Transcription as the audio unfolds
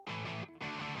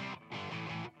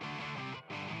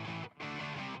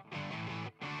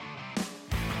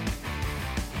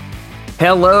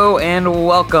Hello and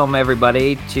welcome,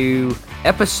 everybody, to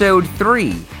episode 3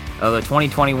 of the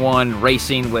 2021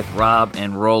 Racing with Rob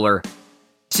and Roller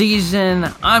season.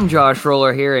 I'm Josh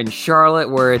Roller here in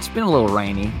Charlotte, where it's been a little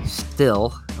rainy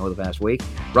still over the past week.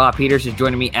 Rob Peters is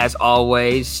joining me as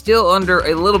always, still under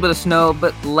a little bit of snow,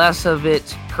 but less of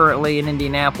it currently in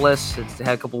Indianapolis. It's had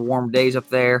a couple warm days up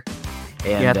there.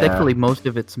 And, thankfully most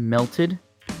of it's melted.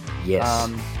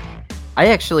 Yes. I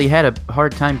actually had a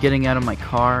hard time getting out of my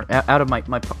car, out of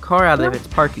its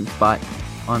parking spot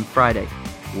on Friday.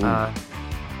 I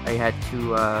had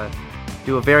to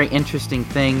do a very interesting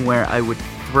thing where I would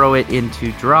throw it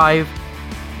into drive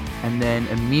and then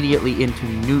immediately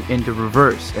into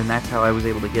reverse, and that's how I was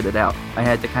able to get it out. I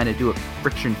had to kind of do a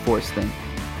friction force thing.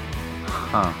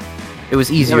 It was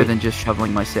easier than just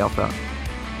shoveling myself out.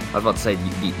 I was about to say,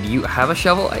 do you have a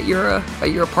shovel at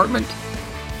your apartment?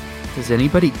 Does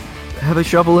anybody have a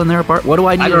shovel in their apartment? What do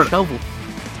I need a shovel?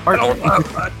 I don't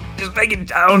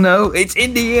know. It's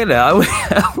Indiana.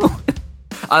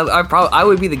 I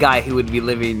would be the guy who would be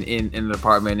living in an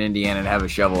apartment in Indiana and have a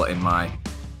shovel in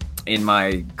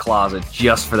my closet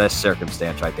just for this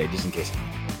circumstance right there, just in case.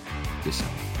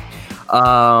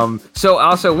 So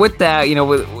also with that,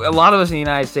 with a lot of us in the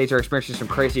United States are experiencing some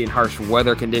crazy and harsh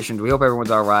weather conditions. We hope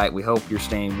everyone's all right. We hope you're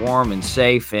staying warm and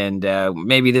safe, and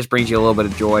maybe this brings you a little bit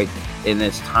of joy in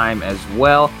this time as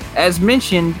well. As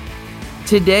mentioned,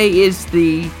 today is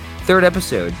the third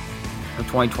episode of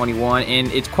 2021, and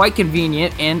it's quite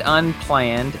convenient and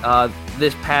unplanned.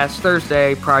 This past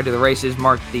Thursday, prior to the races,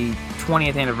 marked the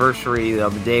 20th anniversary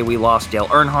of the day we lost Dale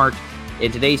Earnhardt.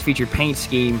 And today's featured paint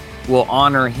scheme will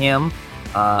honor him.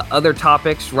 Other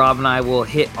topics Rob and I will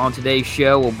hit on today's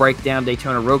show. We'll break down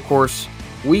Daytona Road Course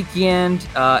weekend,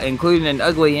 including an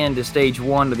ugly end to Stage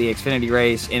 1 of the Xfinity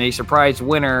race, and a surprise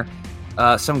winner,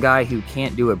 some guy who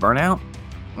can't do a burnout.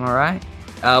 All right.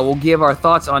 We'll give our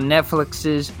thoughts on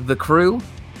Netflix's The Crew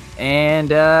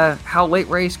and how late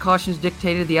race cautions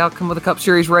dictated the outcome of the Cup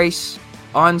Series race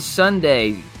on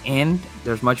Sunday. And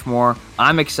there's much more.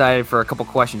 I'm excited for a couple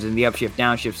questions in the Upshift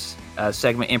Downshift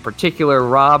segment in particular,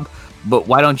 Rob. But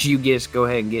why don't you just go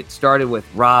ahead and get started with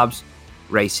Rob's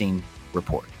Racing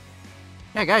Report?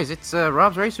 Yeah, guys, it's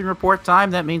Rob's Racing Report time.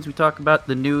 That means we talk about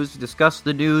the news, discuss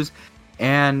the news,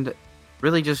 and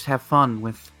really just have fun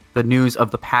with the news of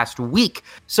the past week.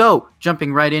 So,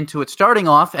 jumping right into it, starting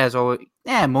off, as always,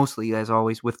 mostly as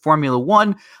always, with Formula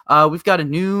One. We've got a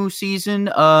new season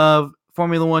of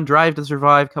Formula One Drive to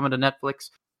Survive coming to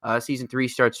Netflix. Season 3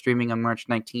 starts streaming on March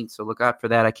 19th, so look out for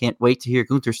that. I can't wait to hear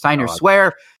Gunther Steiner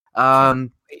swear. I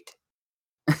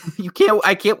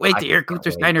can't wait to hear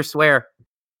Gunther Steiner swear.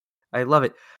 I love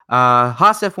it.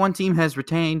 Haas F1 team has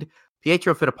retained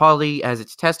Pietro Fittipaldi as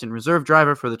its test and reserve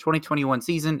driver for the 2021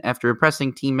 season after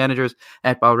impressing team managers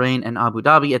at Bahrain and Abu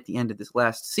Dhabi at the end of this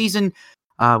last season,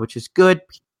 which is good.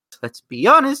 Let's be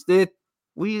honest, they'll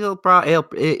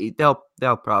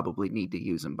probably need to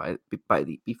use him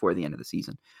before the end of the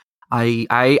season.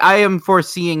 I am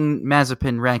foreseeing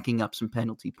Mazepin ranking up some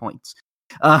penalty points.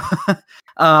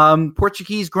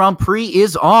 Portuguese Grand Prix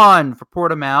is on for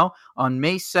Portimao on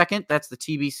May 2nd. That's the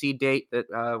TBC date that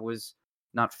was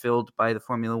not filled by the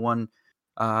Formula One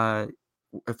by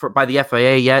the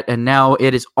FIA yet, and now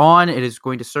it is on. It is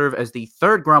going to serve as the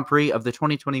third Grand Prix of the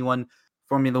 2021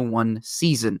 Formula One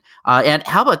season. And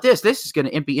how about this? This is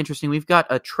going to be interesting. We've got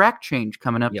a track change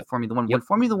coming up for Formula One. When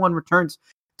Formula One returns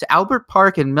to Albert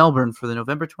Park in Melbourne for the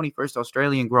November 21st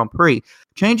Australian Grand Prix,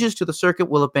 changes to the circuit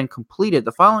will have been completed.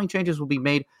 The following changes will be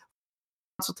made in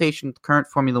consultation with current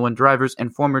Formula One drivers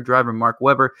and former driver Mark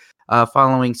Webber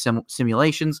following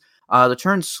simulations. The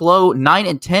turn slow 9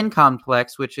 and 10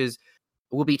 complex,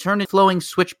 will be turned into flowing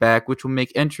switchback, which will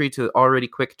make entry to already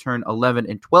quick turn 11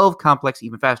 and 12 complex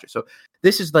even faster. So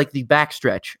this is like the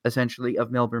backstretch, essentially,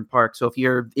 of Melbourne Park. So if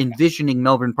you're envisioning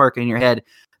Melbourne Park in your head,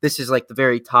 this is like the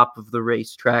very top of the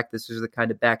racetrack. This is the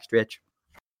kind of backstretch.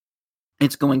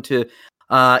 It's going to,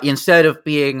 instead of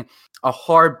being a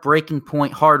hard breaking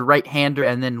point, hard right-hander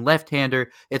and then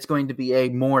left-hander, it's going to be a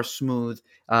more smooth,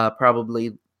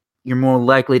 probably you're more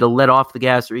likely to let off the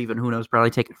gas or even, who knows, probably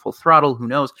take it full throttle, who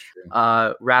knows,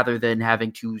 rather than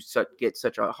having to get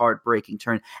such a hard braking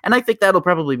turn. And I think that'll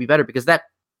probably be better because that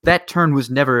turn was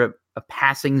never a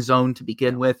passing zone to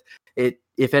begin with. It,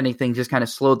 if anything, just kind of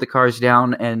slowed the cars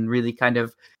down and really kind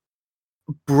of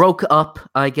broke up,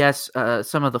 I guess,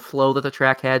 some of the flow that the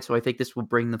track had. So I think this will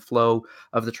bring the flow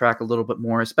of the track a little bit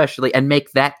more, especially, and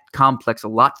make that complex a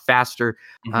lot faster,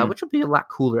 which will be a lot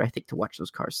cooler, I think, to watch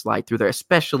those cars slide through there,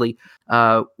 especially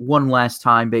one last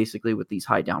time, basically, with these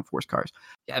high downforce cars.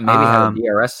 Yeah, maybe have a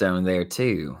DRS zone there,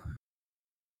 too.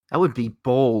 That would be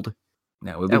bold.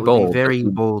 That would be That would bold. be very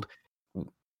bold.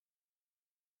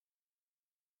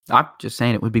 I'm just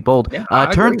saying it would be bold. Yeah,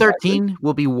 I Turn agree, 13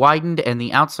 will be widened and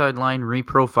the outside line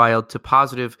reprofiled to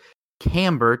positive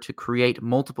camber to create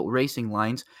multiple racing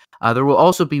lines. There will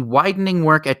also be widening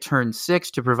work at turn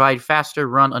 6 to provide faster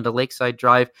run onto Lakeside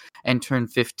Drive, and turn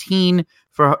 15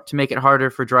 to make it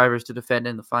harder for drivers to defend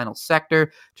in the final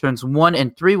sector. Turns 1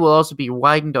 and 3 will also be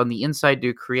widened on the inside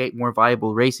to create more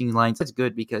viable racing lines. That's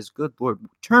good because, good lord,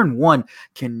 turn 1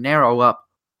 can narrow up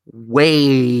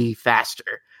way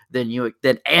faster than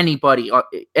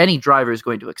any driver is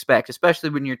going to expect, especially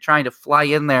when you're trying to fly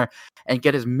in there and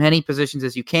get as many positions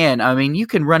as you can. I mean, you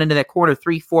can run into that corner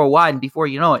 3-4 wide, and before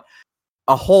you know it,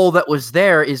 a hole that was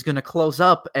there is going to close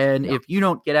up, and if you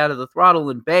don't get out of the throttle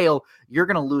and bail, you're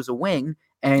going to lose a wing,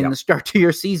 and the start to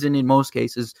your season, in most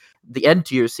cases, the end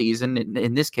to your season,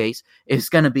 in this case, is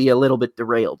going to be a little bit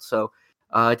derailed. So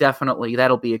definitely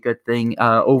that'll be a good thing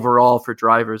overall for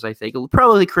drivers. I think it'll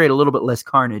probably create a little bit less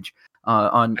carnage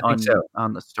on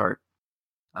the start.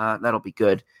 That'll be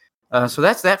good. So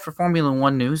that's that for Formula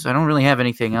One news. I don't really have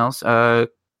anything else.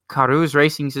 Karu's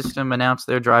racing system announced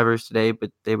their drivers today, but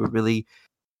they were really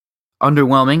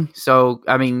underwhelming. So,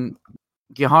 I mean,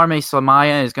 Guilherme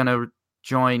Slamaya is going to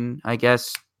join, I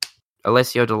guess,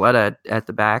 Alessio Deletta at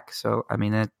the back. So, I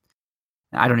mean,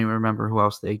 I don't even remember who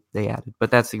else they added,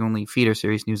 but that's the only feeder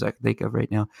series news I can think of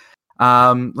right now.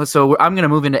 So I'm going to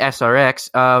move into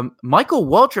SRX. Michael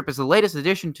Waltrip is the latest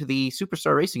addition to the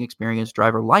Superstar Racing Experience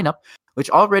driver lineup, which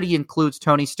already includes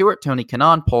Tony Stewart, Tony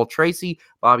Kanaan, Paul Tracy,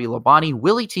 Bobby Labonte,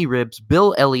 Willie T. Ribbs,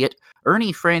 Bill Elliott,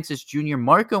 Ernie Francis Jr.,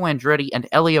 Marco Andretti, and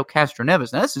Elio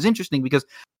Castroneves. Now, this is interesting because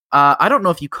I don't know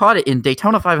if you caught it in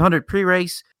Daytona 500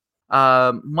 pre-race.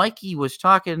 Mikey was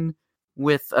talking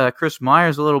with Chris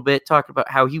Myers a little bit, talking about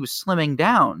how he was slimming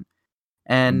down.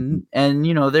 And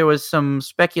you know, there was some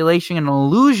speculation and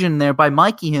allusion there by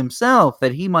Mikey himself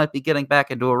that he might be getting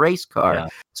back into a race car.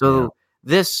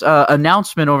 This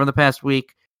announcement over the past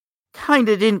week kind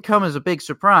of didn't come as a big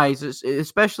surprise,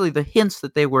 especially the hints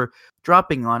that they were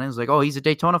dropping on it. It was like, oh, he's a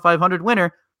Daytona 500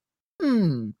 winner.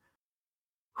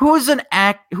 Who's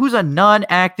a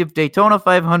non-active Daytona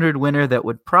 500 winner that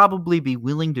would probably be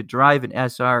willing to drive an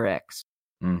SRX?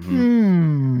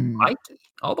 Mikey,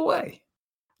 all the way.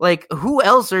 Like, who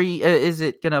else is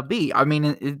it going to be? I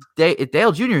mean,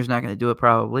 Dale Jr. is not going to do it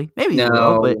probably. Maybe he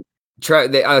will, but...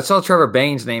 I saw Trevor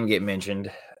Bain's name get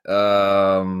mentioned.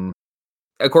 Of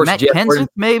course, Matt Jeff Kenseth, Gordon,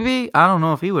 maybe? I don't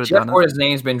know if he would have done it. Jeff Gordon's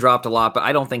name's been dropped a lot, but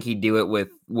I don't think he'd do it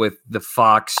with the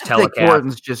Fox I think telecast.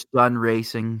 Gordon's just done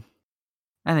racing.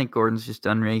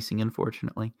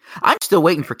 Unfortunately. I'm still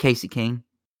waiting for Casey King.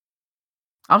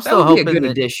 I'm still hoping a good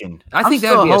addition. I think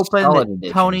that would be a solid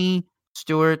addition. Tony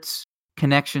Stewart's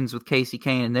connections with Casey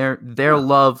Kane and their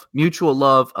mutual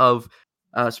love of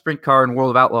sprint car and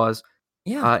World of Outlaws,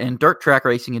 and dirt track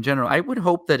racing in general. I would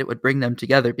hope that it would bring them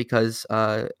together because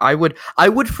I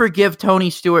would forgive Tony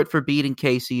Stewart for beating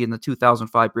Casey in the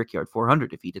 2005 Brickyard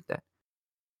 400 if he did that.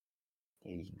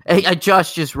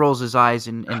 Josh just rolls his eyes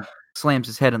and slams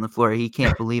his head on the floor. He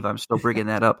can't believe I'm still bringing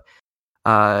that up.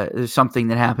 There's something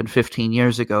that happened 15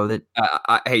 years ago that.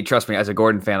 Hey, trust me, as a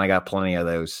Gordon fan, I got plenty of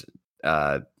those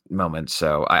moments.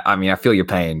 So I mean, I feel your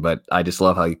pain, but I just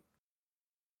love how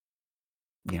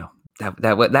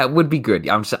that would be good.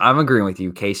 I'm agreeing with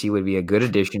you. Casey would be a good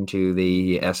addition to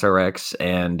the SRX,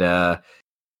 and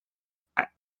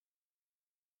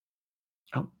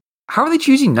how are they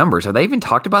choosing numbers? Have they even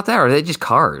talked about that, or are they just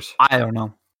cars? I don't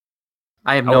know.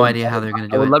 I have no idea how they're going to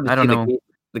do it. I would love to I don't know.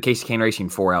 The Casey Kane Racing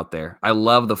 4 out there. I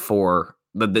love the 4.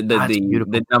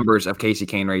 The numbers of Casey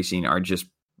Kane Racing are just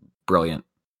brilliant.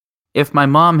 If my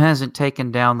mom hasn't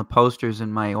taken down the posters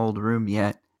in my old room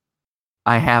yet,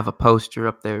 I have a poster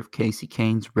up there of Casey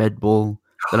Kane's Red Bull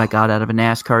that I got out of a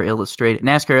NASCAR Illustrated.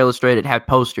 NASCAR Illustrated had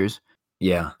posters.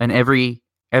 Yeah. And every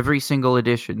single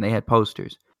edition, they had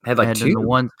posters. Had like two?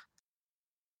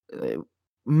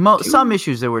 Some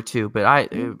issues there were 2, but I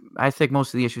think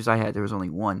most of the issues I had, there was only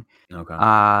 1. Okay.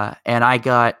 And I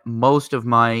got most of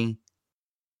my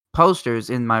posters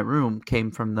in my room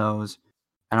came from those.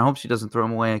 And I hope she doesn't throw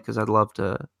them away because I'd love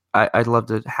to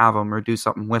have them or do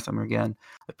something with them again.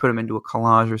 I put them into a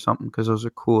collage or something because those are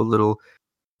cool little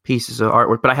pieces of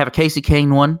artwork. But I have a Casey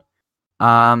Kane one.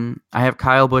 I have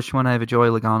Kyle Busch one. I have a Joey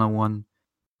Logano one.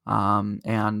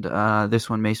 And this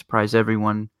one may surprise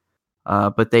everyone.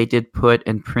 But they did put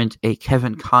and print a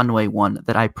Kevin Conway one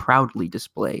that I proudly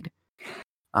displayed.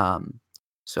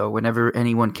 So whenever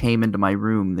anyone came into my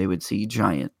room, they would see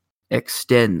giant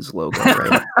Extends logo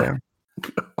right up there.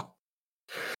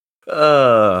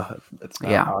 That's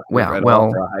not well,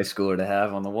 for a high schooler to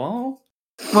have on the wall.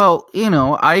 Well, you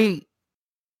know, I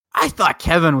I thought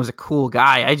Kevin was a cool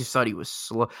guy. I just thought he was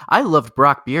slow. I loved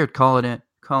Brock Beard calling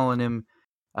him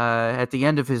at the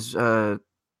end of his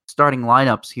starting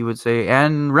lineups. He would say,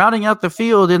 "And rounding out the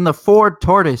field in the Ford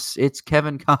Tortoise, it's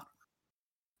Kevin Conway."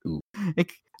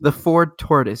 The Ford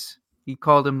Tortoise. He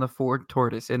called him the Ford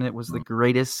Tortoise, and it was the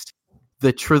greatest,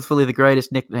 truthfully the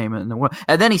greatest nickname in the world.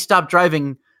 And then he stopped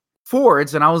driving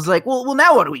Fords, and I was like, well,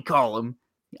 now what do we call him?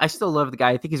 I still love the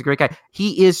guy. I think he's a great guy.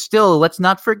 He is still, let's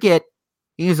not forget,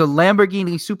 he is a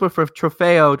Lamborghini Super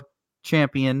Trofeo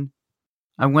champion.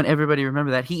 I want everybody to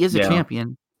remember that. He is a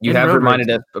champion. You have reminded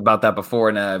us about that before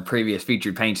in a previous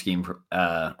featured paint scheme.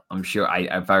 I'm sure,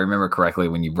 if I remember correctly,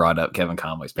 when you brought up Kevin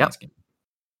Conway's paint scheme.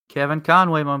 Kevin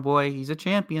Conway, my boy, he's a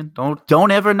champion.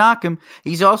 Don't ever knock him.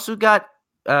 He's also got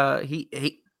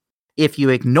if you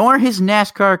ignore his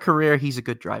NASCAR career, he's a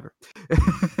good driver.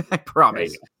 I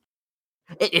promise.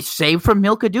 It's saved from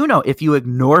Milka Duno. If you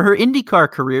ignore her IndyCar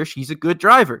career, she's a good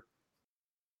driver.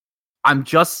 I'm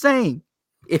just saying.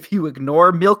 If you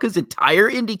ignore Milka's entire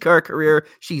IndyCar career,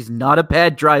 she's not a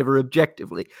bad driver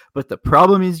objectively. But the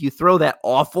problem is you throw that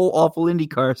awful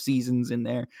IndyCar seasons in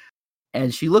there,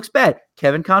 and she looks bad.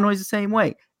 Kevin Conway's the same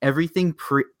way. Everything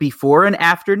before and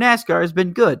after NASCAR has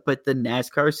been good, but the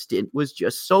NASCAR stint was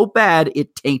just so bad,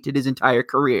 it tainted his entire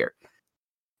career.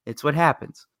 It's what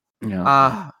happens.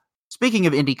 Yeah. Speaking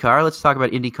of IndyCar, let's talk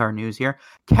about IndyCar news here.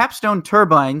 Capstone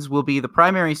Turbines will be the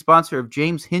primary sponsor of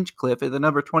James Hinchcliffe at the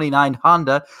number 29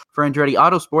 Honda for Andretti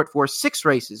Autosport for 6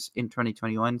 races in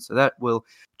 2021. So that will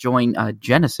join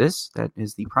Genesis. That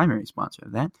is the primary sponsor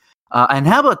of that. And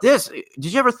how about this?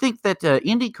 Did you ever think that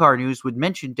IndyCar news would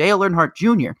mention Dale Earnhardt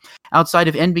Jr. outside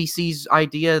of NBC's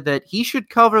idea that he should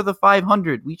cover the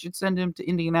 500? We should send him to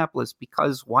Indianapolis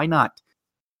because why not?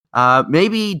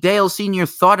 Maybe Dale Sr.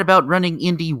 thought about running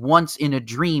Indy once in a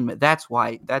dream. That's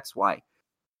why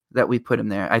that we put him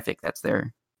there. I think that's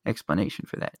their explanation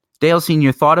for that. Dale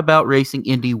Sr. thought about racing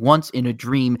Indy once in a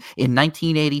dream in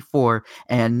 1984,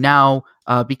 and now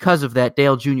because of that,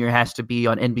 Dale Jr. has to be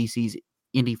on NBC's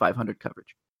Indy 500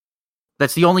 coverage.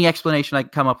 That's the only explanation I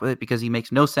can come up with it because he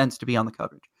makes no sense to be on the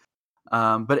coverage.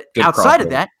 But outside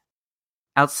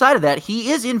of that,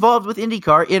 he is involved with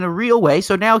IndyCar in a real way.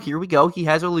 So now here we go. He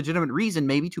has a legitimate reason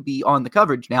maybe to be on the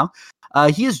coverage now.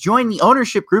 He has joined the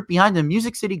ownership group behind the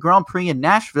Music City Grand Prix in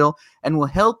Nashville and will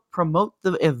help promote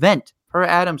the event, per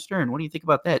Adam Stern. What do you think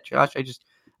about that, Josh? I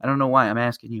don't know why I'm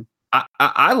asking you.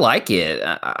 I like it.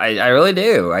 I really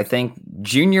do. I think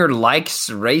Junior likes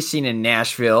racing in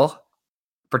Nashville,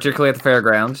 particularly at the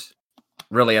fairgrounds.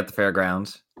 Really at the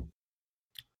fairgrounds.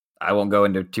 I won't go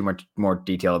into too much more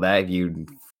detail of that. If you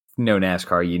know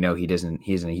NASCAR, you know he isn't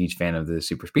a huge fan of the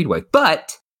super speedway.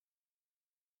 But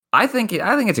I think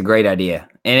it's a great idea,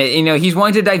 and he's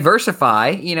wanting to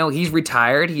diversify. He's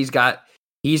retired. He's got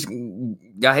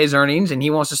his earnings, and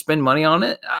he wants to spend money on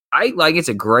it. I like it's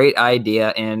a great idea,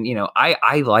 and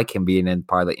I like him being in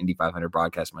part of the Indy 500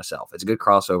 broadcast myself. It's a good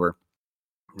crossover.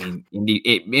 I mean,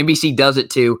 NBC does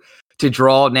it to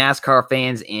draw NASCAR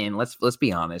fans in. Let's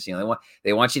be honest.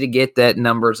 They want you to get that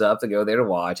numbers up to go there to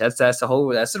watch. That's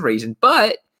the reason.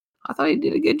 But I thought he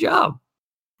did a good job.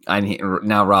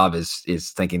 Now Rob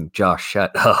is thinking, Josh,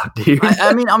 shut up, dude.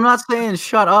 I mean, I'm not saying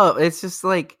shut up. It's just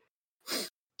like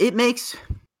it makes.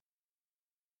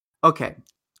 Okay.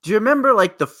 Do you remember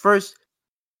the first?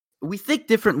 We think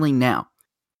differently now,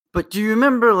 but do you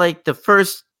remember the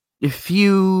first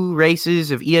few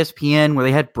races of ESPN where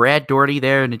they had Brad Daugherty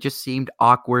there and it just seemed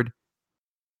awkward?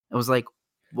 It was like,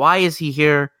 why is he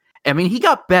here? I mean, he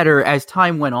got better as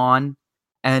time went on,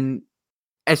 and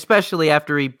especially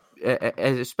after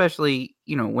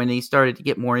when he started to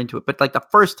get more into it. But the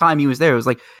first time he was there, it was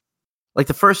like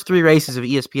the first 3 races of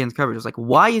ESPN's coverage. It was like,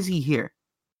 why is he here?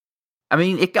 I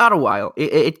mean, it got a while.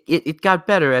 It got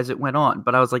better as it went on.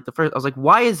 But I was like,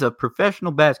 why is a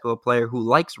professional basketball player who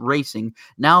likes racing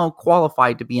now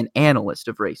qualified to be an analyst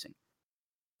of racing?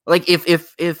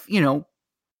 If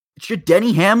should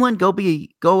Denny Hamlin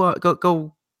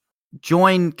go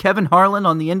join Kevin Harlan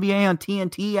on the NBA on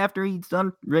TNT after he's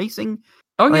done racing?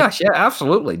 Oh gosh, yeah,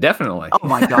 absolutely, definitely. Oh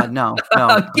my God, no.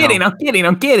 I'm kidding. I'm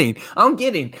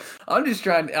just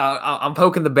trying. I'm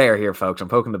poking the bear here, folks. I'm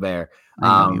poking the bear.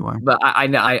 I know you are. But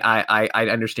I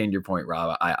understand your point,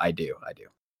 Rob. I do.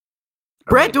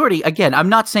 Brad Daugherty, again, I'm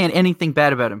not saying anything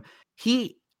bad about him.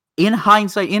 He, in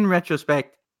hindsight, in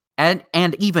retrospect, and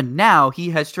even now, he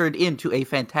has turned into a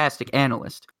fantastic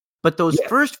analyst. But those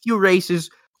first few races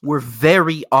were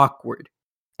very awkward.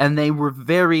 And they were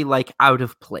very out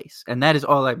of place. And that is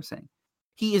all I'm saying.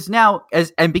 He is now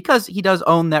and because he does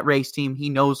own that race team,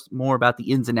 he knows more about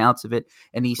the ins and outs of it.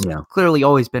 And he's clearly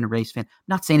always been a race fan. I'm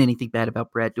not saying anything bad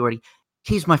about Brad Daugherty.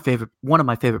 He's one of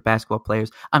my favorite basketball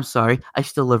players. I'm sorry, I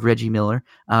still love Reggie Miller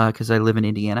because I live in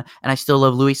Indiana, and I still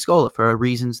love Luis Scola for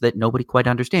reasons that nobody quite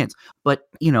understands. But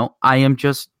I am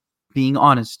just being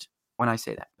honest when I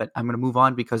say that. But I'm going to move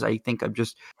on because I think I'm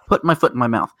just putting my foot in my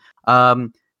mouth.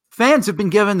 Fans have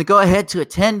been given the go-ahead to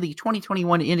attend the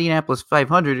 2021 Indianapolis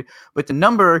 500, but the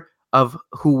number of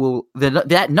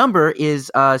that number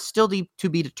is still to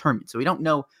be determined. So we don't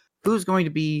know who's going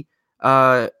to be.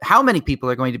 How many people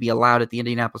are going to be allowed at the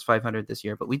Indianapolis 500 this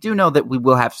year, but we do know that we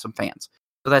will have some fans.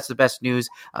 So that's the best news.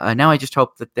 Now I just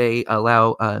hope that they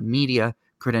allow media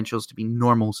credentials to be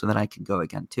normal so that I can go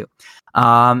again too.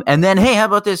 And then, hey, how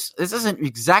about this? This isn't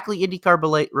exactly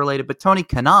IndyCar related, but Tony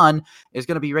Kanaan is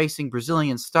going to be racing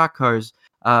Brazilian stock cars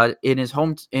in his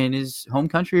home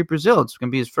country of Brazil. It's going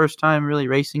to be his first time really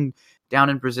racing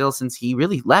down in Brazil since he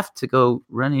really left to go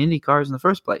run Indy cars in the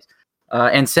first place.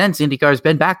 And since IndyCar has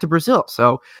been back to Brazil.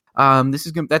 So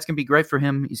that's going to be great for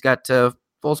him. He's got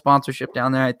full sponsorship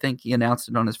down there. I think he announced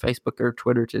it on his Facebook or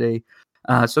Twitter today.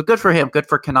 So good for him. Good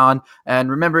for Kanaan.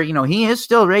 And remember, he is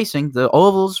still racing the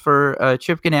ovals for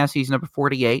Chip Ganassi. He's number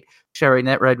 48, sharing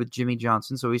that ride with Jimmy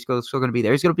Johnson. So he's still going to be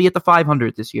there. He's going to be at the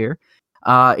 500 this year.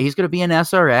 He's going to be in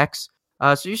SRX.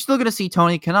 So you're still going to see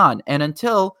Tony Kanaan. And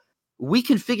until we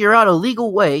can figure out a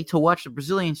legal way to watch the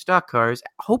Brazilian stock cars,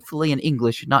 hopefully in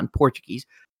English, not in Portuguese.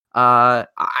 I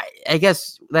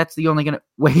guess that's the only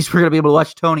ways we're going to be able to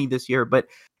watch Tony this year. But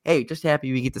hey, just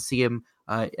happy we get to see him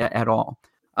at all.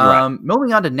 Right.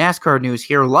 Moving on to NASCAR news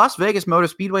here. Las Vegas Motor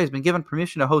Speedway has been given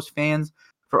permission to host fans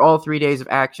for all 3 days of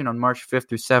action on March 5th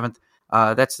through 7th.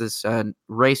 That's this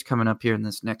race coming up here in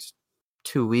this next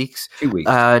 2 weeks. 2 weeks.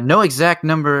 No exact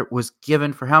number was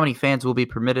given for how many fans will be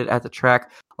permitted at the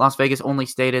track. Las Vegas only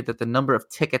stated that the number of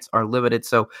tickets are limited.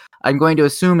 So I'm going to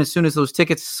assume as soon as those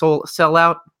tickets sell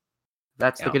out,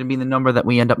 that's going to be the number that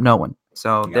we end up knowing.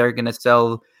 So they're going to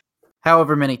sell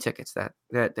however many tickets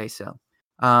that they sell.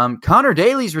 Connor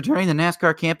Daly's returning to the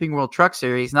NASCAR Camping World Truck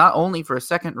Series, not only for a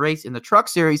second race in the Truck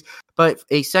Series, but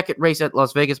a second race at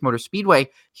Las Vegas Motor Speedway.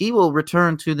 He will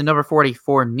return to the number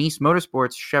 44 Nice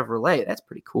Motorsports Chevrolet. That's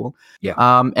pretty cool. Yeah.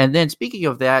 And then speaking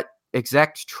of that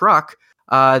exact truck,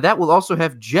 that will also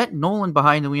have Jet Nolan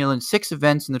behind the wheel in 6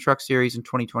 events in the Truck Series in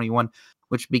 2021,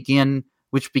 which began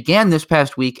this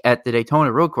past week at the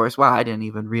Daytona Road Course. Wow, I didn't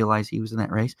even realize he was in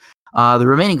that race. The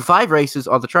remaining 5 races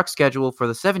on the truck schedule for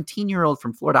the 17-year-old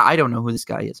from Florida, I don't know who this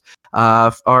guy is,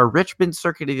 are Richmond,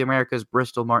 Circuit of the Americas,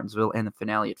 Bristol, Martinsville, and the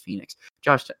finale at Phoenix.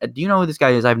 Josh, do you know who this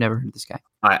guy is? I've never heard of this guy.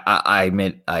 I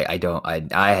admit I don't.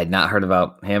 I had not heard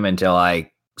about him until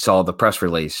I saw the press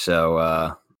release. So,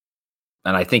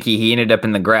 and I think he ended up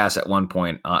in the grass at one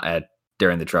point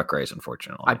during the truck race,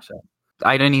 unfortunately.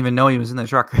 I didn't even know he was in the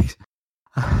truck race.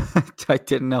 I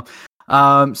didn't know.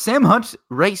 Sam Hunt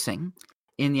Racing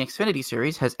in the Xfinity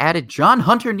Series has added John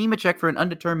Hunter Nemechek for an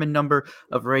undetermined number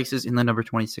of races in the number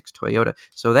 26 Toyota.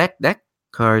 So that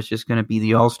car is just going to be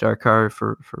the all-star car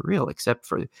for real, except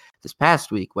for this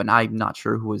past week when I'm not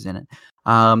sure who was in it.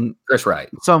 Chris Wright.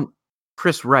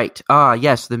 Chris Wright.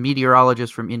 Yes, the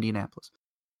meteorologist from Indianapolis.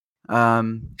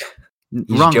 Wrong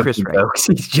Chris Wright. Folks.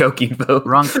 He's joking, folks.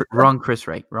 Wrong Chris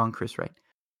Wright.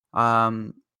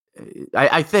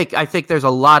 I think there's a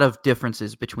lot of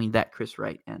differences between that Chris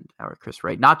Wright and our Chris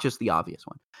Wright, not just the obvious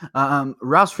one.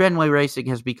 Roush Fenway Racing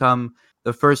has become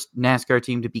the first NASCAR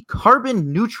team to be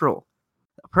carbon neutral.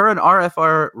 Per an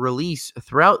RFR release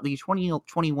throughout the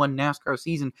 2021 NASCAR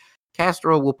season,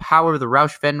 Castrol will power the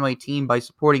Roush Fenway team by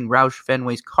supporting Roush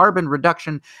Fenway's carbon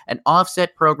reduction and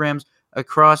offset programs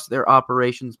across their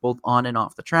operations, both on and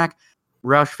off the track.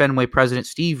 Roush Fenway President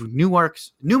Steve Newmark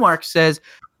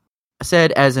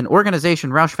said, as an organization,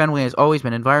 Roush Fenway has always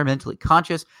been environmentally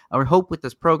conscious. Our hope with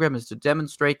this program is to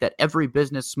demonstrate that every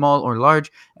business, small or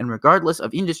large, and regardless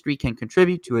of industry, can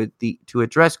contribute to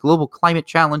address global climate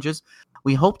challenges.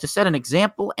 We hope to set an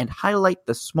example and highlight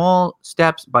the small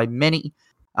steps by many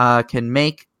can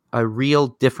make a real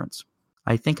difference.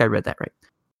 I think I read that right.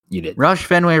 You did. Roush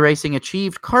Fenway Racing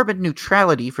achieved carbon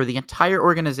neutrality for the entire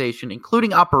organization,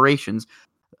 including operations,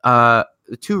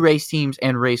 2 race teams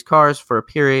and race cars for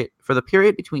the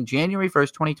period between January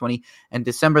 1st, 2020 and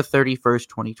December 31st,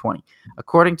 2020.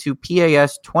 According to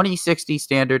PAS 2060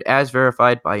 standard as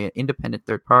verified by an independent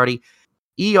third party,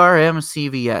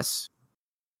 ERMCVS.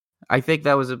 I think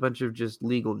that was a bunch of just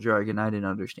legal jargon I didn't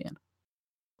understand.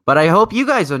 But I hope you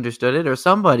guys understood it, or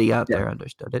somebody out there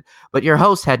understood it. But your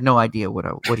host had no idea what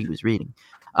he was reading.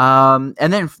 And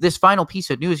then this final piece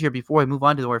of news here before I move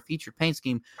on to our featured paint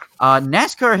scheme.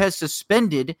 NASCAR has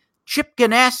suspended Chip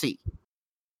Ganassi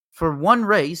for 1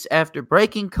 race after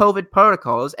breaking COVID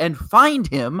protocols and fined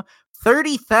him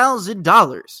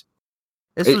 $30,000.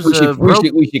 This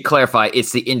was we should clarify.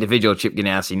 It's the individual Chip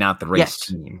Ganassi, not the race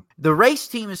team. The race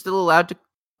team is still allowed to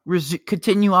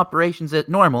continue operations at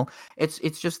normal. It's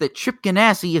just that Chip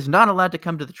Ganassi is not allowed to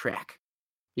come to the track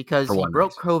because he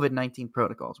broke COVID-19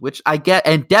 protocols, which I get,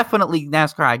 and definitely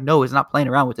NASCAR I know is not playing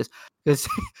around with this because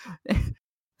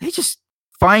they just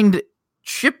fined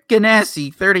Chip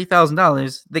Ganassi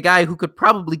 $30,000, the guy who could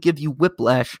probably give you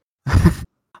whiplash.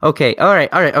 Okay, all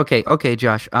right, okay,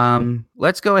 Josh.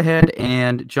 Let's go ahead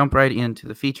and jump right into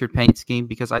the featured paint scheme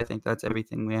because I think that's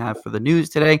everything we have for the news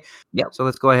today. Yep. So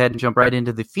let's go ahead and jump right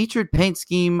into the featured paint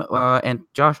scheme. And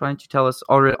Josh, why don't you tell us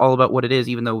all about what it is,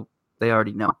 even though they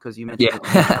already know because you mentioned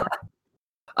it.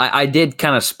 I did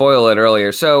kind of spoil it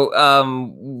earlier. So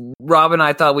Rob and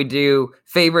I thought we'd do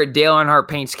favorite Dale Earnhardt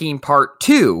paint scheme part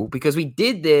 2 because we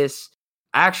did this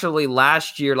actually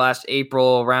last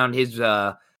April around his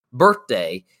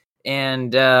birthday.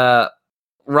 And Rob,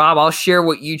 I'll share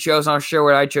what you chose and I'll share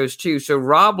what I chose too. So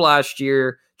Rob last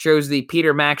year chose the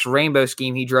Peter Max Rainbow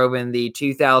scheme he drove in the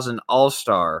 2000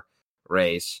 All-Star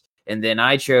race. And then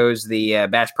I chose the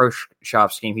Bash Pro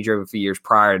Shop scheme he drove a few years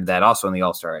prior to that, also in the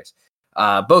All-Star race.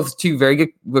 Both two very good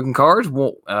looking cars.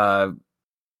 We'll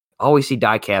always see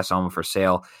die-casts on them for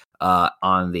sale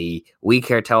on the We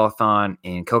Care Telethon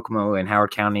in Kokomo and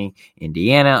Howard County,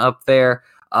 Indiana up there.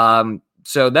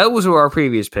 So those were our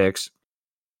previous picks.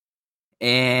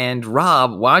 And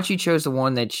Rob, why don't you chose the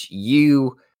one that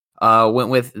you went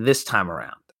with this time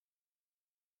around?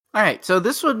 All right, so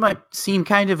this one might seem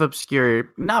kind of obscure,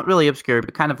 not really obscure,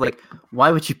 but kind of like, why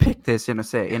would you pick this in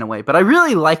a way? But I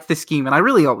really like the scheme, and I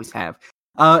really always have.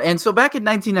 And so back in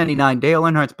 1999, Dale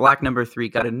Earnhardt's Black Number 3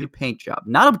 got a new paint job.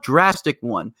 Not a drastic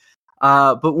one,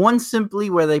 but one simply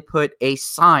where they put a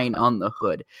sign on the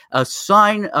hood, a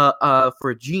sign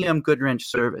for GM Goodwrench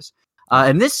service.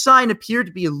 And this sign appeared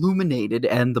to be illuminated,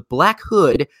 and the black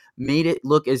hood made it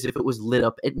look as if it was lit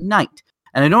up at night.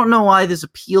 And I don't know why this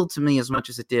appealed to me as much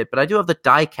as it did, but I do have the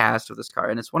die cast of this car,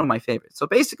 and it's one of my favorites. So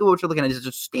basically what you're looking at is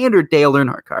a standard Dale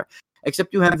Earnhardt car,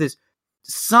 except you have this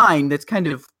sign that's kind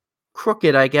of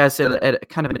crooked, I guess, at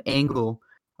kind of an angle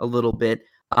a little bit.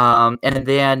 And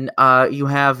then you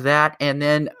have that, and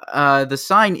then the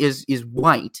sign is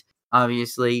white,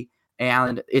 obviously,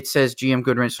 and it says GM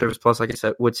Goodwrench Service Plus, like I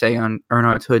said, would say on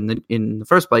Earnhardt's hood in the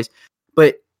first place.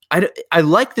 But I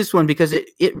like this one because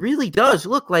it really does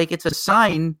look like it's a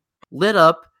sign lit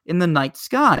up in the night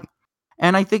sky.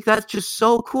 And I think that's just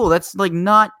so cool. That's like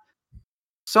not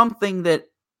something that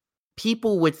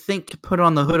people would think to put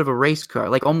on the hood of a race car,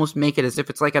 like almost make it as if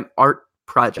it's like an art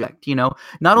project, you know?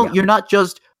 You're not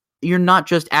just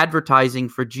advertising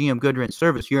for GM Goodwrench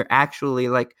service. You're actually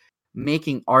like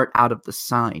making art out of the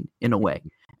sign in a way.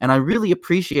 And I really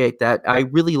appreciate that. I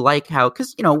really like how,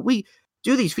 because, you know, we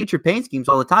do these featured paint schemes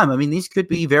all the time. I mean, these could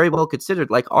be very well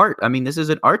considered like art. I mean, this is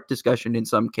an art discussion in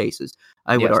some cases,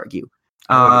 I would argue.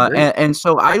 And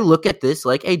so I look at this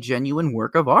like a genuine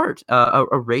work of art,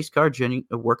 a race car,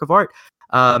 a work of art.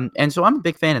 And so I'm a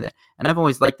big fan of that. And I've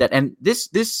always liked that. And this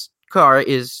car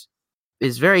is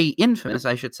very infamous,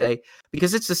 I should say,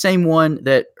 because it's the same one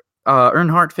that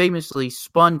Earnhardt famously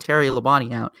spun Terry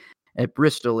Labonte out at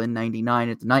Bristol in '99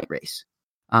 at the night race.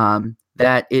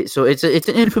 So it's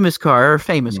an infamous car or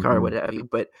famous car, what have you.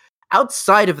 But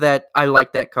outside of that, I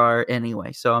like that car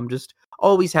anyway. So I'm just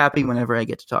always happy whenever I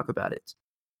get to talk about it.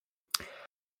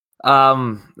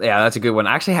 Yeah, that's a good one.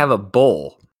 I actually have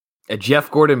a Jeff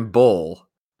Gordon Bull.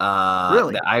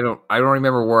 Really? I don't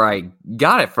remember where I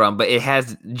got it from, but it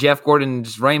has Jeff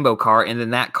Gordon's rainbow car and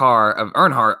then that car of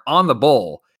Earnhardt on the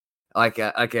Bull, like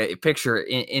a picture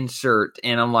insert.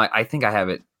 And I'm like, I think I have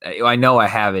it. I know I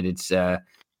have it. It's I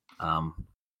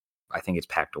think it's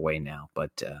packed away now,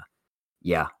 but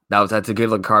yeah, that's a good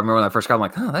looking car. I remember when I first got it, I'm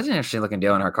like, oh, that's an interesting looking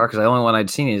Dale Earnhardt car, because the only one I'd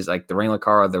seen is like the Wrangler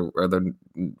car or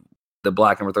the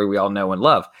Black Number 3 we all know and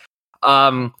love.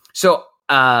 So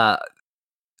I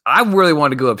really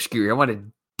wanted to go obscure. I want to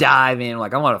dive in,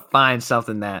 like I want to find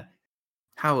something that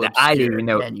I didn't even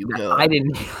know. I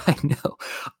didn't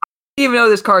even know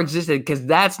this car existed, because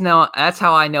that's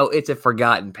how I know it's a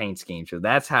forgotten paint scheme. So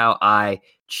that's how I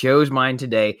chose mine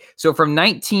today. So from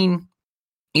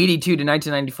 1982 to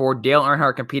 1994, Dale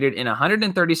Earnhardt competed in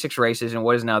 136 races in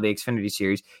what is now the Xfinity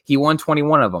Series. He won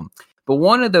 21 of them. But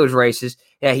one of those races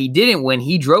that he didn't win,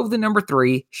 he drove the number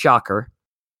 3, shocker,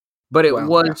 but it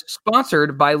was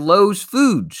sponsored by Lowe's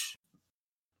Foods.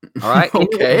 All right.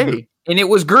 Okay. And it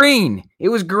was green. It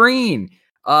was green.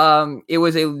 It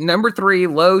was a number 3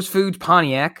 Lowe's Foods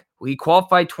Pontiac. He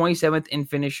qualified 27th and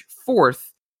finished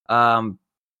 4th.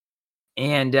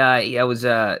 It was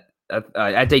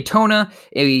at Daytona.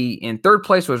 In third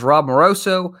place was Rob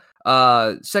Moroso.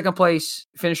 Second place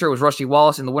finisher was Rusty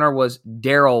Wallace, and the winner was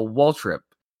Darrell Waltrip.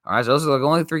 All right, so those are the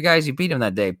only 3 guys who beat him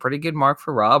that day. Pretty good mark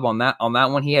for Rob on that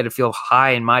one. He had to feel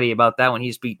high and mighty about that when he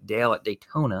just beat Dale at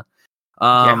Daytona.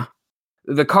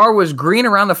 The car was green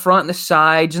around the front and the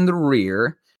sides and the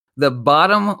rear. The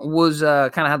bottom was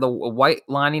kind of had the white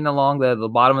lining along the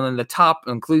bottom, and then the top,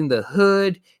 including the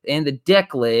hood and the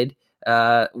deck lid,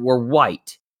 were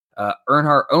white.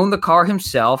 Earnhardt owned the car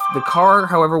himself. The car,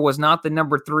 however, was not the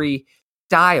number 3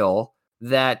 style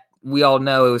that we all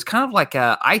know. It was kind of like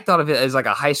I thought of it as like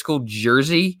a high school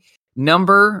jersey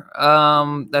number.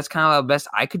 That's kind of the best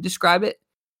I could describe it.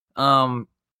 So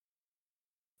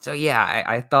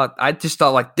yeah, I just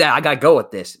thought like, I gotta go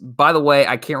with this. By the way,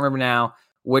 I can't remember now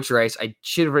which race. I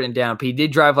should have written down. He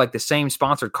did drive like the same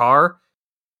sponsored car.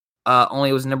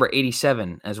 Only it was number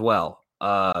 87 as well.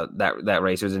 That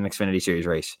race, it was an Xfinity Series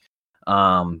race.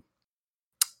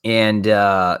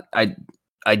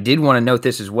 I did want to note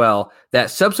this as well,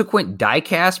 that subsequent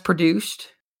diecast produced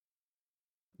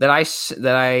that I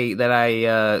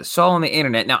saw on the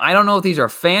internet. Now, I don't know if these are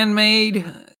fan made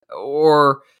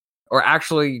or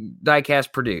actually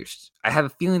diecast produced. I have a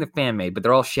feeling they're fan made, but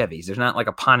they're all Chevys. There's not like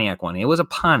a Pontiac one. It was a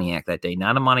Pontiac that day,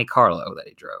 not a Monte Carlo that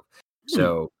he drove.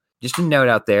 So just a note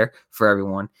out there for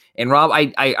everyone. And Rob,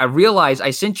 I realized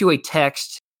I sent you a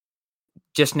text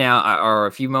just now or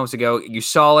a few moments ago. You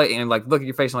saw it and like look at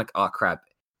your face and like, oh crap,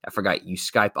 I forgot you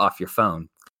Skype off your phone.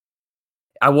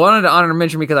 I wanted to honor and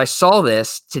mention because I saw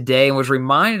this today and was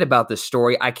reminded about this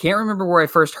story. I can't remember where I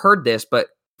first heard this, but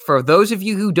for those of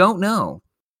you who don't know,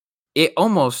 it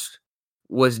almost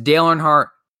was Dale Earnhardt,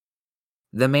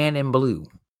 the man in blue,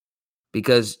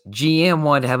 because GM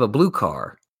wanted to have a blue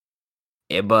car,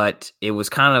 but it was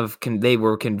kind of they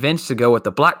were convinced to go with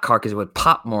the black car because it would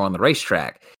pop more on the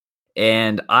racetrack.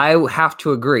 And I have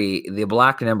to agree, the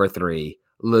black number 3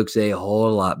 looks a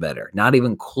whole lot better. Not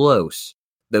even close.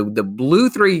 The blue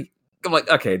 3, I'm like,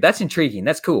 okay, that's intriguing.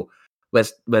 That's cool.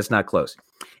 Let's not close.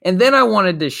 And then I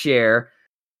wanted to share.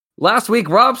 Last week,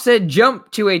 Rob said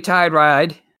jump to a Tide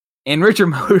ride, and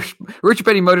Richard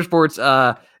Petty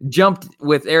Motorsports jumped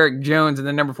with Eric Jones in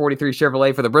the number 43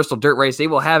 Chevrolet for the Bristol Dirt Race. They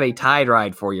will have a Tide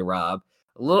ride for you, Rob.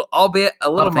 Albeit a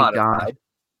little modified.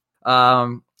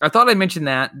 I thought I mentioned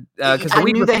that because I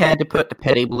knew they had to put the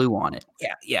Petty blue on it.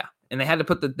 Yeah, and they had to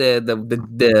put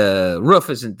the roof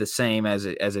isn't the same as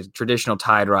a traditional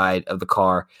Tide ride of the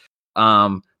car.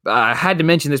 But I had to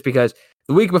mention this because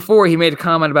the week before, he made a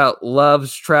comment about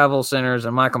Love's Travel Centers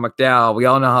and Michael McDowell. We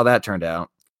all know how that turned out.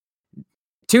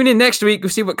 Tune in next week to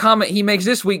see what comment he makes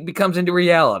this week becomes into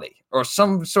reality or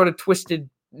some sort of twisted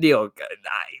deal.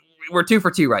 We're 2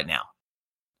 for 2 right now.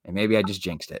 And maybe I just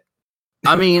jinxed it.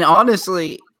 I mean,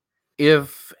 honestly,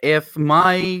 if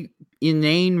my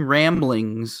inane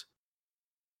ramblings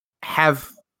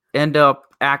end up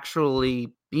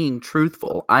actually being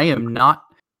truthful, I am not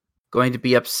going to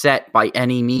be upset by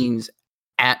any means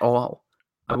at all.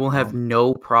 I will have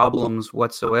no problems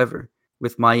whatsoever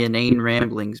with my inane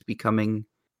ramblings becoming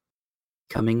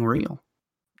real.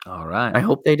 All right. I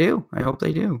hope they do.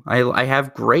 I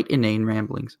have great inane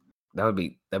ramblings. That'd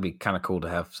be kind of cool to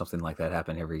have something like that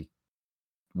happen every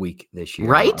week this year.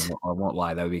 Right? I won't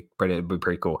lie. That'd be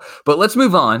pretty cool. But let's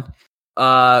move on.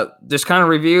 Just kind of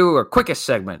review our quickest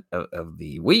segment of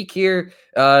the week here.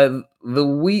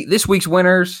 This week's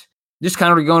winners. Just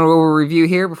kind of going over a review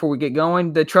here before we get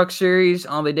going. The Truck Series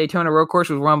on the Daytona Road Course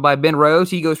was run by Ben Rhodes.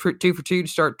 He goes 2 for 2 to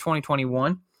start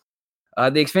 2021.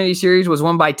 The Xfinity Series was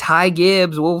won by Ty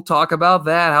Gibbs. We'll talk about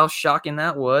that, how shocking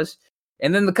that was.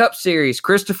 And then the Cup Series,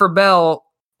 Christopher Bell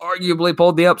arguably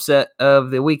pulled the upset of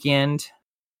the weekend.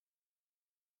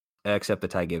 Except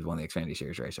that Ty Gibbs won the Xfinity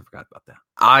Series race. I forgot about that.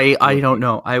 I don't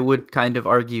know. I would kind of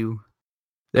argue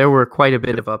there were quite a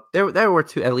bit of there were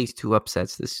at least two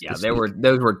upsets this week.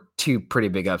 Those were 2 pretty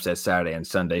big upsets Saturday and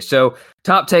Sunday. So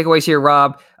top takeaways here,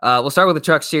 Rob. We'll start with the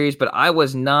Truck Series, but I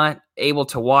was not able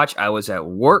to watch. I was at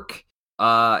work.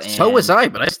 So was I,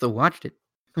 but I still watched it.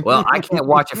 Well, I can't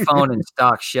watch a phone in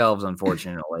stock shelves,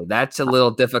 unfortunately. That's a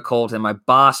little difficult, and my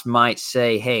boss might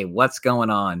say, "Hey, what's going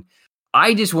on?"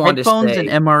 I just wanted headphones to say,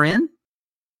 and MRN.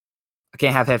 I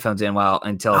can't have headphones in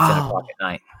until 10 o'clock at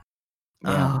night.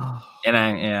 Yeah. And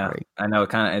I know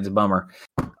it's a bummer.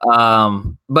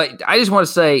 But I just want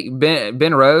to say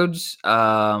Ben Rhodes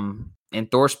and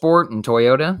ThorSport and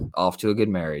Toyota off to a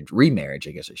good remarriage,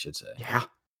 I guess I should say. Yeah.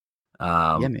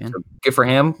 Man. So good for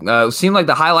him. Seemed like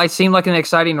the highlights seemed like an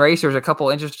exciting race. There's a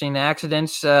couple interesting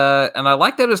accidents, and I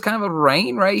like that it was kind of a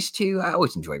rain race too. I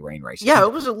always enjoy rain races. Yeah,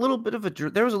 it was there was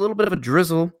a little bit of a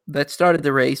drizzle that started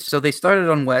the race. So they started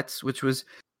on wets, which was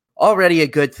already a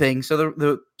good thing. So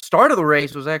the start of the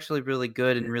race was actually really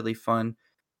good and really fun.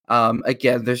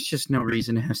 Again, there's just no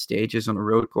reason to have stages on a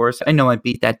road course. I know I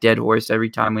beat that dead horse every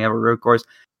time we have a road course.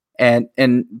 And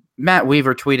Matt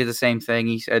Weaver tweeted the same thing.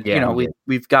 He said,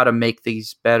 we've got to make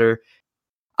these better.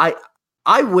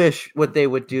 I wish what they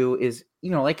would do is,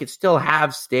 they could still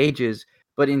have stages,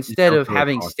 but instead of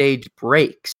having stage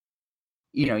breaks,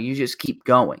 you just keep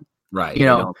going. Right.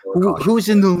 Who's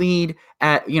in the lead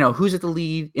who's at the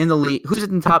lead in the lead, who's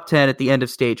in the top 10 at the end of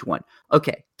stage 1.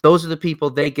 Okay. Those are the people,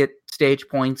 they get stage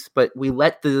points, but we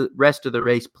let the rest of the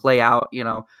race play out,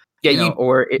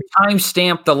 or it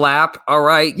timestamp the lap. All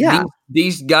right. Yeah.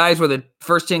 These guys were the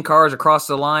first 10 cars across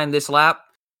the line this lap.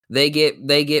 They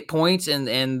get points,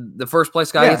 and the first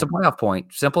place guy gets a playoff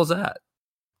point. Simple as that.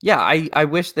 Yeah, I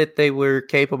wish that they were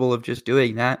capable of just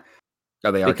doing that.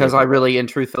 Oh, they are, because capable. I really and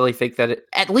truthfully think that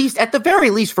at the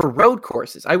very least for road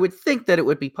courses, I would think that it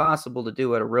would be possible to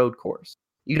do at a road course.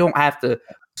 You don't have to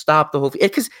stop the whole thing,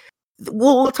 because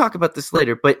we'll talk about this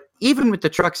later. But even with the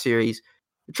Truck Series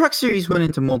went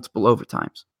into multiple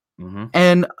overtimes,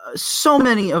 and so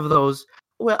many of those.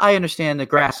 Well, I understand the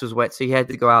grass was wet, so you had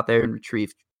to go out there and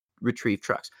retrieve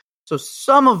trucks. So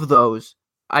some of those,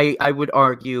 I would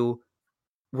argue,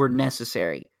 were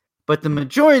necessary, but the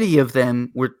majority of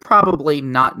them were probably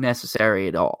not necessary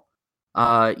at all.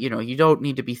 You don't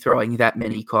need to be throwing that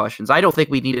many cautions. I don't think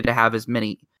we needed to have as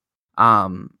many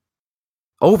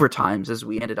overtimes as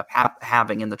we ended up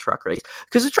having in the truck race,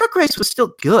 because the truck race was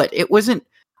still good. It wasn't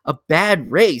a bad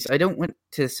race. I don't want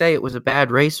to say it was a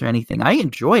bad race or anything. I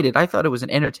enjoyed it. I thought it was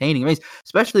an entertaining race,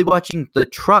 especially watching the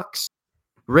trucks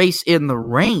race in the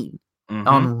rain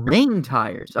on rain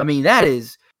tires.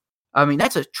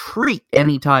 That's a treat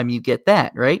anytime you get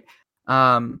that, right?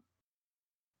 I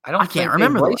can't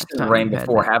remember the last time rain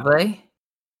before, have they?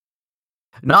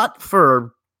 Not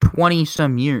for 20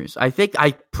 some years. I think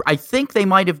they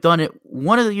might have done it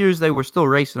one of the years they were still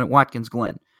racing at Watkins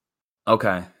Glen.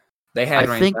 Okay. They had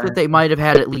I think that they might have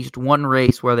had at least one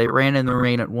race where they ran in the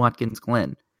rain at Watkins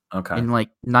Glen. Okay. In like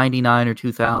 99 or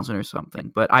 2000 or something.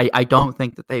 But I don't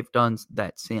think that they've done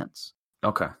that since.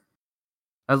 Okay.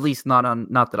 At least not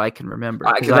that I can remember.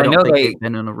 Because I don't know think they've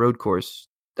been on a road course.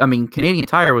 Canadian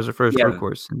Tire was their first road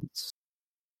course.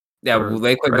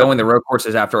 They quit going the road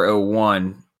courses after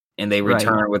 01, and they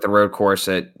returned with the road course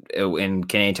in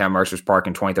Canadian Tire Mercer's Park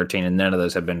in 2013, and none of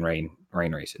those have been rain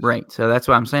races. Right. So that's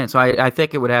what I'm saying. So I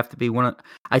think it would have to be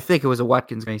I think it was a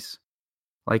Watkins race,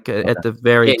 at the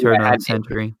very turn of the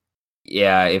century.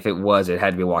 Yeah, if it was, it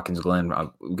had to be Watkins Glen,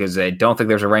 because I don't think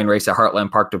there's a rain race at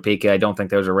Heartland Park, Topeka. I don't think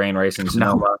there's a rain race in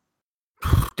Sonoma.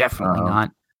 Definitely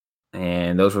not.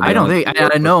 And those were. I don't think.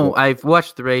 I know. I've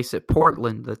watched the race at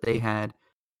Portland that they had.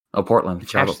 Oh, Portland!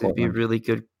 Which actually would be a really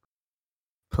good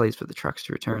place for the trucks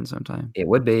to return sometime. It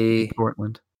would be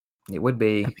Portland. It would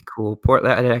be. That'd be cool.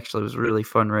 That actually was a really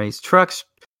fun race. Trucks.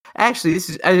 Actually,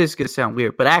 this is going to sound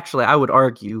weird, but actually, I would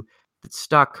argue that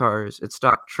stock cars and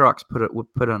stock trucks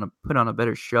would put on a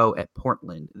better show at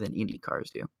Portland than Indy cars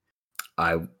do.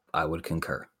 I would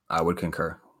concur.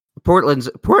 Portland's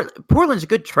a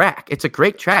good track. It's a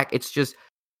great track. It's just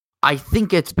I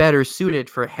think it's better suited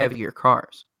for heavier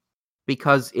cars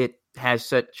because it has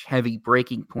such heavy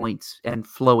braking points and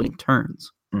flowing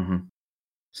turns.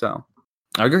 So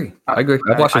I agree. I've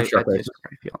watched the truck race.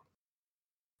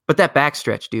 But that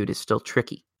backstretch, dude, is still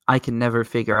tricky. I can never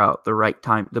figure out the right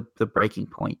time, the braking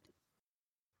point.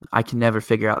 I can never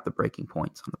figure out the braking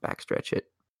points on the backstretch at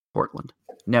Portland.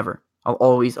 Never. I'll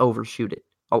always overshoot it.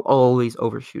 Every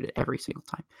single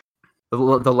time.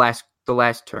 The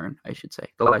last turn, I should say.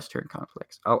 The last turn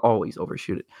conflicts. I'll always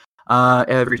overshoot it.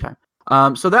 Every time.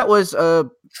 So that was,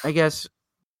 I guess,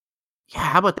 yeah,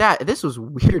 how about that? This was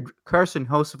weird. Carson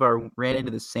Hocevar ran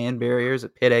into the sand barriers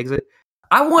at pit exit.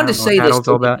 I wanted to say this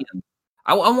to him.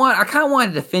 I kind of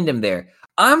wanted to defend him there.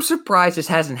 I'm surprised this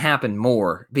hasn't happened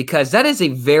more, because that is a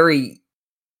very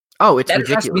it's that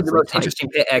ridiculous. has to be the most interesting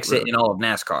pit exit in all of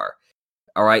NASCAR.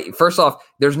 All right. First off,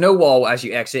 there's no wall as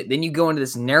you exit. Then you go into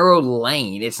this narrow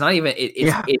lane. It's not even.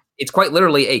 It's quite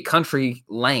literally a country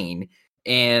lane,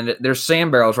 and there's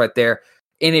sand barrels right there.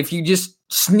 And if you just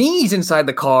sneeze inside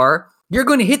the car, you're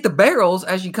going to hit the barrels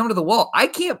as you come to the wall.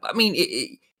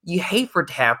 You hate for it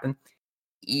to happen.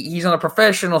 He's on a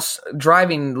professional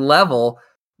driving level,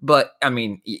 but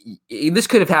this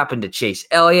could have happened to Chase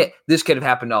Elliott. This could have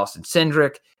happened to Austin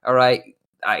Cindric. All right,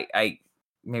 I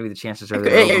maybe the chances are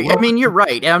there. You're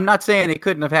right. I'm not saying it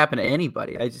couldn't have happened to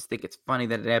anybody. I just think it's funny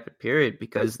that it happened. Period,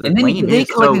 because the lane is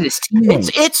so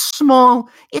it's small.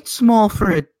 It's small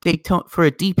for a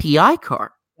DPI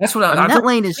car. That's what that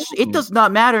lane is. It does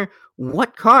not matter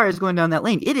what car is going down that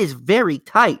lane. It is very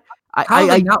tight. How are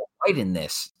they not white in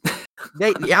this?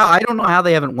 I don't know how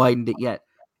they haven't widened it yet.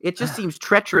 It just seems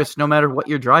treacherous no matter what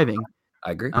you're driving.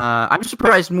 I agree. I'm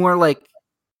surprised more like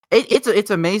it's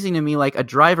amazing to me, like a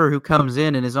driver who comes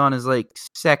in and is on his like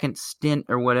second stint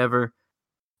or whatever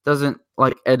doesn't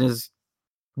like and is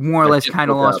more or less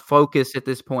kind of lost focus at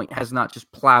this point, has not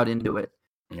just plowed into it.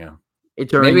 Yeah.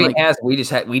 Maybe it has. We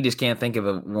just can't think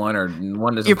of one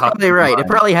doesn't. You're probably right. It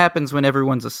probably happens when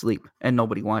everyone's asleep and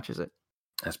nobody watches it.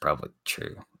 That's probably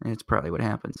true. It's probably what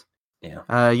happens.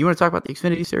 Yeah. You want to talk about the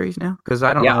Xfinity Series now? Because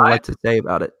I don't know what to say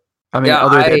about it. I mean,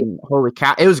 other than holy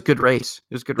cow, it was a good race.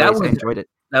 It was a good race. I enjoyed it.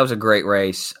 That was a great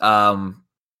race. I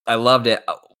loved it.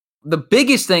 The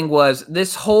biggest thing was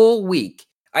this whole week.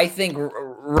 I think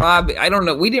Rob. I don't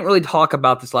know. We didn't really talk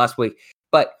about this last week,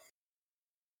 but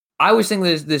I was thinking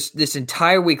this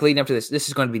entire week leading up to this. This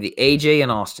is going to be the AJ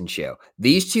and Austin show.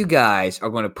 These two guys are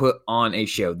going to put on a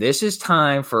show. This is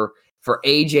time for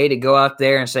AJ to go out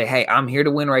there and say, "Hey, I'm here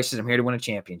to win races. I'm here to win a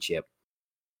championship."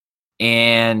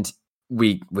 And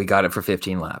we got it for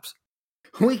 15 laps.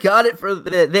 We got it for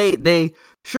they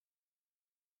sure.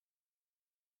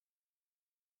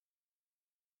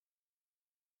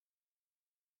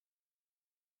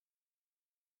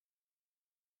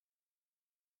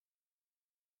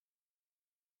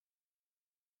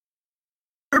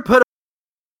 Put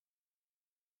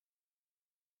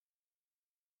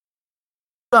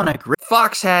on a great.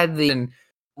 Fox had the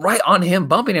right on him,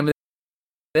 bumping him,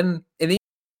 and then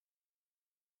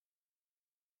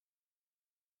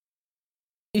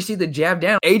you see the jab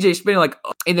down. AJ spinning like,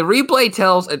 and the replay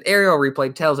tells an aerial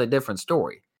replay tells a different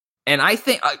story. And I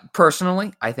think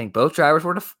personally, I think both drivers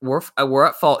were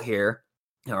at fault here.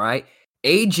 All right,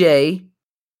 AJ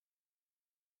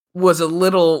was a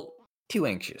little too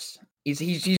anxious.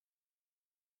 He's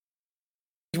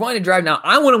wanting to drive now.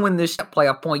 I want to win this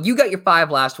playoff point. You got your 5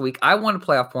 last week. I want a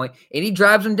playoff point, and he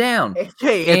drives him down.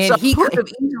 Hey, and he could have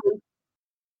easily.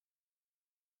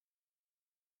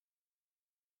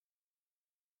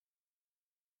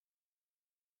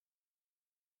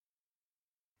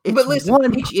 But listen,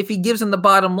 if he gives him the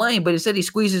bottom lane, but instead he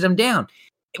squeezes him down.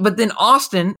 But then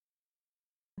Austin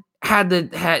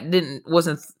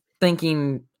wasn't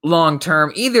thinking long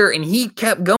term either, and he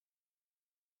kept going.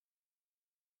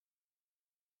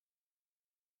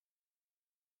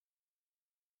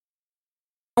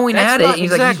 At it,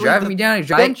 he's like, he's driving me down. He's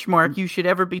driving. Benchmark you should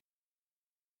ever be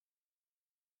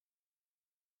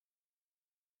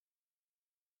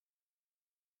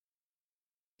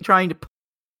trying to.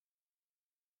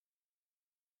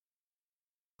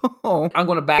 Oh, I'm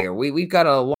going to back here. We've got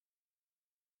a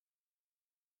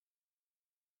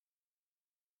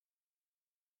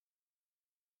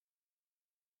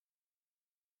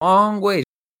long ways.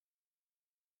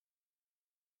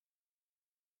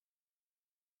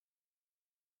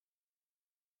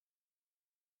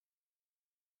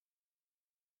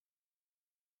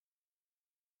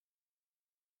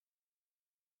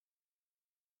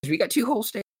 We got 2 whole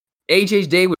stages. AJ's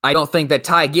day. I don't think that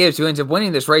Ty Gibbs, who ends up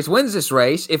winning this race, wins this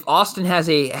race if Austin has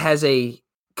a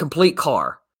complete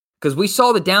car. Because we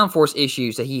saw the downforce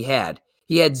issues that he had.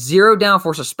 He had 0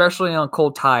 downforce, especially on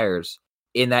cold tires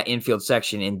in that infield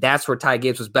section, and that's where Ty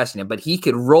Gibbs was besting him. But he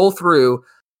could roll through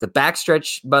the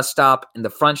backstretch bus stop and the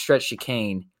front stretch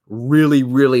chicane really,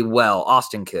 really well.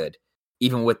 Austin could,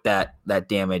 even with that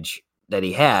damage that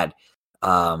he had.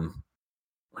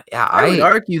 Yeah, I would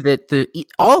argue that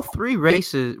all 3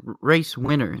 race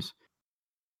winners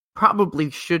probably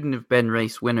shouldn't have been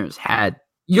race winners had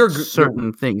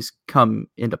certain things come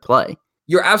into play.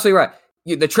 You're absolutely right.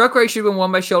 The truck race should have been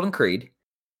won by Sheldon Creed.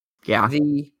 Yeah,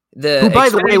 who, by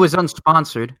the way, was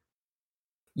unsponsored.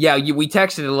 Yeah, we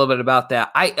texted a little bit about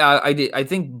that. I did. I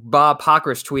think Bob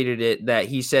Pockris tweeted it that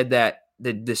he said that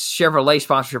the Chevrolet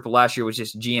sponsorship last year was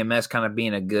just GMS kind of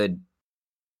being a good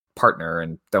partner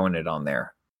and throwing it on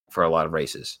there for a lot of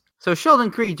races. So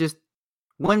Sheldon Creed just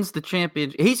wins the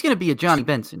championship. He's going to be a Johnny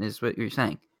Benson, is what you're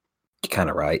saying. Kind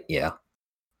of right, yeah.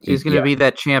 He's going to be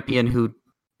that champion who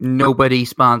nobody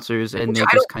sponsors and they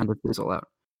just kind of fizzle out.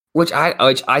 Which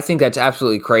I think that's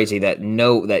absolutely crazy that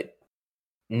no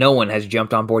one has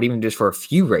jumped on board even just for a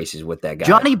few races with that guy.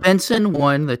 Johnny Benson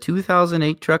won the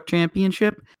 2008 Truck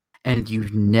Championship, and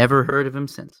you've never heard of him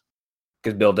since.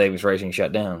 Because Bill Davis Racing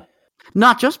shut down.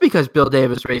 Not just because Bill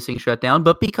Davis Racing shut down,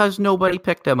 but because nobody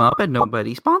picked him up and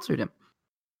nobody sponsored him.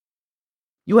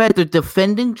 You had the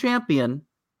defending champion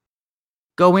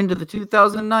go into the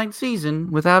 2009 season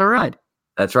without a ride.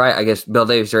 That's right. I guess Bill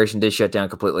Davis Racing did shut down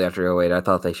completely after 2008. I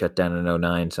thought they shut down in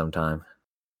 2009 sometime.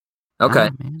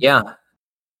 Okay. Yeah.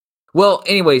 Well,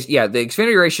 anyways, yeah, the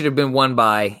Xfinity race should have been won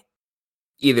by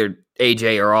either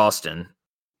AJ or Austin.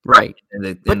 Right.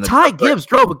 But Ty Gibbs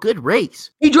drove a good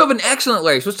race. He drove an excellent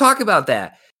race. Let's talk about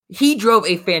that. He drove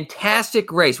a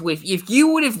fantastic race. If you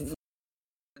would have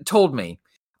told me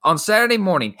on Saturday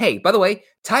morning, hey, by the way,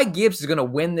 Ty Gibbs is going to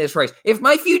win this race. If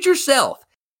my future self,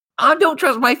 I don't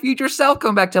trust my future self,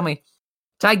 come back tell me,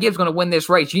 Ty Gibbs is going to win this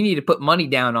race. You need to put money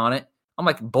down on it. I'm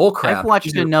like, bullcrap. I've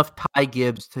watched enough Ty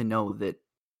Gibbs to know that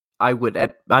I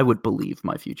would believe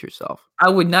my future self. I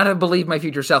would not have believed my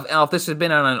future self. Now, if this had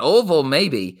been on an oval,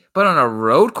 maybe, but on a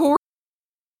road course,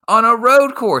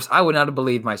 I would not have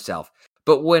believed myself.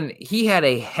 But when he had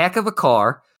a heck of a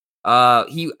car,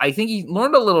 I think he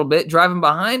learned a little bit driving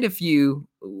behind a few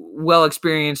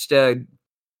well-experienced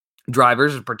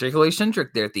drivers, particularly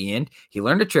Cindric there at the end. He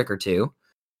learned a trick or two,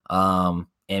 and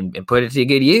put it to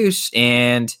good use.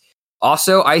 And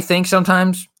also, I think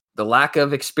sometimes the lack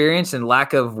of experience and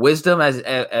lack of wisdom as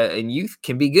in youth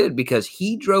can be good, because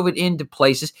he drove it into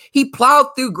places. He plowed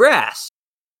through grass.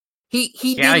 He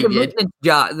did the maintenance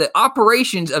job, the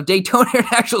operations of Daytona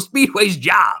International Speedway's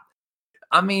job.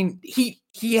 I mean,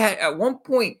 he had at one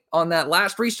point on that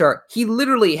last restart, he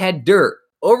literally had dirt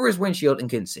over his windshield and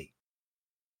couldn't see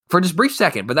for just a brief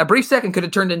second. But that brief second could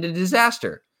have turned into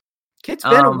disaster. Kid's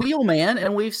been a wheel man,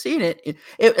 and we've seen it.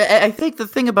 I think the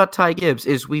thing about Ty Gibbs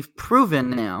is we've proven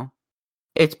now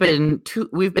it's been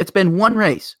one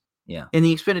race, in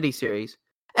the Xfinity Series,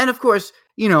 and of course,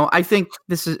 I think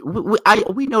this is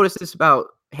we noticed this about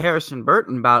Harrison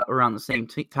Burton about around the same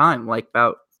time, like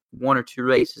about one or two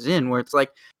races in, where it's like,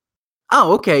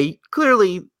 oh, okay,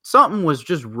 clearly something was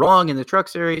just wrong in the Truck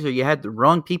Series, or you had the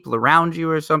wrong people around you,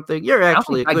 or something. You're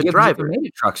actually a good driver. Made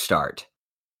a truck start.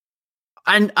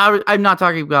 And I'm not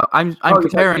talking about. I'm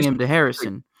comparing him to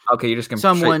Harrison. Okay, you're just going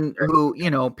someone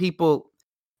who people.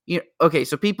 Okay,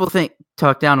 so people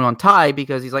talk down on Ty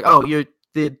because he's like, oh, you're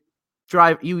the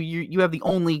drive. You have the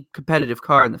only competitive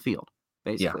car in the field,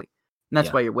 basically, and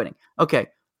that's why you're winning. Okay,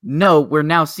 no, we're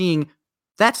now seeing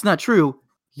that's not true.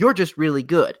 You're just really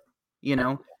good.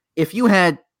 If you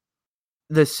had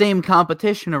the same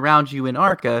competition around you in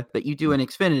ARCA that you do in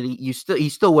Xfinity, you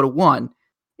still would have won.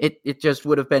 It just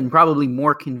would have been probably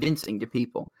more convincing to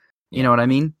people. You know what I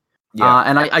mean? Yeah.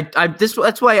 And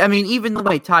that's why, I mean, even the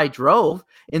way Ty drove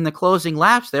in the closing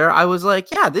laps there, I was like,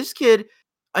 yeah, this kid,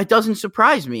 it doesn't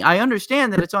surprise me. I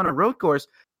understand that it's on a road course,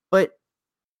 but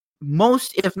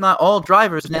most, if not all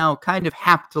drivers now kind of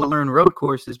have to learn road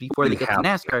courses before they get to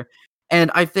NASCAR.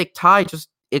 And I think Ty just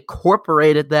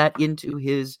incorporated that into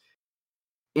his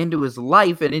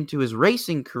life and into his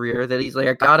racing career, that he's like,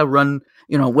 I gotta run,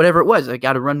 whatever it was, I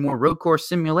gotta run more road course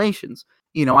simulations.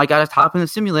 I gotta hop in the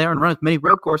simulator and run as many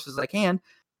road courses as I can.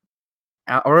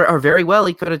 Or very well,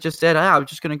 he could have just said, I'm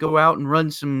just gonna go out and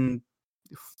run some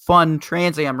fun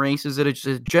Trans Am races that are just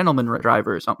a gentleman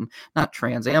driver or something. Not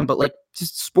Trans Am, but like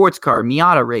just sports car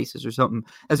Miata races or something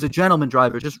as a gentleman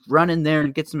driver. Just run in there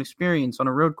and get some experience on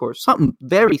a road course. Something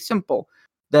very simple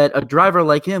that a driver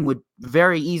like him would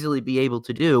very easily be able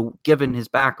to do, given his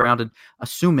background and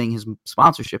assuming his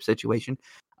sponsorship situation.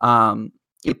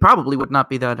 It probably would not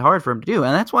be that hard for him to do,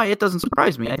 and that's why it doesn't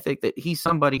surprise me. I think that he's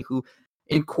somebody who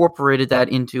incorporated that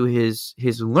into his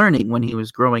learning when he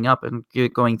was growing up and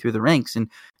going through the ranks, and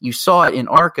you saw it in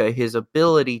ARCA, his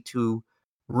ability to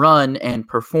run and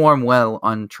perform well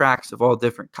on tracks of all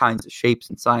different kinds of shapes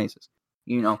and sizes.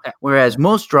 Whereas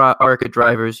most ARCA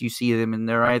drivers, you see them and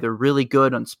they're either really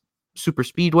good on super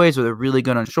speedways or they're really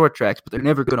good on short tracks, but they're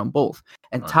never good on both.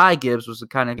 And Ty Gibbs was the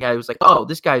kind of guy who was like, oh,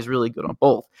 this guy's really good on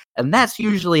both. And that's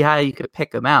usually how you could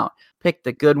pick them out. Pick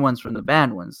the good ones from the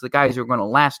bad ones. The guys who are going to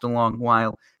last a long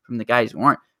while from the guys who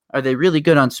aren't. Are they really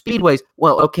good on speedways?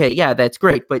 Well, okay, yeah, that's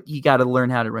great, but you got to learn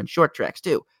how to run short tracks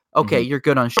too. Okay, you're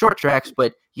good on short tracks,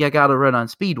 but you got to run on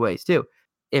speedways too.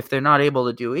 If they're not able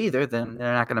to do either, then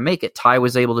they're not going to make it. Ty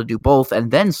was able to do both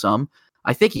and then some.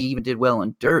 I think he even did well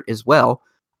in dirt as well.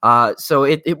 So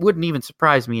it wouldn't even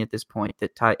surprise me at this point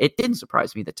that it didn't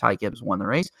surprise me that Ty Gibbs won the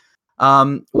race.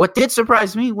 What did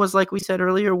surprise me was, like we said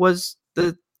earlier, was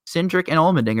the Cindric and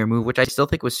Allmendinger move, which I still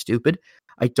think was stupid.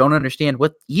 I don't understand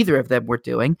what either of them were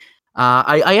doing.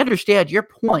 I understand your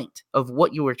point of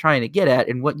what you were trying to get at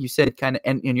and what you said kind of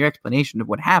and your explanation of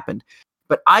what happened.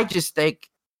 But I just think,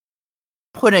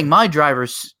 putting my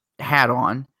driver's hat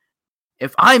on,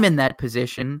 if I'm in that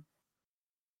position,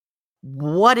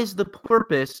 what is the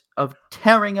purpose of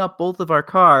tearing up both of our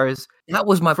cars? That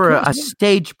was my for point. A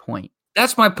stage point.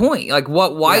 That's my point. Like,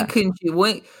 what? Why couldn't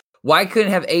you? Why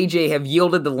couldn't have AJ have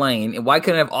yielded the lane, and why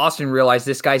couldn't have Austin realize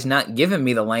this guy's not giving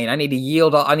me the lane? I need to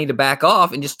yield. I need to back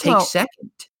off and just take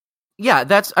second.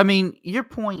 Yeah, I mean, your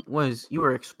point was you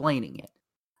were explaining it.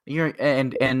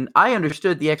 And I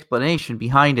understood the explanation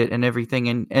behind it and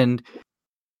everything, and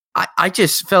I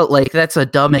just felt like that's a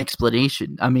dumb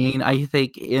explanation. I mean, I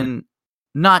think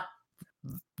not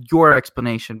your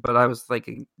explanation, but I was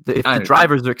thinking if the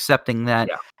drivers are accepting that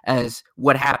as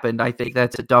what happened, I think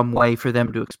that's a dumb way for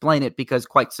them to explain it, because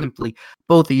quite simply,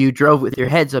 both of you drove with your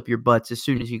heads up your butts as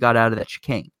soon as you got out of that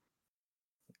chicane.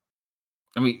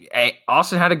 I mean,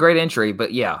 Austin had a great entry, but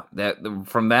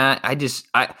from that,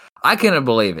 I couldn't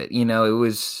believe it.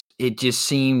 It just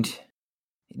seemed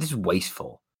just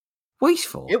wasteful.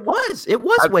 It was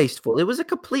wasteful. It was a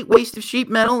complete waste of sheet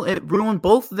metal. It ruined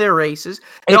both of their races.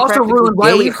 It also ruined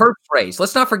Riley Herbst's race.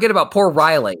 Let's not forget about poor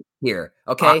Riley here.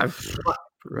 Okay,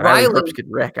 Riley Herbst could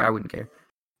wreck. I wouldn't care.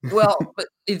 Well, but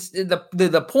it's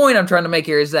the point I'm trying to make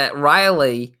here is that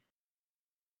Riley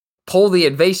pulled the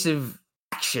evasive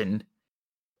action,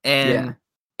 and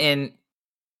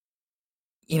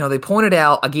they pointed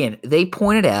out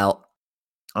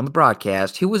on the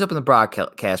broadcast. Who was up in the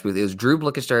broadcast booth? It was Drew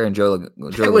Blickenster and Joe.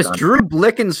 It was Drew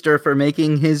Blickenster for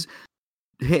making his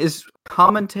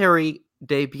commentary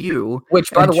debut, which,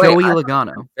 by the way, Joey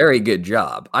Logano. Very good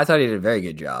job. I thought he did a very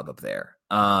good job up there.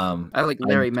 I like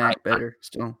Larry Mack better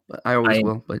still, but I always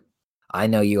will. But I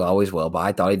know you always will, but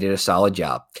I thought he did a solid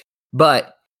job.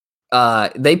 But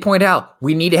they point out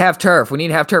we need to have turf.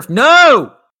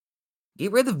 No.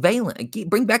 Get rid of the valence.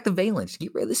 Bring back the valence.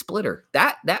 Get rid of the splitter.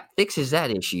 That fixes that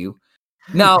issue.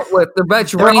 Now, with the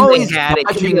much rain they had, it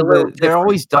could be a little they're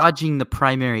always dodging the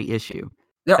primary issue.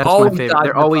 They're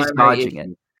always dodging it.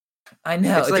 I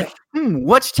know. It's like,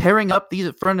 what's tearing up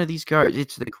the front of these cars?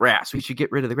 It's the grass. We should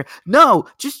get rid of the grass. No,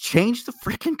 just change the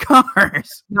freaking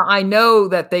cars. Now, I know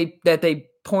that they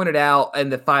pointed out in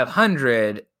the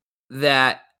 500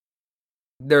 that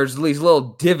there's these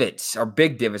little divots, or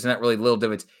big divots, not really little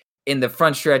divots, in the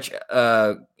front stretch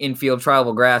infield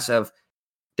tribal grass of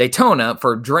Daytona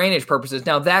for drainage purposes.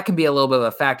 Now, that can be a little bit of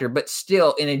a factor, but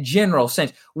still, in a general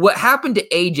sense, what happened to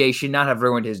AJ should not have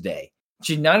ruined his day.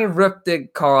 Should not have ripped the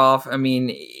car off. I mean,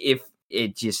 if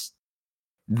it just...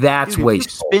 That's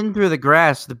wasteful. If you spin through the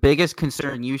grass, the biggest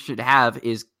concern you should have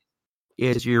is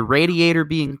your radiator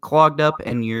being clogged up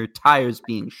and your tires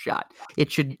being shot.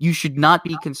 You should not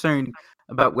be concerned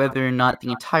about whether or not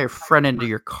the entire front end of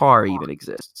your car even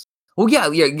exists. Well,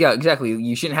 yeah, exactly.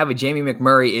 You shouldn't have a Jamie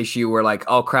McMurray issue where, like,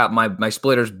 oh crap, my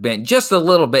splitter's bent just a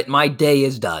little bit. My day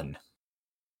is done.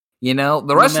 The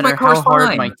rest of my car's fine. No matter how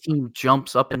hard my team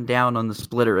jumps up and down on the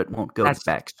splitter, it won't go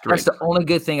back straight. That's the only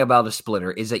good thing about the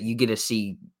splitter, is that you get to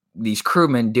see these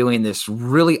crewmen doing this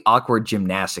really awkward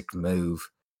gymnastic move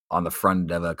on the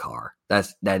front of a car.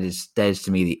 That is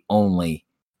to me the only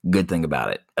good thing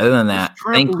about it. Other than that,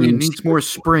 thank you. Needs more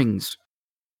springs.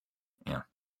 Yeah.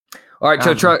 All right,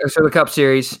 so the Cup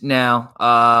Series now.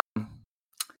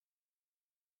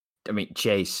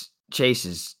 Chase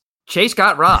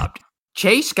got robbed.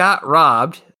 Chase got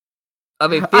robbed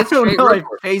of a fifth straight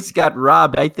record. Chase got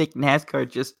robbed. I think NASCAR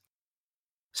just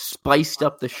spiced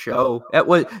up the show. That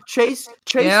was Chase.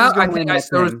 Yeah, I think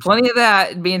there was plenty of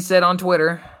that being said on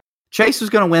Twitter. Chase was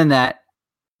going to win that.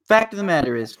 Fact of the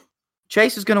matter is,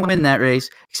 Chase is going to win that race,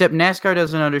 except NASCAR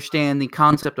doesn't understand the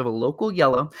concept of a local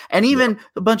yellow. And even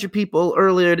a bunch of people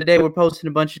earlier today were posting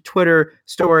a bunch of Twitter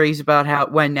stories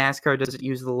about when NASCAR doesn't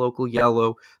use the local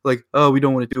yellow. Like, oh, we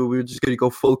don't want to do it. We're just going to go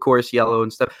full course yellow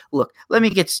and stuff. Look, let me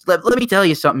tell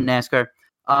you something, NASCAR.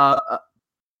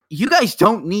 You guys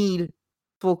don't need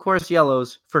full course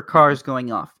yellows for cars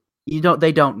going off.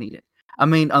 They don't need it. I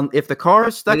mean, if the car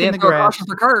is stuck in the grass,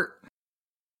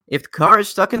 if the car is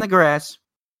stuck in the grass,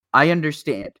 I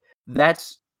understand.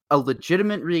 That's a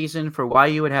legitimate reason for why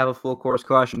you would have a full course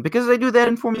caution, because they do that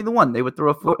in Formula One. They would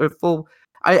throw a full,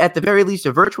 at the very least,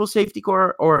 a virtual safety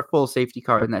car or a full safety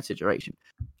car in that situation.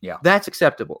 Yeah, that's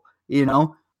acceptable. I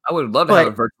would love to have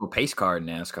a virtual pace car in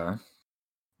NASCAR.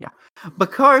 Yeah,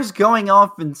 but cars going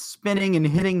off and spinning and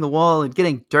hitting the wall and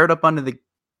getting dirt up under the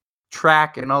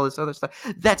track and all this other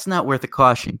stuff—that's not worth a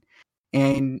caution.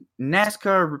 And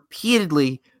NASCAR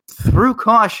repeatedly threw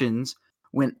cautions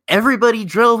when everybody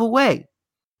drove away.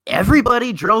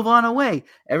 Everybody drove on away.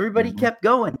 Everybody kept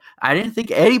going. I didn't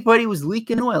think anybody was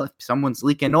leaking oil. If someone's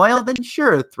leaking oil, then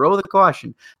sure, throw the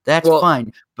caution. That's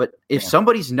fine. But if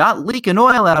somebody's not leaking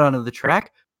oil out onto the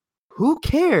track, who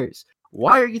cares?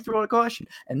 Why are you throwing a caution?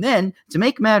 And then, to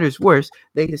make matters worse,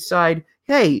 they decide,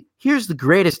 hey, here's the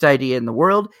greatest idea in the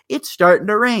world. It's starting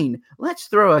to rain. Let's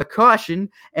throw a caution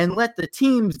and let the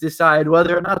teams decide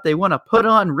whether or not they want to put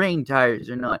on rain tires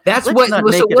or not. What's the point of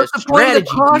the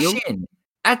caution?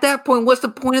 At that point, what's the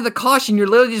point of the caution? You're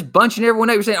literally just bunching everyone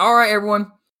up. You're saying, all right, everyone,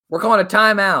 we're calling a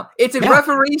timeout. It's a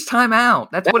referee's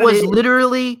timeout. That was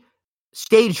literally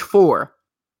stage 4.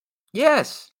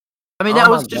 Yes. I mean, Oh that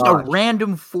my was just gosh. a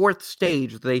random fourth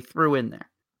stage they threw in there.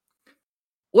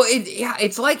 Well,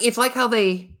 it's like how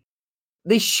they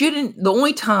shouldn't. The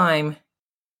only time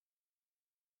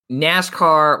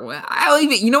NASCAR, I don't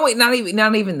even, you know what?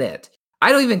 Not even that.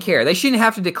 I don't even care. They shouldn't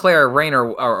have to declare rain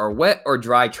or wet or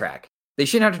dry track. They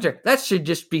shouldn't have to. That should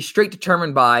just be straight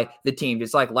determined by the team.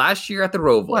 It's like last year at the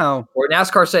Roval, Well, where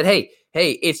NASCAR said, "Hey,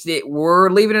 we're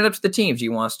leaving it up to the teams. Do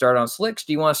you want to start on slicks?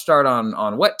 Do you want to start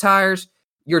on wet tires?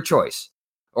 Your choice."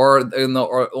 Or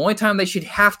the only time they should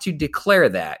have to declare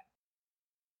that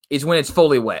is when it's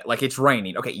fully wet, like it's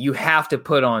raining. Okay, you have to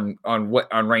put on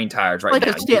rain tires right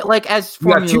now. Like as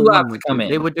You have 2 Formula laps 1 to would come do. in.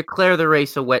 They would declare the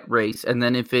race a wet race, and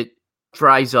then if it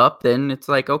dries up, then it's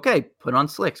like, okay, put on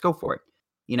slicks, go for it.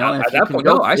 You know, At if you that can point,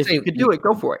 go, no, I if say you could do it,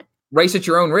 go for it. race at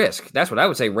your own risk. That's what I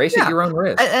would say. Race at your own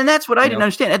risk. And that's what I didn't know?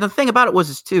 understand. And the thing about it was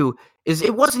is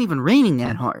it wasn't even raining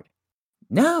that hard.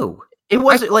 No, It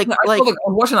wasn't I was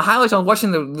watching the highlights. I was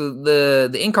watching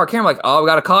the in-car camera. Like, oh, we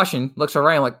got a caution. Looks all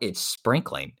right. I'm like, it's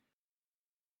sprinkling.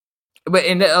 But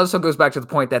and it also goes back to the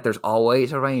point that there's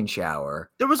always a rain shower.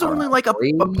 There was only like there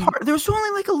was only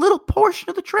like a little portion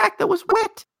of the track that was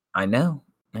wet. I know.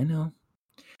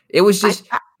 It was just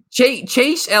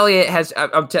Chase Elliott has.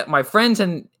 My friends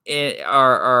and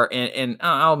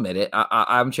I'll admit it.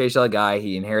 I'm a Chase Elliott guy.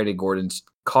 He inherited Gordon's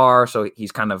car, so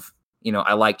he's kind of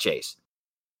I like Chase,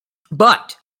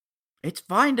 but it's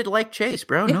fine to like Chase,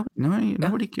 bro. Yeah.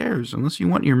 Nobody cares unless you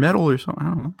want your medal or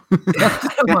something.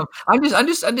 I don't know. I'm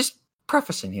just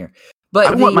prefacing here, but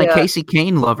I want my Casey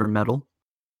Kane lover medal.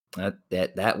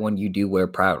 That one you do wear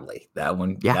proudly. That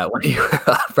one you wear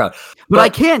proud. But I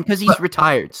can't because he's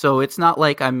retired. So it's not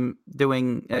like I'm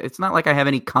doing. It's not like I have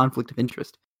any conflict of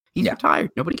interest. He's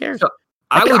retired. Nobody cares. So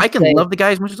I can love the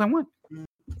guy as much as I want.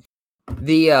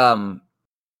 The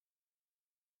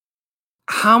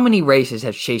how many races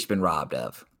has Chase been robbed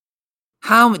of?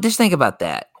 Just think about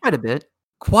that.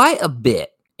 Quite a bit.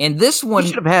 And this one, he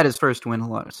should have had his first win a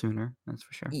lot sooner. That's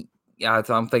for sure. Yeah,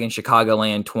 I'm thinking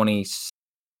Chicagoland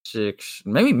 26,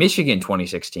 maybe Michigan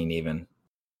 2016 even.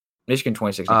 Michigan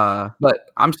 2016.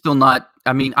 But I'm still not.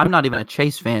 I mean, I'm not even a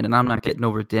Chase fan, and I'm not getting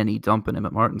over Denny dumping him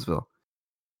at Martinsville.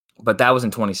 But that was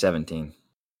in 2017.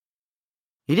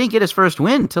 He didn't get his first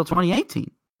win until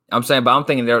 2018. I'm saying, but I'm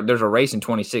thinking there's a race in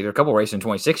 26. There are a couple of races in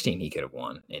 2016 he could have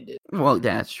won and did. Well,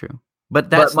 yeah, that's true. But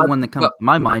that's the one that comes to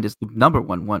my mind is the number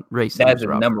one race. That's the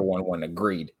number one,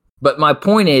 agreed. But my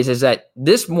point is that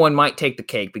this one might take the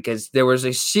cake because there was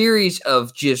a series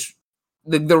of just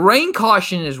the rain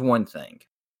caution is one thing.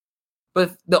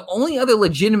 But the only other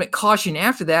legitimate caution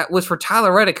after that was for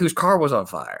Tyler Reddick, whose car was on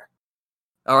fire.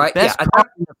 All right. The best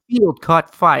car in the field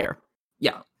caught fire.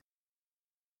 Yeah.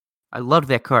 I loved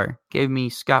that car. Gave me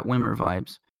Scott Wimmer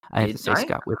vibes. I have to say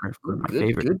Scott Wimmer, my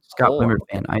favorite Scott Wimmer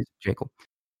fan, Isaac Jekyll.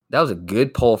 That was a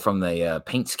good pull from the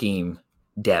paint scheme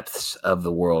depths of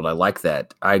the world. I like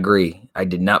that. I agree. I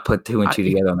did not put 2 and 2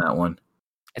 together on that one.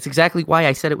 It's exactly why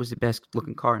I said it was the best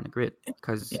looking car in the grid,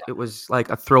 because it was like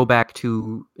a throwback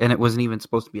to, and it wasn't even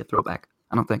supposed to be a throwback,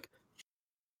 I don't think.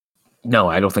 No,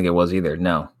 I don't think it was either.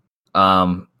 No.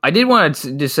 I did want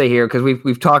to just say here, because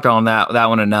we've talked on that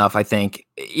one enough, I think.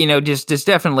 Just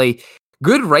definitely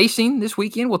good racing this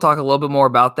weekend. We'll talk a little bit more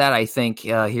about that, I think,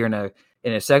 here in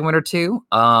a segment or two.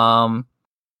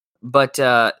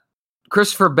 But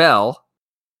Christopher Bell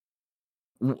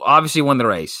obviously won the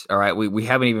race. All right. We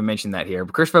haven't even mentioned that here.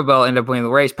 But Christopher Bell ended up winning the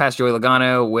race past Joey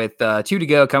Logano with 2 to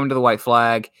go, coming to the white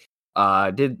flag.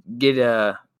 Did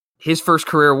get his first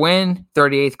career win,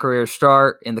 38th career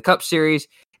start in the Cup Series.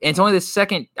 And it's only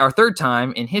the third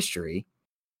time in history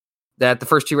that the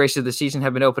first 2 races of the season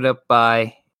have been opened up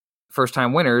by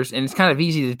first-time winners. And it's kind of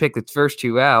easy to pick the first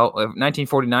 2 out.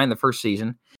 1949, the first season,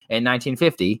 and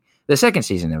 1950, the second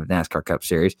season of the NASCAR Cup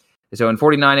Series. So in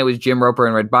 49, it was Jim Roper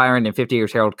and Red Byron, and 50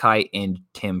 years Harold Kite and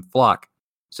Tim Flock.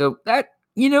 So that,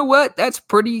 you know what? That's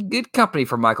pretty good company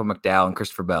for Michael McDowell and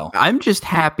Christopher Bell. I'm just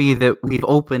happy that we've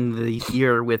opened the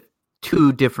year with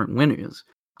 2 different winners.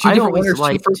 2 different winners,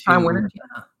 2 first-time winners.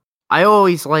 Yeah. I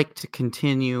always like to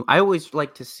continue. I always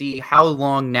like to see how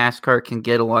long NASCAR can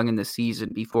get along in the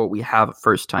season before we have a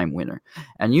first-time winner.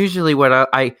 And usually, what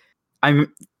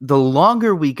I'm the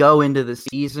longer we go into the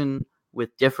season with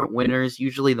different winners,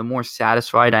 usually the more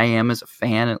satisfied I am as a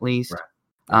fan, at least.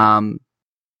 Right.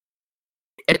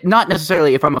 Not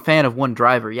necessarily if I'm a fan of one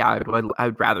driver. Yeah, I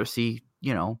would rather see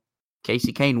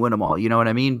Casey Kane win them all. You know what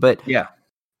I mean? But yeah,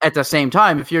 at the same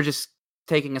time, if you're just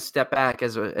taking a step back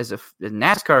as a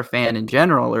NASCAR fan in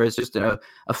general, or as just a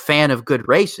fan of good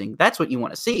racing, that's what you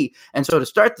want to see. And so to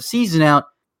start the season out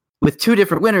with 2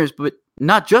 different winners, but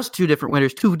not just 2 different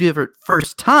winners, 2 different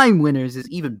first-time winners is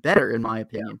even better, in my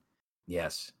opinion.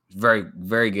 Yes. Very,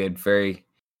 very good. Very,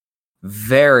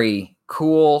 very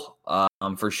cool,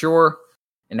 for sure.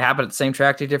 And to happen at the same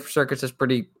track, two different circuits is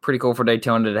pretty cool for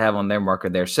Daytona to have on their marker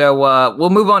there. So we'll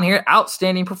move on here.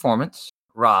 Outstanding performance.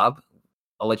 Rob,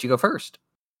 I'll let you go first.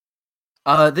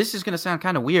 This is going to sound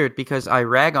kind of weird because I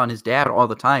rag on his dad all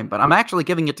the time, but I'm actually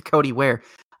giving it to Cody Ware.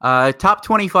 Top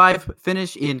 25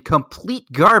 finish in complete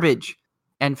garbage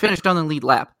and finished on the lead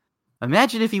lap.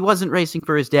 Imagine if he wasn't racing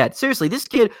for his dad. Seriously, this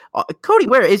kid, Cody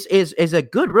Ware, is a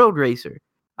good road racer.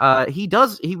 He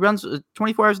runs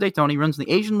 24 Hours Daytona. He runs the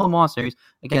Asian Le Mans Series,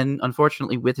 again,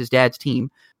 unfortunately, with his dad's team.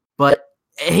 But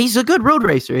he's a good road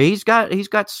racer. He's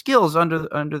got skills under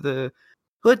the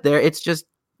hood there. It's just,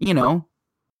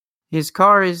 his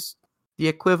car is the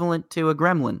equivalent to a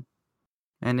Gremlin,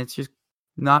 and it's just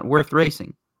not worth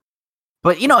racing.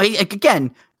 But,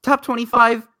 again, top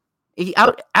 25, he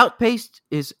outpaced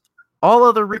his all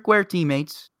other Rick Ware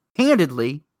teammates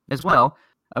handedly as well.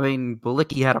 I mean,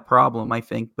 Bilicki had a problem, I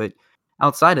think, but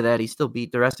outside of that, he still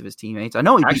beat the rest of his teammates. I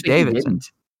know he beat Davidson.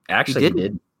 He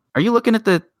did. Are you looking at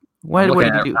the... What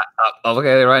did he do? I'll look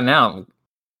at it right now.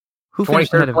 Who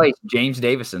finished 23rd place, James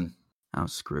Davison. Oh,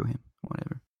 screw him.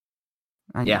 Whatever.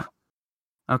 Yeah.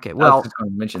 Okay, well... I was just going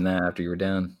to mention that after you were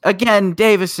done. Again,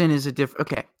 Davison is a different...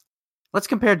 Okay, let's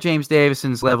compare James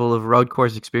Davison's level of road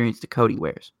course experience to Cody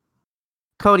Ware's.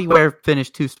 Cody Ware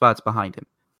finished 2 spots behind him.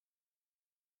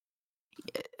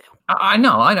 I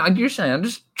know. You're saying.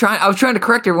 I was trying to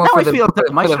correct everyone I should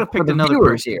have picked another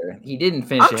viewers here. He didn't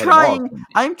finish ahead of all of them.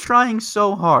 I'm trying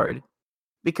so hard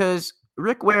because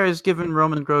Rick Ware has given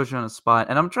Roman Grosjean a spot,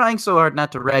 and I'm trying so hard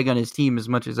not to rag on his team as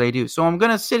much as I do. So I'm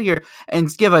going to sit here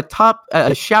and give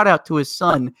a shout out to his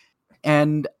son,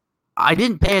 and I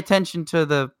didn't pay attention to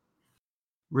the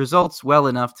results well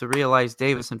enough to realize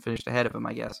Davison finished ahead of him,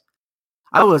 I guess.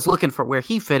 I was looking for where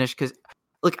he finished because,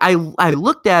 look, I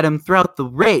looked at him throughout the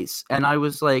race and I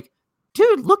was like,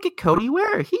 dude, look at Cody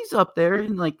Ware. He's up there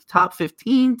in like top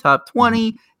 15, top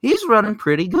 20. He's running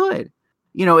pretty good.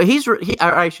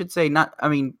 I should say not. I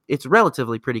mean, it's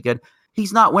relatively pretty good.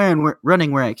 He's not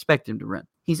running where I expect him to run.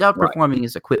 He's outperforming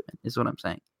his equipment, is what I'm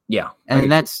saying. Yeah, and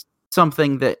that's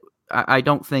something that I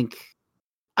don't think.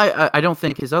 I don't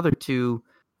think his other 2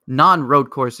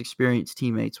 non-road course experienced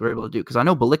teammates were able to do, because I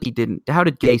know Bilicki didn't. How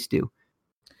did Gase do?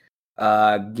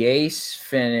 Gase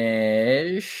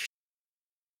finished.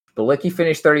 Bilicki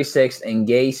finished 36th, and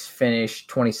Gase finished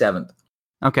 27th.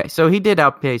 Okay, so he did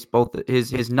outpace both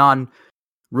his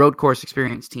non-road course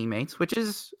experienced teammates, which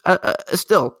is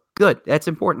still good. That's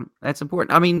important.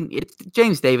 I mean,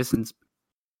 James Davison's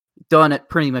done it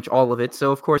pretty much all of it,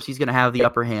 so of course he's going to have the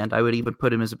upper hand. I would even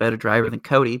put him as a better driver than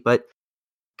Cody, but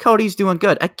Cody's doing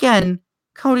good. Again,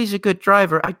 Cody's a good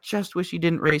driver. I just wish he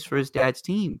didn't race for his dad's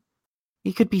team.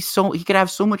 He could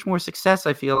have so much more success,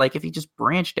 I feel like, if he just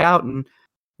branched out and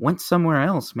went somewhere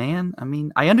else, man. I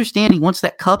mean, I understand he wants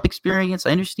that cup experience.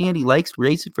 I understand he likes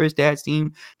racing for his dad's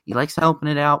team. He likes helping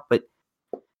it out, but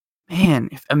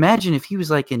man, imagine if he was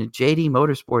like in a JD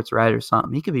Motorsports ride or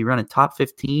something. He could be running top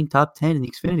 15, top 10 in the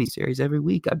Xfinity Series every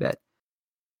week, I bet.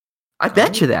 I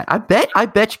bet you that. I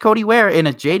bet you Cody Ware in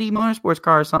a JD Motorsports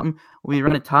car or something will be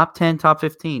running top 10, top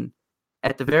 15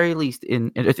 at the very least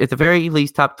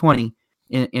top 20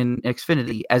 in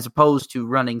Xfinity, as opposed to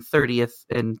running 30th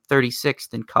and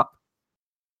 36th in Cup.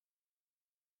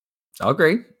 I'll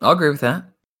agree with that.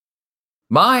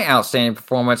 My outstanding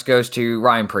performance goes to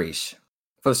Ryan Preece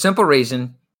for the simple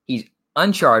reason he's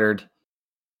uncharted,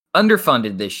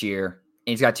 underfunded this year,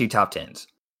 and he's got 2 top 10s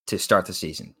to start the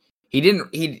season.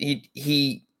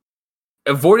 He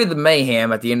avoided the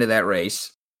mayhem at the end of that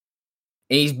race,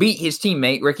 and he's beat his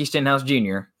teammate Ricky Stenhouse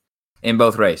Jr. in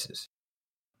both races.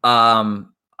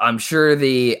 I'm sure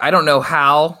I don't know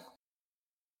how.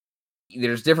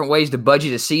 There's different ways to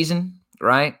budget a season,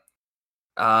 right?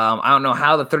 I don't know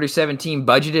how the 37 team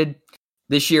budgeted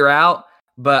this year out,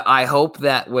 but I hope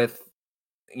that with,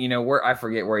 where I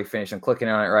forget where he finished. I'm clicking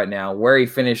on it right now. Where he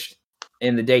finished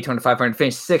in the Daytona 500,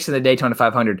 finished 6th in the Daytona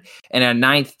 500, and a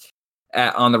 9th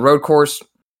on the road course.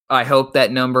 I hope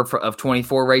that number of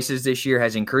 24 races this year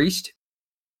has increased.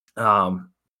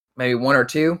 Maybe 1 or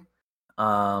 2.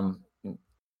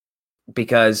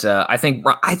 Because I think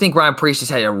Ryan Preece has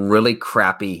had a really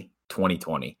crappy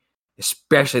 2020.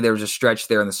 Especially there was a stretch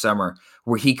there in the summer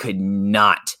where he could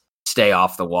not stay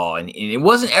off the wall. And it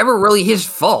wasn't ever really his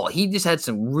fault. He just had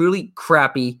some really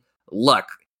crappy luck,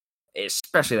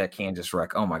 especially that Kansas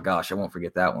wreck. Oh, my gosh, I won't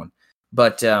forget that one.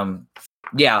 But,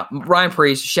 yeah, Ryan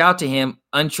Preece, shout out to him,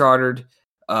 uncharted,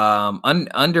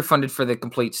 underfunded for the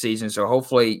complete season. So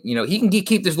hopefully, he can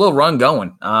keep this little run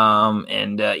going.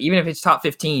 And even if it's top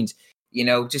 15s,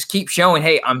 just keep showing,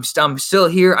 hey, I'm still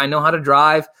here. I know how to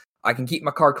drive. I can keep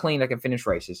my car clean. I can finish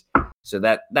races. So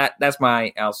that's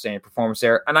my outstanding performance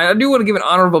there. And I do want to give an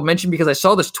honorable mention because I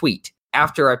saw this tweet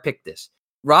after I picked this.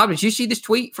 Rob, did you see this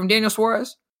tweet from Daniel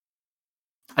Suarez?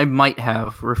 I might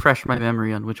have. Refresh my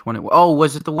memory on which one it was. Oh,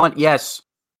 was it the one? Yes.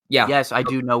 Yeah. Yes, I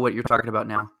do know what you're talking about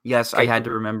now. Yes, Okay. I had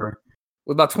to remember.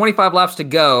 With about 25 laps to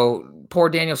go, poor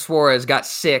Daniel Suarez got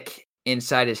sick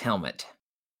inside his helmet.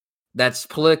 That's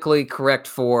politically correct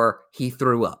for he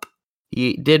threw up.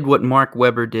 He did what Mark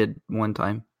Webber did one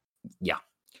time. Yeah.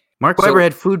 Mark Webber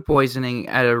had food poisoning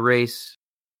at a race,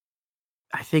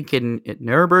 I think at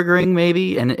Nürburgring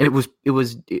maybe, and it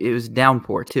was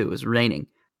downpour too. It was raining.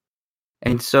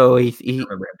 And so he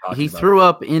threw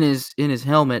up in his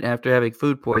helmet after having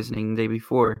food poisoning the day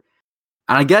before.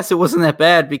 And I guess it wasn't that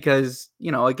bad because,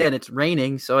 again, it's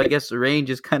raining, so I guess the rain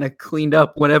just kind of cleaned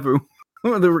up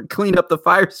cleaned up the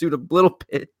fire suit a little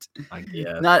bit. I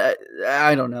guess.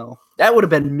 I don't know. That would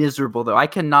have been miserable, though. I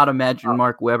cannot imagine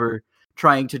Mark Webber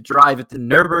trying to drive at the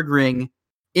Nürburgring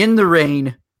in the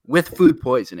rain with food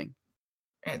poisoning.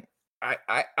 And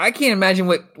I can't imagine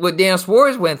what Daniel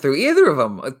Suarez went through, either of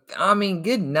them. I mean,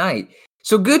 good night.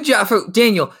 So good job for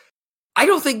Daniel. I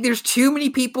don't think there's too many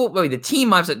people. I mean, the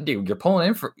team I've said, dude, you're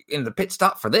pulling in the pit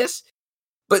stop for this.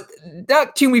 But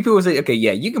not too many people say, okay,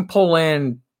 yeah, you can pull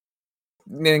in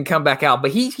and then come back out.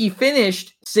 But he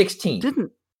finished 16th.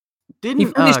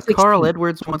 Didn't Carl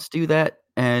Edwards once do that?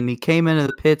 And he came into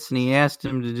the pits and he asked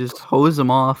him to just hose him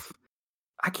off.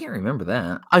 I can't remember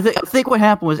that. I think what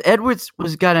happened was Edwards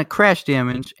got a crash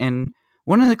damage, and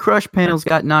one of the crush panels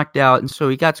got knocked out, and so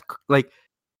he got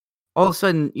all of a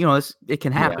sudden, it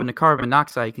can happen. Yeah. The carbon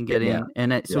monoxide can get in,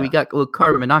 and so he got a little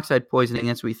carbon monoxide poisoning,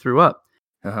 and so he threw up.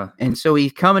 Uh-huh. And so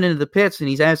he's coming into the pits, and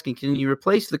he's asking, "Can you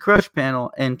replace the crush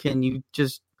panel, and can you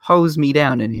just hose me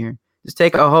down in here? Just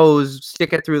take a hose,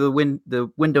 stick it through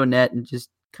the window net, and just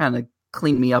kind of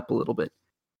clean me up a little bit."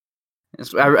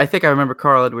 I think I remember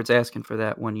Carl Edwards asking for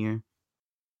that one year.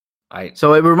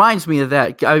 So it reminds me of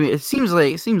that. I mean, it seems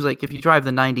like if you drive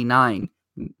the 99,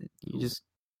 you just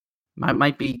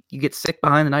might be you get sick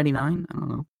behind the 99. I don't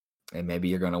know. And maybe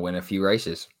you're going to win a few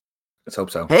races. Let's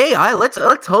hope so. Hey, let's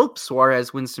hope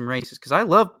Suarez wins some races because I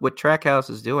love what Trackhouse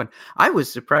is doing. I was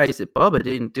surprised that Bubba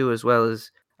didn't do as well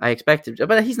as I expected,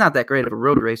 but he's not that great of a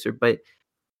road racer. But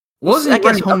I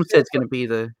guess Homestead's going to be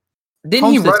the.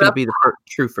 Didn't he run up? Be the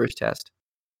true first test.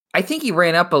 I think he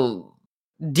ran up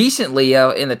decently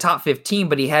in the top 15,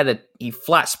 but he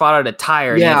flat spotted a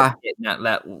tire. Yeah, and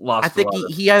that lost. I think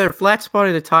he either flat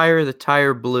spotted a tire, or the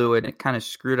tire blew, and it kind of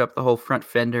screwed up the whole front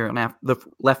fender and the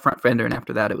left front fender. And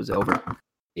after that, it was over.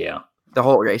 Yeah, the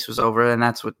whole race was over, and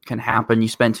that's what can happen. You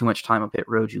spend too much time on pit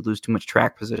road, you lose too much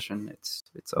track position.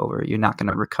 It's over. You're not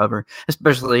going to recover,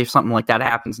 especially if something like that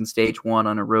happens in stage 1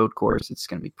 on a road course. It's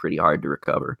going to be pretty hard to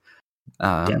recover.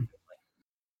 Definitely.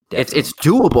 It's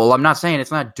doable. I'm not saying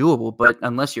it's not doable, but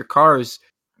unless your car is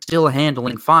still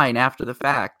handling fine after the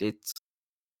fact,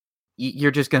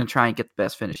 you're just going to try and get the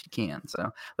best finish you can. So,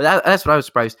 but that's what I was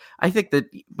surprised. I think that,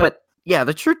 but yeah,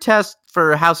 the true test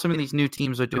for how some of these new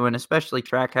teams are doing, especially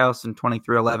Trackhouse and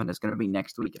 2311, is going to be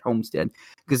next week at Homestead,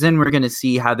 because then we're going to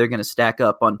see how they're going to stack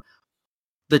up on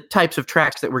the types of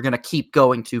tracks that we're going to keep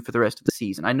going to for the rest of the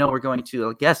season. I know we're going to,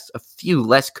 I guess, a few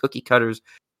less cookie cutters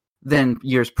than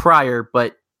years prior,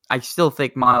 but I still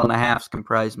think mile and a halves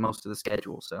comprise most of the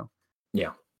schedule. So,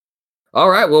 yeah. All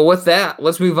right. Well, with that,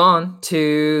 let's move on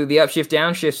to the upshift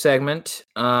downshift segment.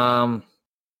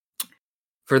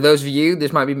 For those of you,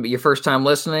 this might be your first time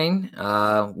listening.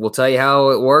 We'll tell you how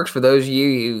it works. For those of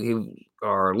you who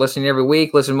are listening every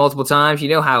week, listen multiple times, you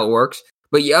know how it works.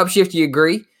 But you upshift, you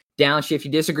agree. Downshift,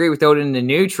 you disagree. We throw it into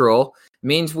neutral.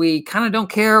 Means we kind of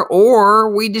don't care, or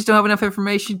we just don't have enough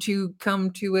information to come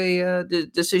to a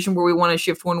decision where we want to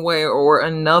shift one way or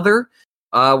another.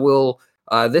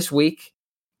 This week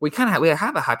we have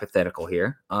a hypothetical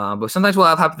here, but sometimes we'll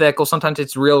have hypothetical. Sometimes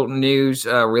it's real news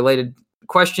related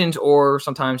questions, or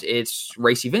sometimes it's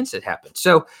race events that happen.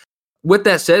 So, with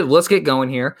that said, let's get going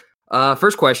here.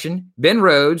 First question: Ben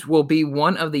Rhodes will be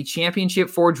one of the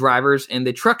Championship 4 drivers in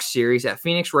the Truck Series at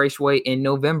Phoenix Raceway in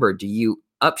November. Do you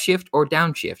upshift or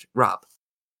downshift, Rob?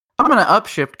 I'm going to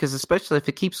upshift because especially if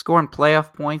it keeps scoring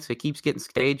playoff points, it keeps getting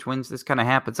stage wins, this kind of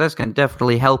happens. That's going to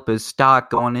definitely help his stock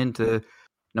going into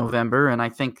November. And I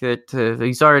think that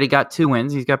he's already got 2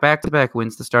 wins. He's got back-to-back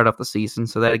wins to start off the season.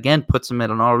 So that, again, puts him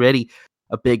at an already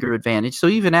a bigger advantage. So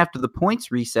even after the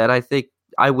points reset,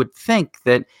 I would think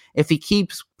that if he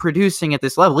keeps producing at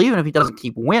this level, even if he doesn't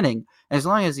keep winning, as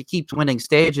long as he keeps winning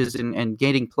stages and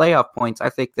gaining playoff points,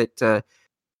 I think that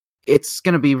it's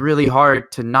going to be really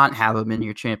hard to not have him in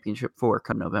your championship 4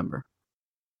 come November.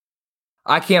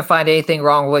 I can't find anything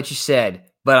wrong with what you said,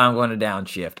 but I'm going to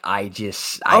downshift. I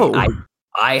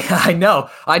know.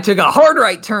 I took a hard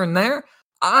right turn there.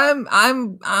 I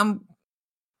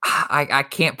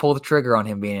can't pull the trigger on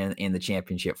him being in the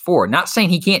championship 4. Not saying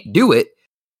he can't do it.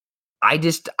 I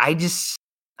just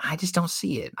don't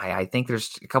see it. I think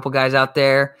there's a couple guys out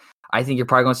there. I think you're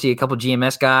probably going to see a couple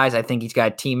GMS guys. I think he's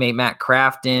got teammate Matt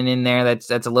Crafton in there. That's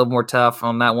a little more tough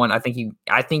on that one. I think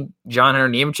John Hunter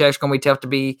Nemechek's going to be tough to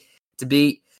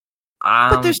beat.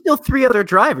 But there's still 3 other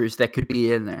drivers that could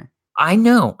be in there. I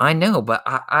know, but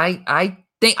I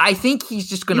think he's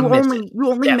just going to miss it. You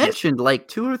only mentioned like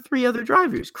 2 or 3 other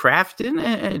drivers: Crafton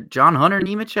and John Hunter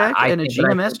Nemechek and a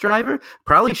GMS driver,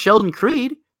 probably Sheldon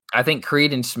Creed. I think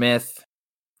Creed and Smith.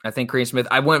 I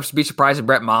wouldn't be surprised if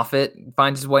Brett Moffitt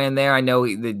finds his way in there. I know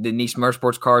the Nice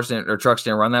Motorsports cars or trucks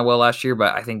didn't run that well last year,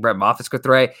 but I think Brett Moffitt's good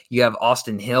through. You have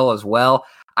Austin Hill as well.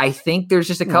 I think there's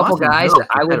just a couple guys that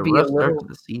I would be a little to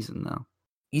the season though.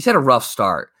 He's had a rough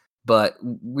start, but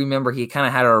remember he kind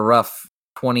of had a rough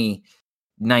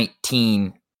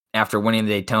 2019 after winning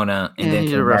the Daytona, and then he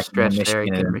did a rough stretch there.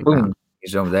 And boom,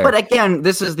 he's over there. But again,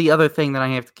 this is the other thing that I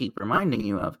have to keep reminding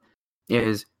you of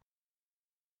is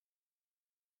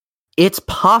it's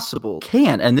possible,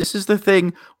 and this is the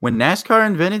thing, when NASCAR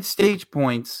invented stage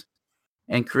points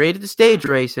and created the stage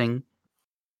racing,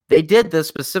 they did this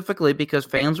specifically because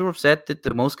fans were upset that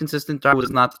the most consistent driver was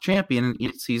not the champion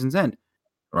at season's end.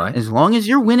 Right. As long as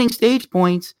you're winning stage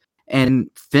points and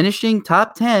finishing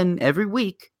top 10 every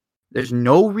week, there's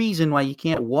no reason why you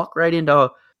can't walk right into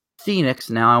Phoenix.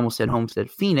 Now I almost said Homestead,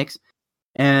 Phoenix,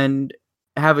 and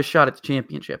have a shot at the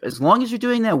championship. As long as you're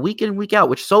doing that week in, week out,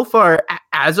 which so far,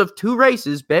 as of 2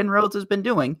 races, Ben Rhodes has been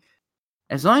doing.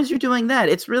 As long as you're doing that,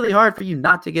 it's really hard for you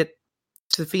not to get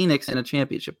to Phoenix in a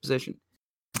championship position.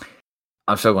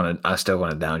 I still want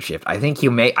to downshift. I think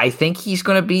he's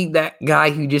going to be that guy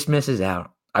who just misses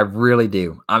out. I really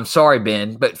do. I'm sorry,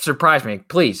 Ben, but surprise me,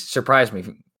 please. Surprise me.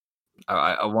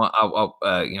 I want,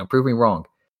 prove me wrong.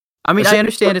 I mean, I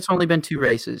understand it's only been 2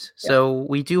 races, so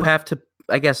we do have to.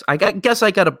 I guess I got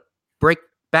to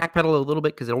backpedal a little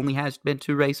bit because it only has been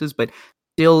 2 races, but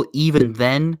still, even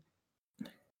then,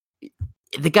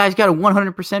 the guy's got a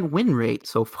 100% win rate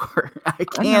so far. I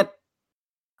can't.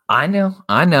 I know.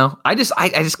 I just.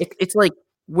 It's like,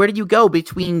 where do you go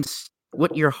between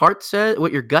what your heart says,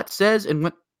 what your gut says, and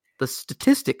what the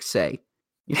statistics say?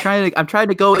 I'm trying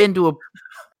to go into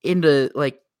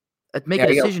make a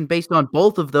decision based on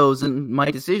both of those, and my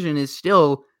decision is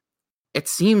still, it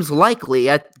seems likely,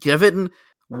 given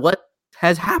what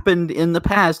has happened in the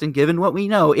past and given what we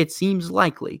know, it seems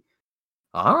likely.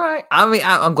 All right. I mean,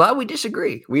 I'm glad we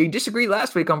disagree. We disagreed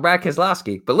last week on Brad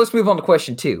Keselowski, but let's move on to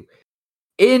question 2.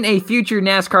 In a future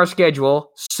NASCAR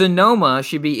schedule, Sonoma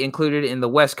should be included in the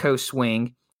West Coast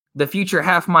swing. The future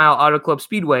half-mile Auto Club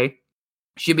Speedway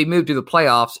should be moved to the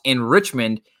playoffs, and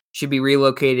Richmond should be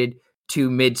relocated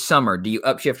to midsummer. Do you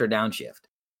upshift or downshift?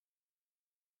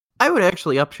 I would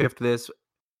actually upshift this.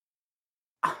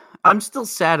 I'm still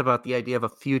sad about the idea of a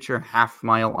future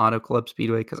half-mile Auto Club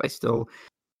Speedway because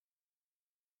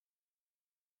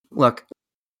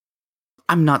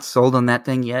I'm not sold on that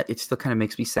thing yet. It still kind of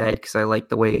makes me sad because I like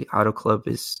the way Auto Club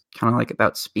is kind of like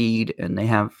about speed, and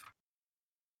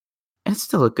it's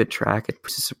still a good track. It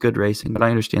produces some good racing, but I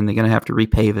understand they're going to have to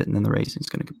repave it, and then the racing is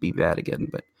going to be bad again.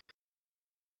 But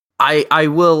I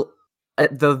will,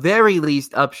 at the very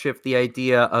least, upshift the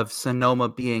idea of Sonoma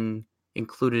being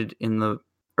included in the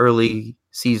early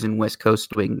season West Coast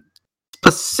swing,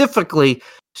 specifically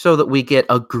so that we get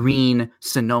a green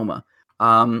Sonoma.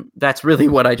 That's really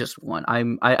what I just want.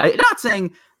 I'm not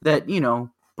saying that,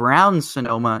 brown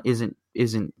Sonoma isn't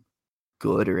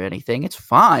good or anything. It's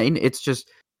fine. It's just,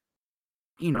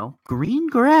 green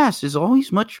grass is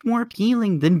always much more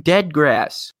appealing than dead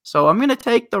grass. So I'm going to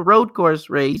take the road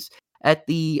course race at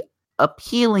the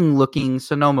appealing looking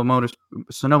Sonoma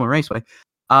Raceway.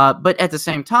 But at the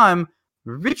same time,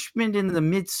 Richmond in the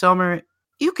midsummer,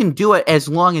 you can do it as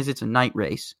long as it's a night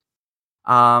race.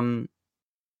 I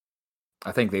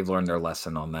think they've learned their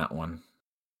lesson on that one.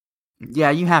 Yeah,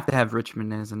 you have to have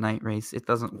Richmond as a night race. It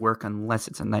doesn't work unless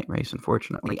it's a night race,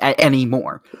 unfortunately,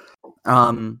 anymore.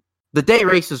 The day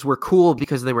races were cool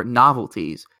because they were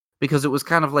novelties, because it was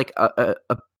kind of like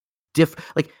it's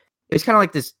kind of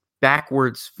like this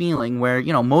backwards feeling where,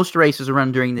 most races are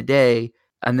run during the day,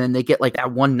 and then they get like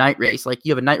that one night race. Like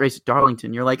you have a night race at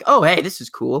Darlington, you're like, oh, hey, this is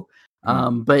cool.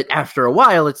 But after a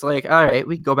while, it's like, all right,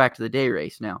 we can go back to the day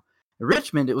race now.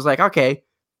 Richmond, it was like, okay,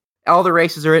 all the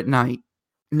races are at night.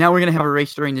 Now we're going to have a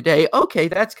race during the day. Okay,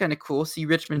 that's kind of cool. See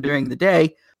Richmond during the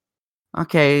day.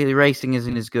 Okay, the racing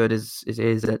isn't as good as it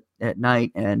is at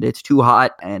night, and it's too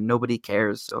hot, and nobody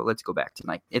cares. So let's go back to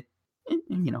night.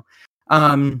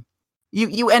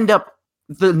 You end up,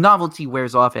 the novelty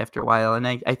wears off after a while, and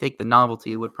I think the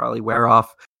novelty would probably wear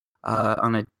off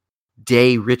on a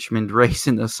day Richmond race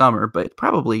in the summer, but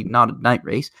probably not a night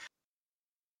race.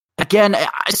 Again,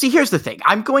 see, here's the thing.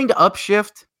 I'm going to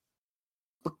upshift.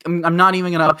 I'm not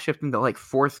even going to upshift into like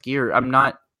fourth gear. I'm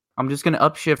just going to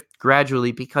upshift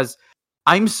gradually because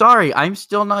I'm sorry, I'm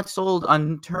still not sold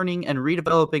on turning and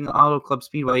redeveloping Auto Club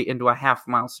Speedway into a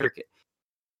half-mile circuit.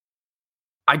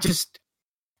 I just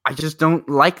don't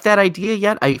like that idea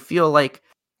yet. I feel like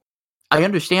I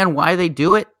understand why they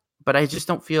do it, but I just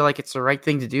don't feel like it's the right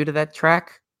thing to do to that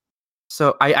track.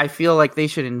 So I feel like they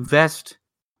should invest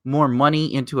more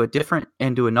money into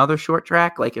another short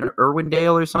track, like an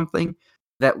Irwindale or something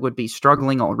that would be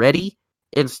struggling already,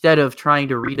 instead of trying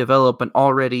to redevelop an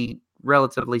already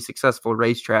relatively successful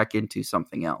racetrack into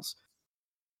something else.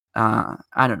 I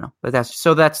don't know, but that's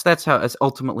how it's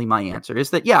ultimately my answer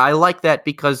is that, yeah, I like that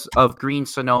because of Green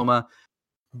Sonoma,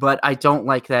 but I don't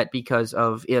like that because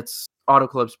of its Auto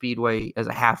Club Speedway as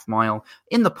a half mile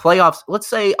in the playoffs. Let's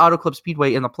say Auto Club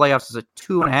Speedway in the playoffs is a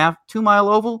 2 mile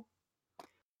oval.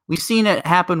 We've seen it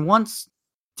happen once,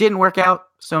 didn't work out.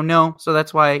 So no, so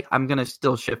that's why I'm going to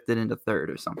still shift it into third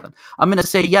or something. I'm going to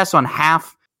say yes on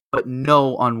half, but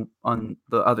no on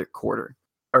the other quarter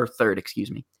or third, excuse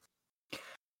me.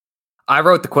 I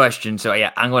wrote the question, so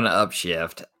yeah, I'm going to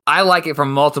upshift. I like it for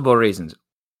multiple reasons.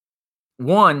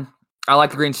 One, I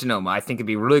like the Green Sonoma. I think it'd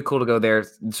be really cool to go there,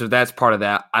 so that's part of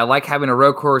that. I like having a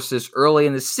road course this early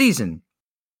in the season.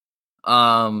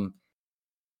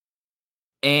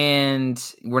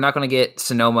 And we're not going to get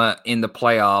Sonoma in the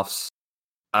playoffs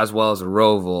as well as a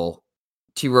Roval.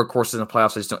 2 road courses in the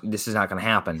playoffs, this is not going to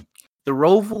happen. The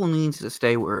Roval needs to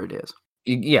stay where it is.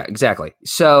 Yeah, exactly.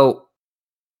 So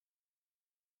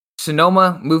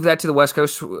Sonoma, move that to the West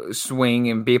Coast swing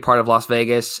and be a part of Las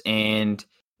Vegas and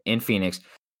in Phoenix.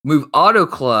 Move Auto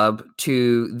Club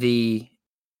to the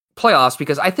playoffs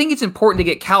because I think it's important to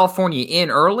get California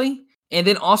in early. And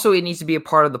then also it needs to be a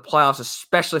part of the playoffs,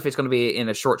 especially if it's going to be in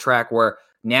a short track where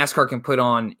NASCAR can put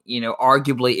on,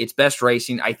 arguably its best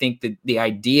racing. I think that the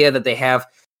idea that they have,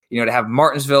 to have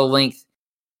Martinsville length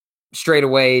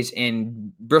straightaways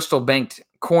and Bristol banked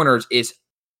corners is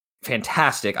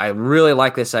fantastic. I really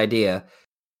like this idea.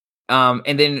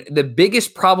 And then the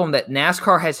biggest problem that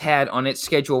NASCAR has had on its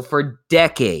schedule for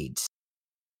decades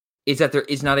is that there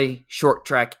is not a short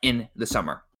track in the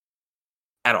summer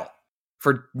at all.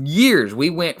 For years,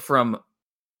 we went from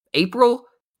April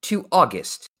to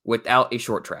August without a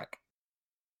short track.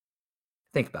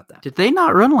 Think about that. Did they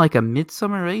not run like a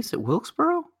midsummer race at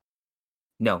Wilkesboro?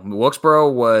 No,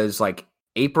 Wilkesboro was like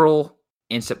April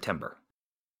and September.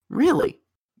 Really?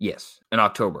 Yes, in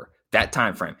October. That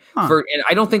time frame. Huh. And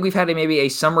I don't think we've had maybe a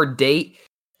summer date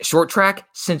short track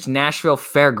since Nashville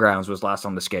Fairgrounds was last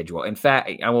on the schedule. In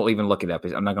fact, I won't even look it up.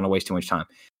 I'm not going to waste too much time.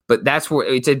 But that's where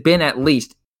it's been at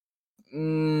least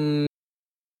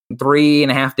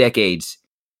 3.5 decades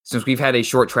since we've had a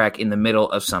short track in the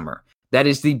middle of summer. That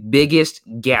is the biggest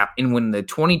gap. And when the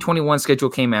 2021 schedule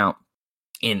came out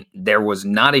and there was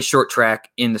not a short track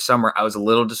in the summer, I was a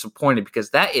little disappointed because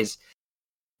that's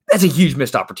a huge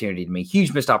missed opportunity to me.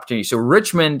 Huge missed opportunity. So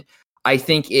Richmond, I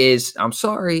think, is, I'm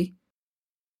sorry,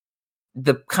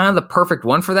 the kind of the perfect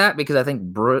one for that because I think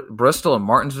Bristol and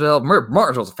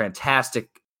Martinsville's a fantastic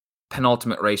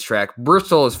penultimate racetrack.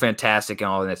 Bristol is fantastic in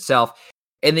all in itself.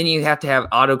 And then you have to have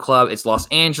Auto Club. It's Los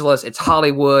Angeles. It's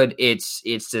Hollywood. It's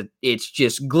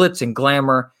just glitz and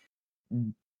glamour.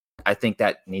 I think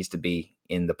that needs to be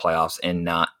in the playoffs and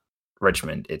not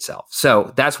Richmond itself.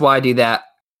 So that's why I do that.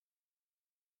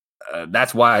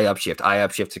 That's why I upshift. I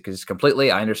upshift because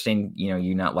completely. I understand,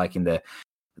 you not liking the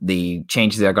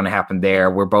changes that are going to happen there.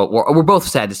 We're both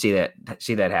sad to see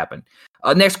that happen.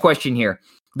 Next question here.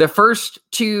 The first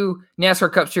 2 NASCAR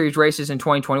Cup Series races in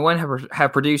 2021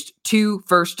 have produced 2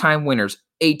 first-time winners.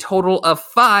 A total of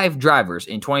 5 drivers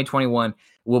in 2021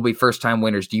 will be first-time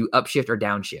winners. Do you upshift or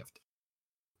downshift?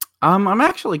 I'm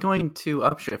actually going to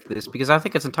upshift this because I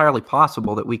think it's entirely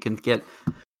possible that we can get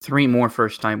 3 more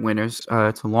first-time winners.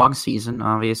 It's a long season,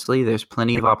 obviously. There's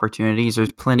plenty of opportunities.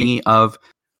 There's plenty of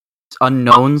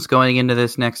unknowns going into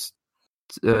this next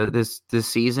this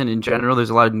season in general. There's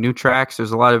a lot of new tracks.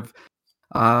 There's a lot of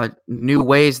new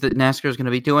ways that NASCAR is going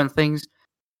to be doing things.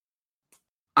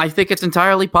 I think it's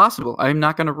entirely possible. I'm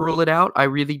not going to rule it out. I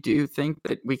really do think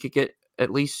that we could get at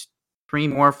least 3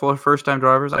 more full first-time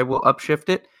drivers. I will upshift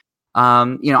it.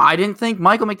 I didn't think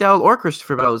Michael McDowell or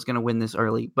Christopher Bell was going to win this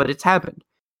early, but it's happened.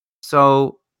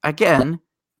 So again,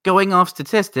 going off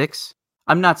statistics,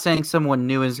 I'm not saying someone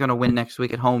new is going to win next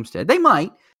week at Homestead. They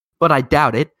might, but I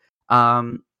doubt it.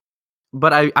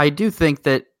 But I do think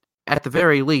that at the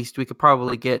very least, we could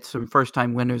probably get some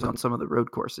first-time winners on some of the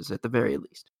road courses at the very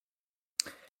least.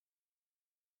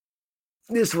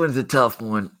 This one's a tough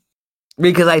one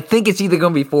because I think it's either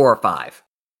going to be 4 or 5.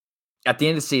 At the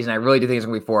end of the season, I really do think it's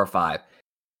going to be 4 or 5.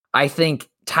 I think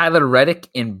Tyler Reddick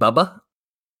and Bubba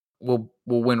will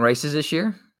win races this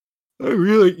year.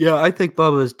 I think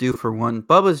Bubba is due for one.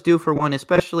 Bubba's due for one,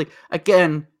 especially,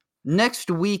 again,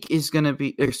 next week is going to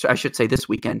be, I should say this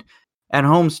weekend, at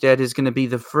Homestead is going to be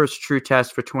the first true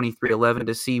test for 23XI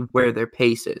to see where their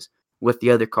pace is with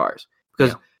the other cars.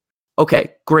 Because,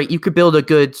 okay, great, you could build a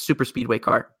good super speedway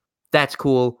car. That's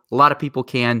cool. A lot of people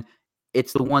can.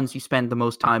 It's the ones you spend the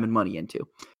most time and money into.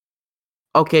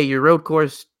 Okay, your road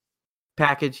course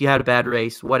package, you had a bad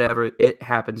race, whatever, it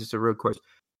happens, it's a road course.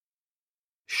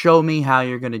 Show me how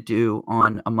you're going to do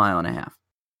on a mile and a half.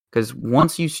 Because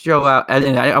once you show out,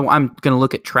 and I'm going to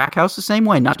look at Trackhouse the same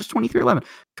way, not just 23XI.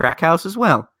 Trackhouse as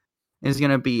well is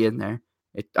going to be in there.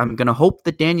 I'm going to hope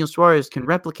that Daniel Suarez can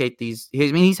replicate these.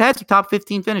 He's had some top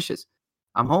 15 finishes.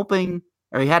 I'm hoping,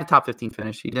 or he had a top 15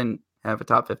 finish. He didn't have a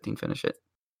top 15 finish at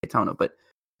Daytona, but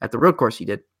at the road course he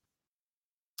did.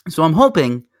 So I'm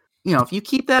hoping, if you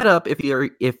keep that up, if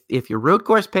your road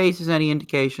course pace is any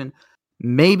indication,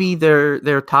 maybe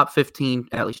they're top 15,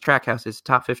 at least Trackhouse is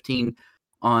top 15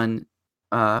 on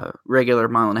regular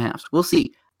mile and a half. We'll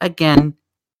see. Again,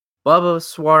 Bubba,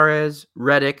 Suarez,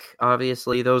 Reddick,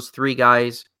 obviously, those three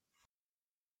guys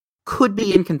could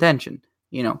be in contention.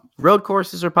 Road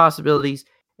courses are possibilities,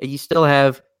 and you still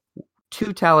have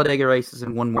 2 Talladega races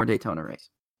and 1 more Daytona race.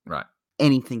 Right.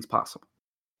 Anything's possible.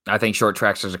 I think short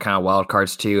tracks are kind of wild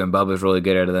cards too, and Bubba's really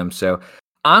good at them. So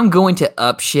I'm going to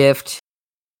upshift,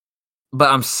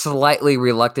 but I'm slightly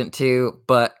reluctant to,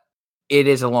 but it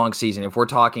is a long season. If we're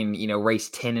talking, race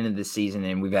 10 into the season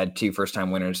and we've had 2 first-time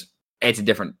winners, it's a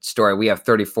different story. We have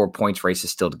 34 points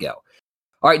races still to go.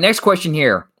 All right, next question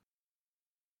here.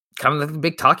 Kind of the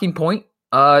big talking point.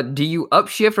 Do you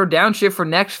upshift or downshift for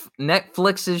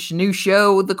Netflix's new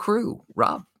show, The Crew?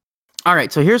 Rob? All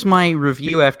right, so here's my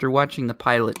review after watching the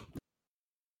pilot.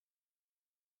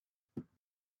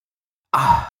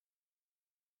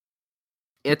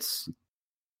 It's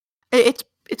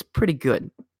pretty good.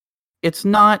 It's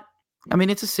not,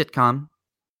 it's a sitcom.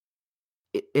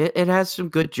 It has some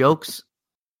good jokes.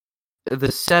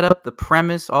 The setup, the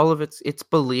premise, all of it's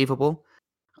believable.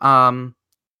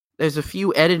 There's a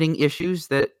few editing issues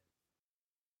that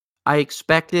I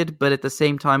expected, but at the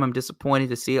same time, I'm disappointed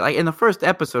to see. Like in the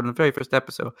very first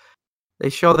episode, they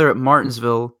show they're at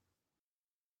Martinsville,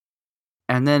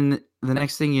 and then the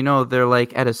next thing you know, they're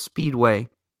like at a speedway,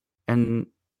 and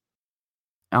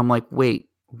I'm like, wait,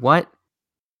 what?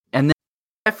 And then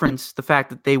reference the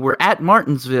fact that they were at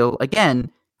Martinsville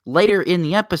again later in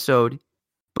the episode,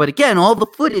 but again, all the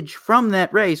footage from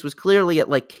that race was clearly at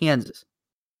like Kansas.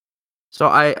 So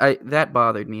I that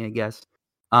bothered me, I guess.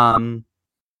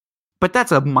 But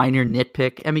that's a minor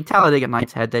nitpick. Talladega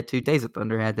Nights had that too. Days of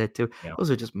Thunder had that too. Yeah.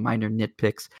 Those are just minor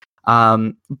nitpicks.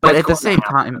 But at the same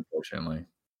time, unfortunately,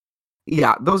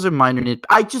 yeah, those are minor nitpicks.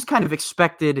 I just kind of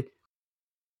expected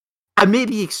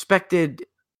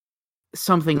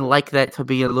something like that to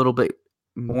be a little bit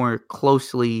more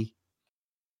closely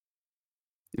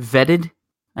vetted,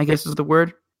 I guess is the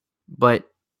word. But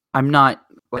I'm not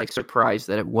surprised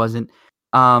that it wasn't.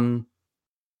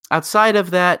 Outside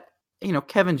of that,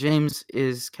 Kevin James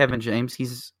is Kevin James.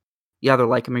 He's, you either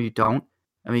like him or you don't.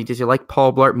 Did you like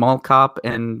Paul Blart Mall Cop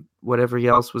and whatever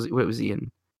else was? What was he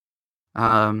in?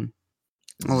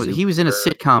 He was in a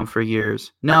sitcom for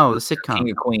years. No, the sitcom King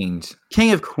of Queens.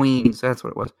 King of Queens. That's what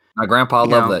it was. My grandpa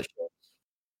loved that show.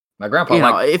 My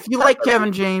grandpa. If you like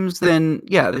Kevin James, then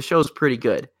yeah, the show's pretty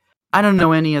good. I don't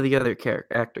know any of the other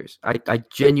actors. I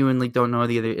genuinely don't know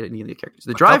any of the characters.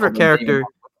 The driver character.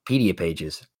 Wikipedia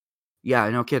pages. Yeah,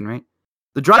 no kidding, right?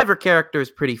 The driver character is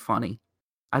pretty funny.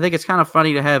 I think it's kind of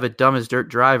funny to have a dumb as dirt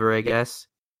driver, I guess.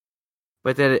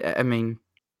 But then,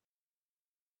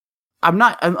 I'm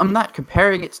not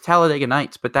comparing it to Talladega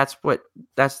Nights, but that's the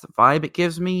vibe it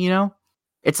gives me,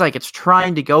 It's like it's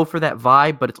trying to go for that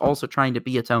vibe, but it's also trying to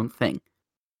be its own thing.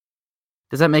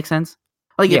 Does that make sense?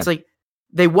 It's like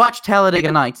they watched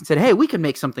Talladega Nights and said, hey, we can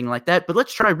make something like that, but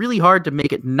let's try really hard to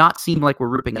make it not seem like we're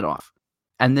ripping it off.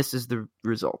 And this is the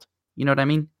result. You know what I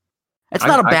mean? It's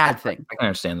not a bad thing. I can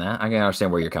understand that. I can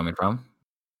understand where you're coming from.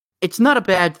 It's not a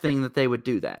bad thing that they would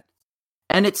do that.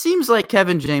 And it seems like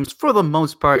Kevin James, for the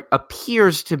most part,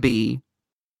 appears to be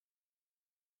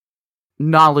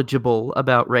knowledgeable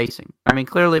about racing. I mean,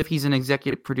 clearly, if he's an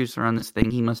executive producer on this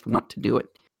thing, he must want to do it.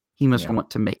 He must want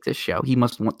to make this show. He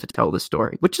must want to tell the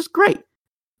story, which is great.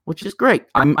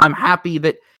 I'm happy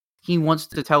that he wants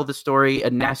to tell the story,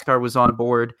 and NASCAR was on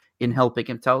board in helping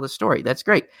him tell the story. That's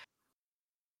great.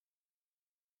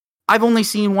 I've only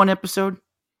seen one episode.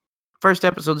 First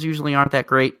episodes usually aren't that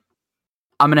great.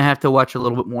 I'm going to have to watch a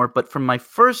little bit more, but from my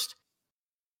first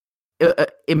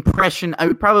impression, I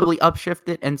would probably upshift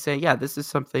it and say, yeah, this is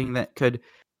something that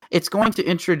it's going to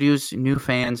introduce new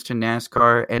fans to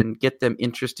NASCAR and get them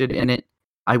interested in it,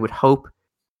 I would hope,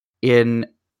 in,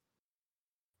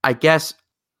 I guess,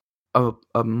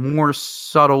 a more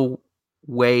subtle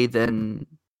way than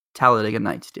Talladega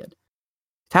Nights did.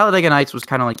 Talladega Nights was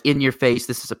kind of like in your face,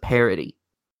 this is a parody.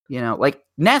 Like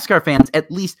NASCAR fans,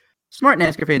 at least smart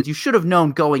NASCAR fans, you should have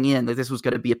known going in that this was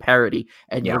going to be a parody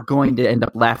and you're going to end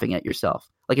up laughing at yourself.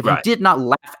 Like if you did not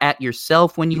laugh at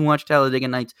yourself when you watched Talladega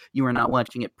Nights, you were not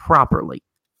watching it properly.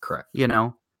 Correct.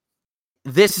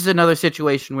 This is another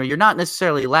situation where you're not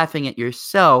necessarily laughing at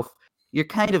yourself. You're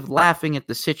kind of laughing at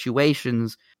the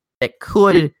situations that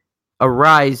could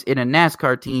arise in a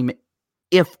NASCAR team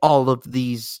if all of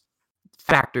these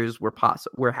factors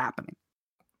were happening.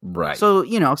 Right. So,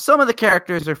 some of the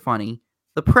characters are funny.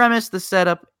 The premise, the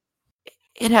setup,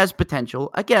 it has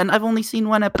potential. Again, I've only seen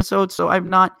one episode, so I'm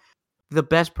not the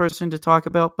best person to talk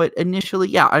about. But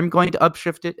initially, I'm going to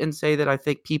upshift it and say that I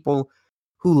think people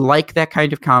who like that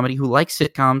kind of comedy, who like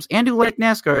sitcoms, and who like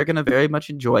NASCAR are going to very much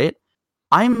enjoy it.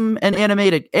 I'm an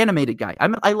animated guy.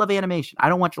 I love animation. I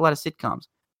don't watch a lot of sitcoms.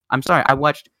 I'm sorry.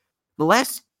 The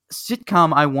last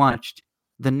sitcom I watched,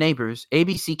 The Neighbors.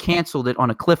 ABC canceled it on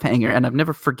a cliffhanger, and I've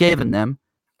never forgiven them.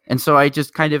 And so I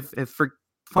just kind of have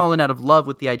fallen out of love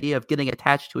with the idea of getting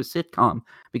attached to a sitcom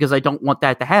because I don't want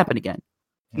that to happen again.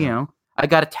 Yeah. I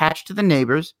got attached to The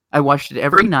Neighbors. I watched it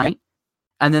every night,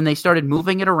 and then they started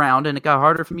moving it around, and it got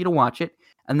harder for me to watch it.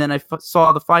 And then I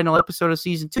saw the final episode of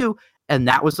season 2, and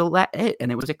that was it,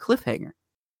 and it was a cliffhanger.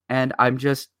 And I'm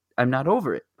not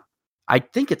over it. I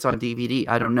think it's on DVD.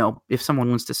 I don't know. If someone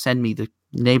wants to send me The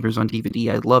Neighbors on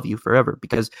DVD, I'd love you forever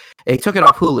because they took it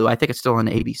off Hulu. I think it's still on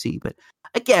ABC. But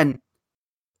again,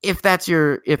 if that's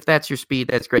your speed,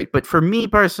 that's great. But for me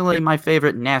personally, my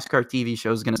favorite NASCAR TV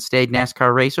show is going to stay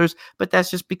NASCAR Racers. But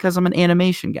that's just because I'm an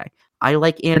animation guy. I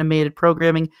like animated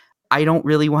programming. I don't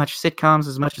really watch sitcoms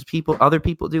as much as other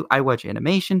people do. I watch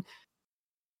animation.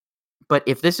 But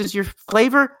if this is your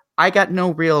flavor, I got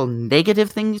no real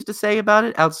negative things to say about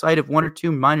it outside of one or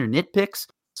two minor nitpicks.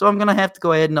 So I'm going to have to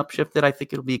go ahead and upshift it. I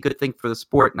think it'll be a good thing for the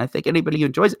sport. And I think anybody who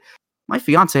enjoys it, my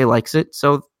fiance likes it.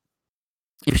 So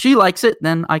if she likes it,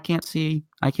 then I can't say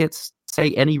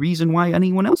any reason why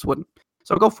anyone else wouldn't.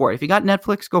 So go for it. If you got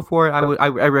Netflix, go for it. I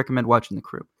recommend watching The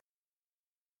Crew.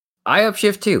 I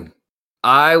upshift too.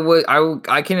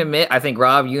 I can admit, I think,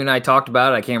 Rob, you and I talked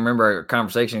about it. I can't remember our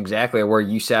conversation exactly where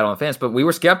you sat on the fence, but we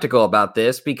were skeptical about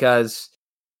this because,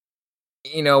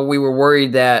 we were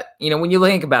worried that, when you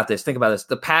think about this,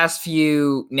 the past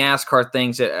few NASCAR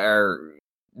things that are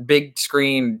big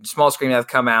screen, small screen that have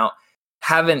come out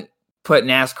haven't put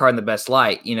NASCAR in the best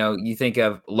light. You think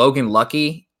of Logan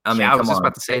Lucky. I mean, I was just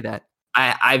about to say that.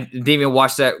 I didn't even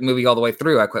watch that movie all the way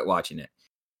through. I quit watching it.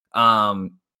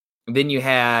 Then you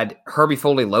had Herbie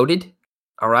Fully Loaded.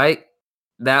 All right.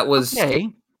 That was okay.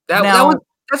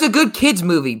 That's a good kids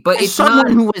movie, but as it's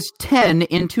someone who was 10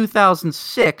 in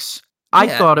 2006, I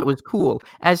thought it was cool.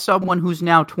 As someone who's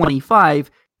now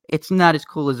 25, it's not as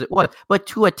cool as it was. But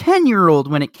to a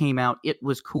 10-year-old when it came out, it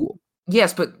was cool.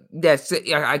 Yes, but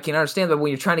I can understand that when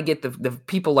you're trying to get the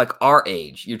people like our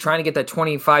age, you're trying to get that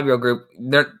 25-year-old group.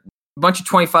 A bunch of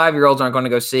 25-year-olds aren't going to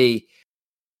go see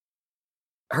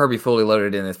Herbie Fully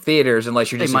Loaded in the theaters unless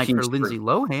you're just a huge for Lindsay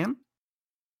Lohan.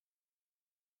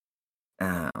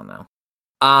 I don't know.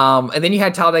 And then you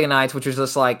had Talladega Nights, which was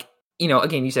just like,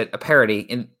 again, you said a parody,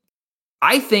 and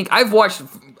I think I've watched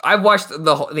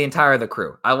the entire The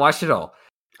Crew. I watched it all.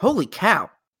 Holy cow!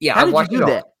 Yeah, how did you do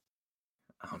that?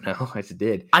 Oh no, I just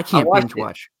did. I can't binge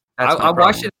watch. I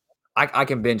watched it. I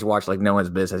can binge watch like no one's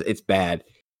business. It's bad.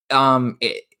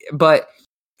 But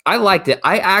I liked it.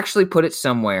 I actually put it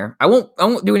somewhere. I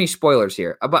won't do any spoilers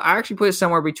here, but I actually put it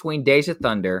somewhere between Days of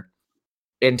Thunder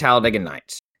and Talladega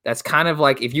Nights. That's kind of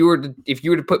like if you were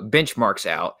to put benchmarks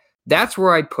out, that's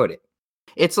where I'd put it.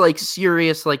 It's like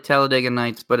serious like Talladega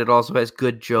Nights, but it also has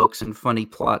good jokes and funny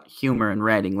plot, humor, and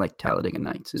writing like Talladega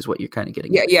Nights is what you're kind of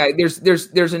getting Yeah, at. yeah.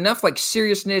 There's enough like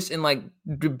seriousness and like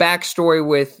backstory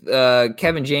with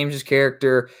Kevin James's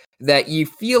character that you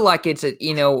feel like it's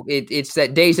it's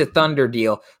that Days of Thunder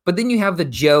deal. But then you have the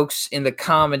jokes and the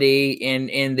comedy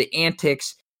and the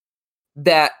antics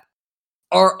that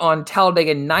are on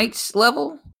Talladega Nights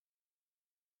level.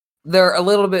 They're a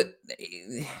little bit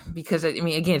because I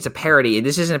mean, again, it's a parody.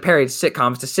 This isn't a parody; it's a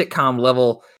sitcom. It's a sitcom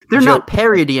level. They're joke. not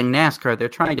parodying NASCAR. They're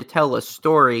trying to tell a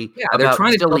story they're about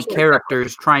trying to silly tell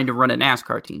characters trying to run a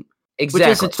NASCAR team. Exactly.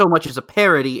 Which isn't so much as a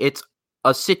parody. It's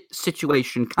a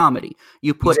situation comedy.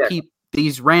 You put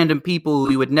these random people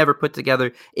who you would never put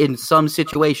together in some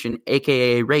situation,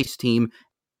 aka a race team,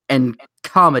 and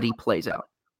comedy plays out.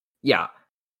 Yeah.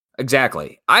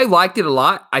 Exactly. I liked it a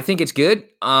lot. I think it's good.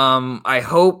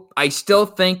 I still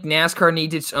think NASCAR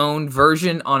needs its own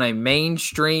version on a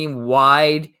mainstream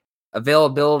wide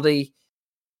availability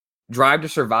Drive to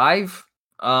Survive.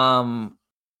 Yeah,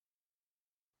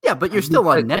 but you're still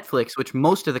on Netflix, which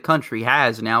most of the country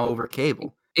has now over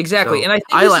cable. Exactly. So and I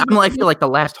feel like the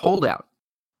last holdout.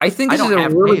 I think this I is a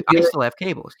really good, I still have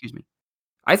cable, excuse me.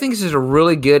 I think this is a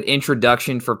really good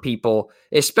introduction for people,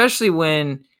 especially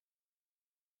when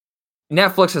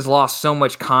Netflix has lost so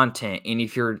much content, and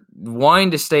if you're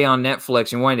wanting to stay on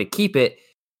Netflix and wanting to keep it,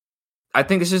 I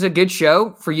think this is a good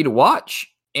show for you to watch.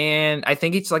 And I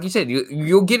think it's like you said,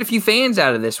 you'll get a few fans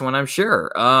out of this one, I'm sure.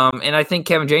 And I think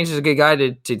Kevin James is a good guy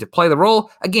to play the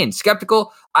role. Again,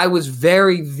 skeptical. I was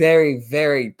very, very,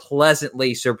 very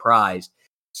pleasantly surprised.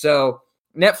 So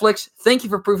Netflix, thank you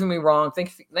for proving me wrong.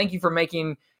 Thank you for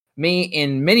making me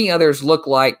and many others look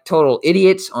like total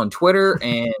idiots on Twitter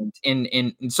and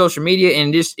in social media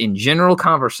and just in general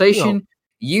conversation.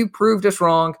 You proved us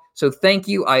wrong. So thank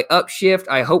you. I upshift.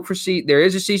 I hope there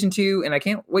is a season 2 and I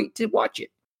can't wait to watch it.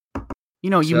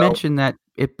 You mentioned that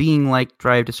it being like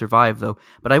Drive to Survive though,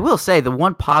 but I will say the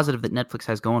one positive that Netflix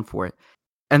has going for it,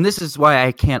 and this is why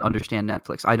I can't understand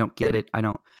Netflix. I don't get it.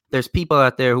 There's people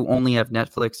out there who only have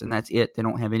Netflix and that's it. They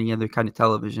don't have any other kind of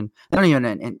television. They don't even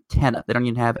have an antenna. They don't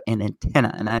even have an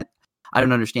antenna. And I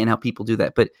don't understand how people do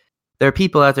that. But there are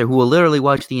people out there who will literally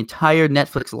watch the entire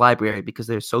Netflix library because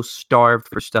they're so starved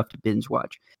for stuff to binge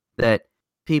watch that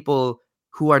people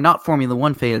who are not Formula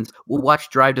One fans will watch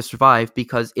Drive to Survive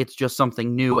because it's just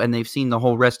something new and they've seen the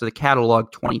whole rest of the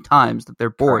catalog 20 times that they're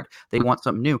bored. They want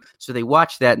something new. So they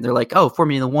watch that and they're like, oh,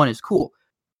 Formula One is cool.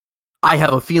 I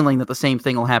have a feeling that the same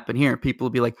thing will happen here. People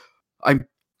will be like, I'm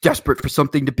desperate for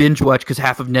something to binge watch because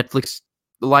half of Netflix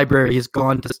library has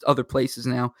gone to other places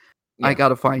now. Yeah. I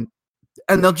gotta find,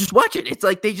 and they'll just watch it. It's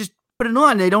like they just put it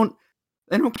on. They don't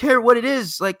care what it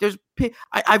is. Like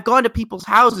I've gone to people's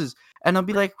houses and I'll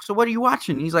be like, so what are you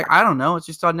watching? And he's like, I don't know. It's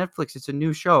just on Netflix. It's a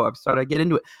new show. I started to get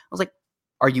into it. I was like,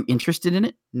 are you interested in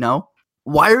it? No.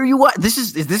 Why are you this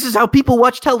is how people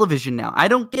watch television now. I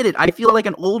don't get it. I feel like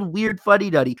an old weird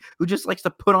fuddy-duddy who just likes to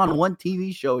put on one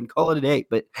TV show and call it a day.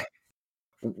 But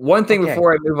one thing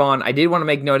before I move on, I did want to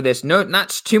make note of this. No,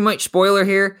 not too much spoiler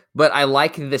here, but I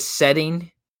like the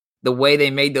setting, the way they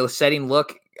made the setting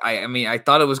look. I mean, I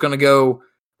thought it was going to go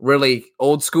really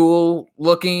old school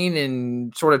looking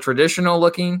and sort of traditional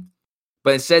looking,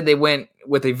 but instead they went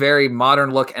with a very modern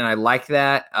look, and I like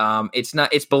that.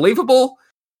 It's believable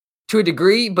to a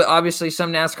degree, but obviously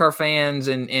some NASCAR fans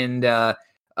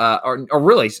or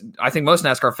really, I think most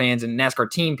NASCAR fans and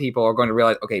NASCAR team people are going to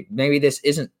realize, okay, maybe this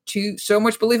isn't so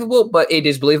much believable, but it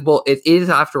is believable. It is,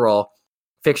 after all,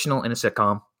 fictional in a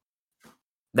sitcom.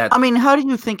 I mean, how do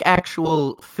you think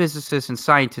actual physicists and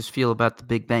scientists feel about the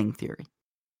Big Bang Theory?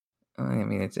 I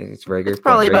mean, it's very good. It's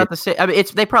probably about the same. I mean,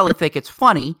 they probably think it's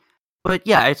funny, but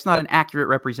yeah, it's not an accurate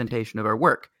representation of our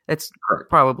work. That's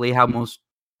probably how most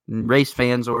race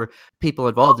fans or people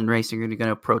involved in racing are going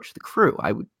to approach the crew,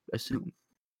 I would assume.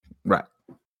 Right.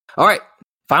 All right.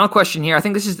 Final question here. I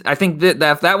think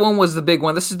that one was the big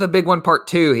one. This is the big one, part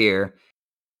 2 here.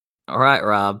 All right,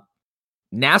 Rob.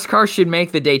 NASCAR should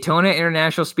make the Daytona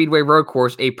International Speedway Road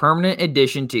Course a permanent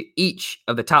addition to each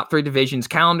of the top 3 divisions'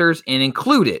 calendars and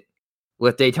include it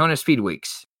with Daytona Speed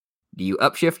Weeks. Do you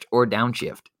upshift or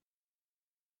downshift?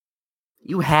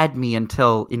 You had me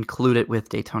until include it with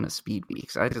Daytona Speed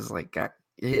Weeks. I just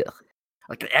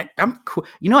I'm cool.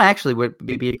 Actually, what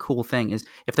would be a cool thing is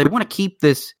if they want to keep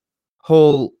this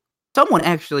whole.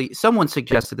 Someone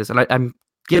suggested this, and I'm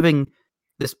giving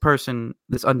this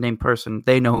unnamed person,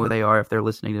 they know who they are if they're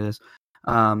listening to this.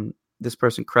 This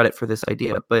person credit for this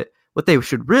idea, but what they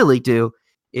should really do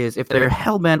is if they're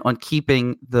hellbent on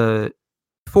keeping the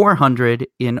 400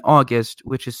 in August,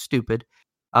 which is stupid,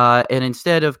 And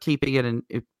instead of keeping it and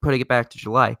putting it back to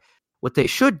July, what they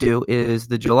should do is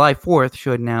the July 4th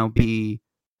should now be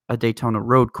a Daytona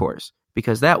road course,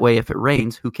 because that way, if it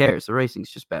rains, who cares? The racing's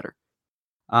just better.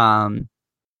 And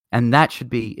that should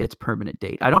be its permanent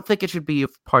date. I don't think it should be a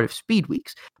part of Speed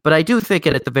Weeks, but I do think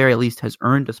it at the very least has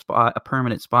earned a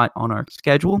permanent spot on our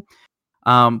schedule.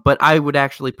 But I would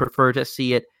actually prefer to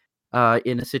see it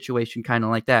in a situation kind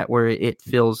of like that, where it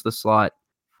fills the slot.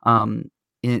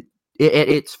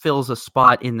 It fills a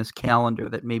spot in this calendar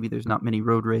that maybe there's not many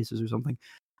road races or something.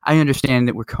 I understand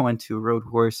that we're going to a road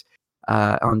course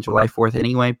on July 4th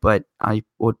anyway, but I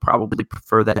would probably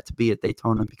prefer that to be at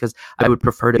Daytona, because I would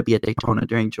prefer to be at Daytona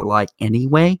during July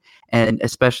anyway, and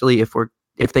especially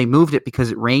if they moved it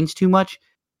because it rains too much.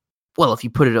 Well, if you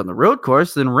put it on the road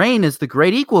course, then rain is the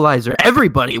great equalizer.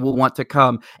 Everybody will want to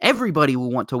come. Everybody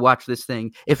will want to watch this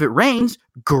thing. If it rains,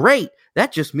 great.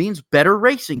 That just means better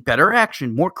racing, better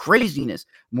action, more craziness.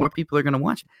 More people are going to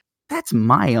watch it. That's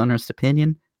my honest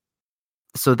opinion.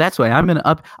 So that's why I'm going to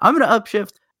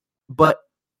upshift. But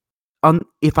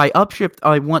if I upshift,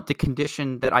 I want the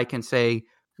condition that I can say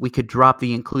we could drop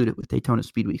the included with Daytona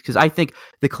Speed Week, because I think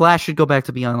the Clash should go back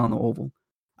to being on the oval.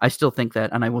 I still think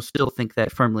that, and I will still think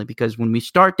that firmly, because when we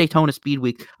start Daytona Speed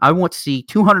Week, I want to see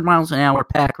 200 miles an hour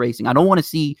pack racing. I don't want to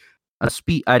see a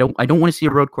speed. I don't want to see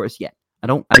a road course yet.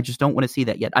 I just don't want to see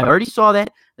that yet. I already saw that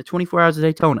at 24 Hours of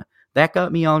Daytona. That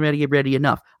got me already ready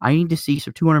enough. I need to see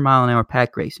some 200 mile an hour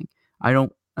pack racing. I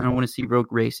don't want to see road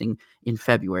racing in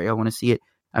February. I want to see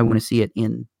it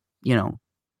in,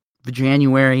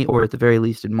 January, or at the very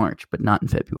least in March, but not in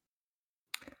February.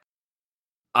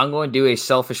 I'm going to do a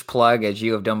selfish plug, as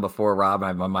you have done before, Rob.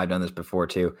 I might have done this before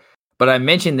too. But I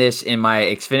mentioned this in my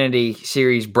Xfinity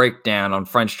Series breakdown on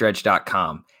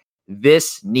frontstretch.com.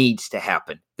 This needs to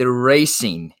happen. The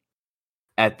racing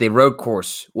at the road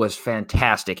course was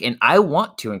fantastic, and I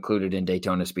want to include it in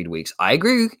Daytona Speed Weeks. I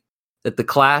agree that the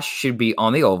Clash should be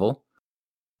on the oval,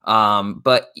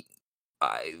 but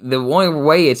the only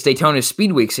way it's Daytona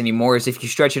Speed Weeks anymore is if you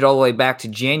stretch it all the way back to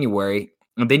January,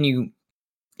 and then you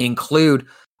include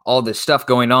all the stuff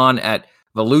going on at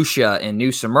Volusia and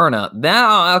New Smyrna.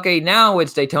 Now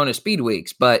it's Daytona Speed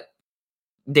Weeks, but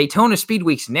Daytona Speed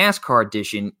Weeks NASCAR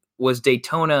edition was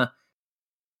Daytona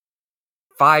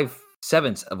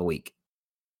 5/7 of a week.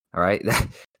 All right.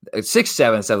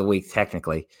 6/7 of a week,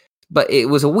 technically, but it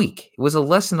was a week. It was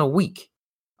less than a week.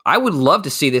 I would love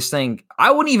to see this thing. I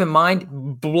wouldn't even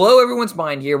mind, blow everyone's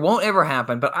mind here. Won't ever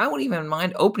happen, but I wouldn't even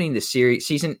mind opening the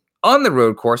season on the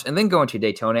road course and then going to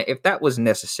Daytona if that was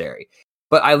necessary.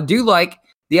 But I do like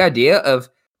the idea of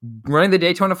running the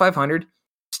Daytona 500,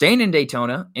 staying in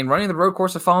Daytona, and running the road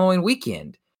course the following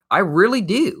weekend. I really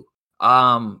do.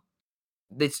 The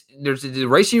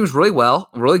racing was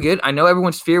really good. I know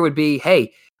everyone's fear would be,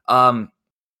 hey,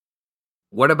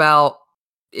 what about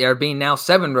there being now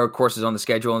 7 road courses on the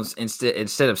schedule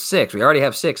instead of 6? We already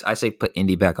have 6. I say put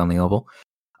Indy back on the oval.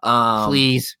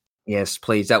 Please. Yes,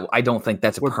 please. I don't think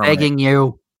that's We're permanent. begging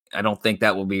you. I don't think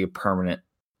that will be a permanent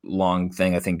long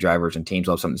thing. I think drivers and teams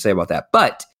will have something to say about that.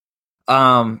 But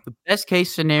the best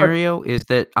case scenario is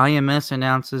that IMS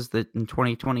announces that in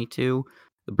 2022,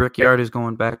 the Brickyard is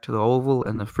going back to the oval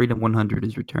and the Freedom 100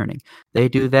 is returning. They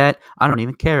do that. I don't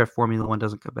even care if Formula One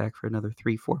doesn't come back for another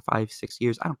 3, 4, 5, 6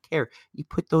 years. I don't care. You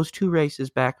put those 2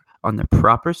 races back on their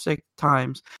proper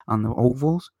times on the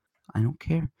ovals. I don't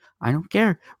care.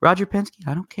 Roger Penske,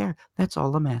 I don't care. That's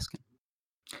all I'm asking.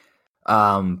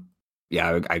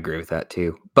 Yeah, I agree with that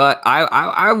too. But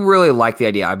I really like the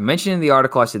idea. I mentioned in the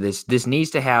article, I said this needs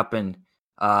to happen.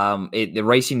 The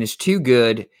racing is too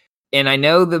good. And I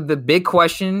know the big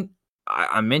question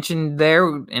I mentioned there,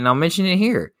 and I'll mention it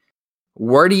here.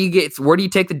 Where do you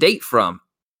take the date from?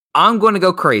 I'm going to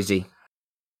go crazy.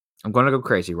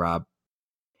 Rob.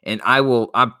 And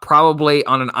I'm probably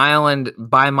on an island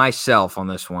by myself on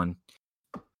this one.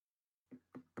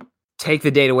 Take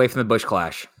the date away from the Busch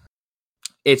Clash.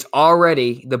 It's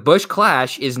already, the Busch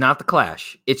Clash is not the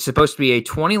Clash. It's supposed to be a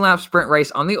 20-lap sprint race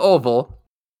on the oval,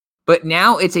 but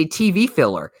now it's a TV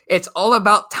filler. It's all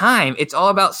about time. It's all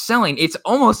about selling. It's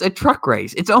almost a truck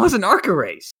race. It's almost an ARCA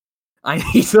race.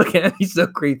 He's looking at me so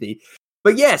creepy.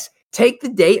 But yes, take the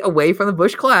date away from the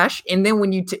Busch Clash, and then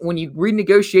when you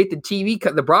renegotiate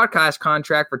the broadcast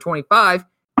contract for 25,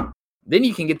 then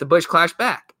you can get the Busch Clash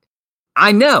back.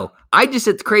 I know. I just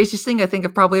said the craziest thing I think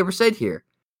I've probably ever said here,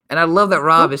 and I love that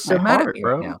Rob is so mad at me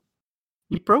right now.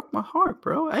 You broke my heart,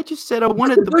 bro. I just said I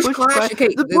wanted the Busch Clash.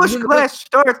 Okay, the Busch Clash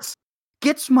starts.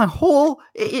 Gets my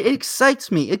it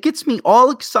excites me. It gets me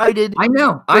all excited. I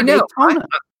know.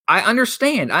 I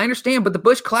understand, but the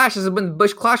Busch Clash has been the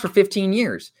Busch Clash for 15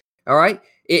 years. All right.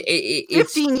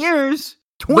 It's 15 years.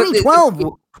 2012.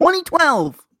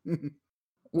 2012. When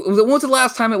was the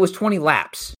last time it was 20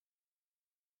 laps?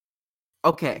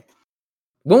 Okay.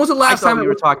 When was the last time we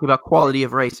were talking about quality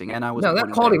of racing, and I was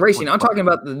not quality of racing. I'm talking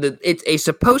about it's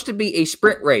supposed to be a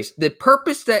sprint race. The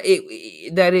purpose that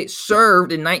it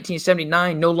served in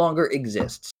 1979 no longer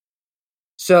exists.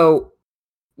 So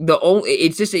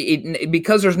it's just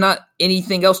because there's not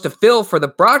anything else to fill for the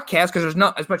broadcast because there's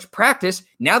not as much practice.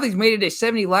 Now they've made it a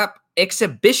 70-lap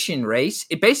exhibition race.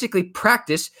 It basically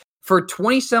practice for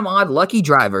 20 some odd lucky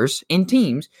drivers in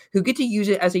teams who get to use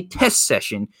it as a test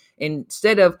session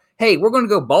instead of, hey, we're going to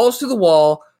go balls to the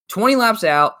wall, 20 laps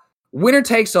out, winner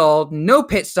takes all, no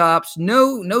pit stops,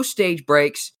 no stage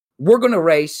breaks. We're going to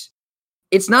race.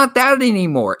 It's not that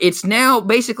anymore. It's now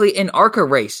basically an ARCA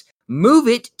race. Move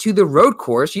it to the road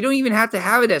course. You don't even have to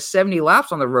have it at 70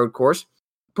 laps on the road course.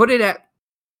 Put it at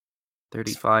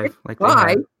 35.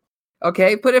 55.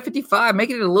 Okay, put it at 55.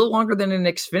 Make it a little longer than an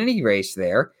Xfinity race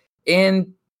there.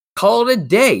 And call it a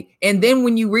day. And then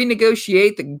when you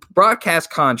renegotiate the broadcast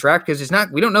contract, because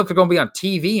we don't know if it's going to be on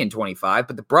TV in 25,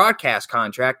 but the broadcast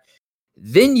contract,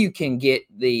 then you can get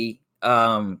the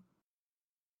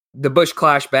Busch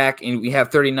Clash back, and we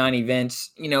have 39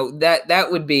 events. That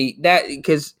would be that,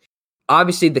 because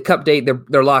obviously the Cup date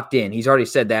they're locked in. He's already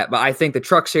said that, but I think the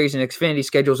Truck Series and Xfinity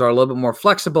schedules are a little bit more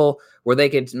flexible, where they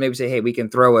could maybe say, hey, we can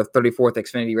throw a 34th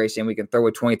Xfinity race in, we can throw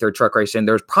a 23rd truck race in.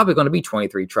 There's probably going to be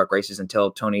 23 truck races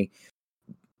until Tony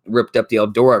ripped up the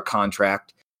Eldora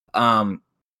contract. But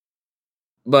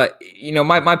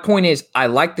my point is, I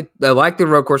like the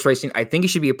road course racing. I think it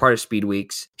should be a part of Speed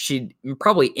Weeks. Should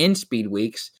probably end Speed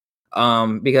Weeks.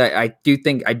 Because I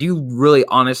do really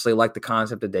honestly like the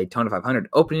concept of Daytona 500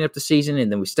 opening up the season,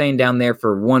 and then we staying down there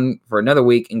for another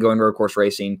week and going road course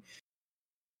racing.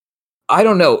 I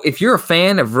don't know if you're a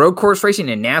fan of road course racing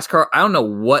and NASCAR. I don't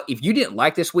know if you didn't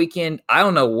like this weekend. I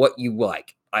don't know what you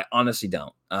like. I honestly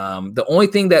don't. The only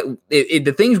thing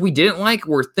the things we didn't like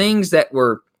were things that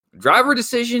were driver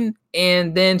decision,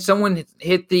 and then someone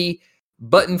hit the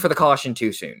button for the caution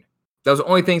too soon. Those are the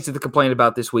only things that they complained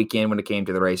about this weekend when it came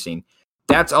to the racing.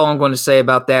 That's all I'm going to say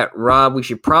about that. Rob, we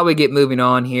should probably get moving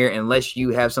on here unless you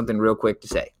have something real quick to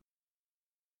say.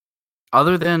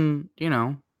 Other than,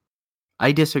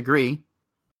 I disagree.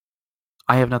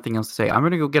 I have nothing else to say. I'm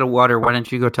going to go get a water. Why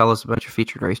don't you go tell us about your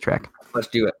featured racetrack? Let's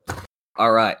do it.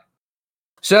 All right.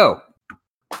 So,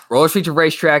 Rollers Featured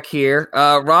Racetrack here.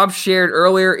 Rob shared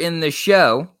earlier in the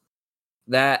show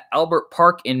that Albert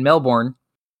Park in Melbourne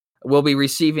will be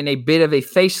receiving a bit of a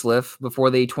facelift before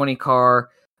the 20-car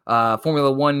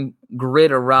Formula One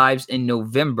grid arrives in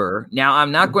November. Now,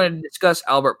 I'm not going to discuss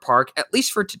Albert Park, at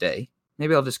least for today.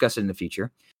 Maybe I'll discuss it in the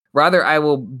future. Rather, I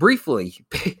will briefly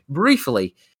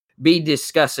be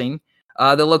discussing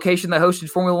the location that hosted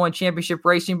Formula One Championship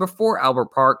racing before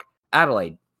Albert Park,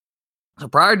 Adelaide. So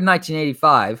prior to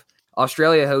 1985,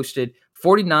 Australia hosted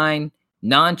 49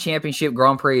 non-championship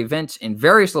Grand Prix events in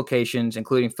various locations,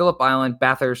 including Phillip Island,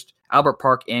 Bathurst, Albert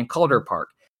Park, and Calder Park.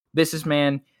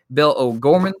 Businessman Bill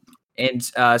O'Gorman and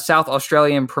South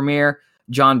Australian Premier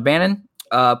John Bannon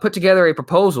put together a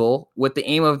proposal with the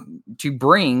aim to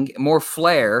bring more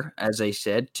flair, as they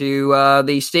said, to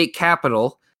the state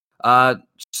capital.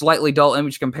 Slightly dull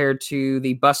image compared to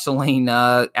the bustling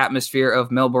atmosphere of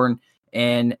Melbourne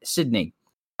and Sydney.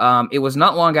 It was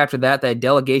not long after that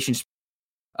delegation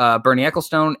Bernie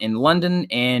Ecclestone in London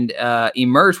and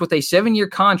emerged with a 7-year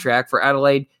contract for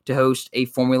Adelaide to host a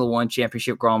Formula One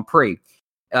Championship Grand Prix.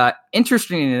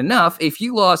 Interestingly enough, a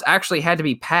few laws actually had to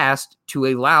be passed to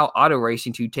allow auto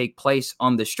racing to take place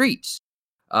on the streets.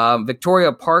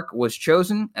 Victoria Park was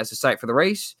chosen as the site for the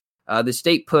race. The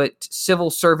state put civil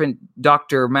servant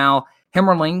Dr. Mal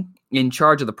Hemmerling in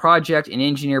charge of the project, and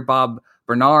engineer Bob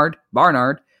Barnard,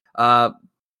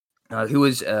 who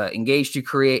was engaged to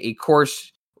create a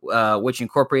course which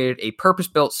incorporated a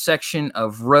purpose-built section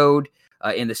of road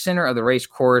in the center of the race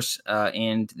course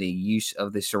and the use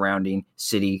of the surrounding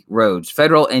city roads.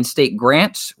 Federal and state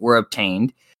grants were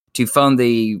obtained to fund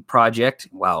the project.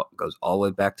 Wow, it goes all the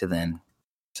way back to then.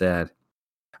 Sad.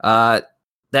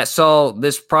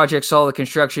 This project saw the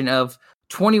construction of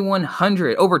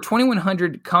over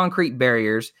 2,100 concrete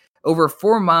barriers, over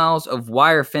 4 miles of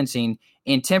wire fencing,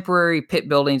 and temporary pit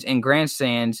buildings and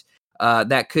grandstands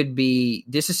that could be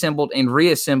disassembled and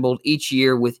reassembled each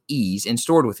year with ease and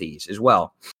stored with ease as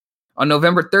well. On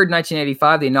November 3rd,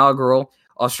 1985, the inaugural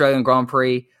Australian Grand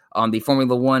Prix on the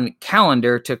Formula One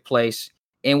calendar took place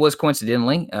and was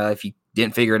coincidentally, if you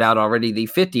didn't figure it out already, the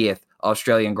 50th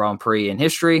Australian Grand Prix in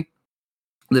history.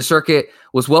 The circuit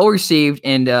was well received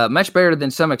and much better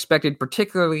than some expected,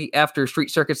 particularly after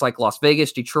street circuits like Las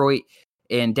Vegas, Detroit,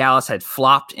 and Dallas had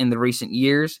flopped in the recent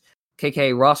years.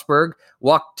 Keke Rosberg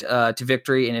walked to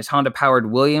victory in his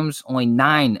Honda-powered Williams. Only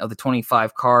 9 of the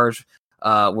 25 cars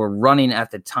were running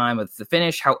at the time of the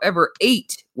finish. However,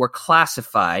 8 were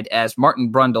classified, as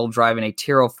Martin Brundle, driving a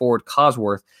Tyrrell Ford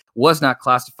Cosworth, was not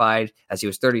classified as he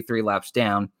was 33 laps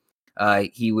down.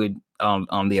 He would,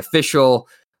 on the official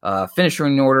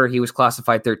finishing order, he was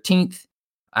classified 13th.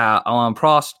 Alain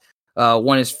Prost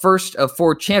won his first of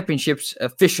 4 championships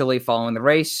officially following the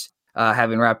race,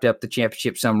 having wrapped up the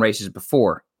championship some races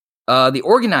before. The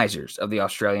organizers of the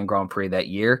Australian Grand Prix that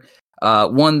year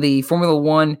won the Formula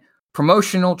One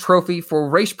promotional trophy for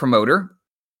race promoter.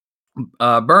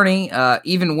 Bernie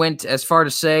even went as far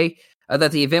to say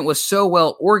that the event was so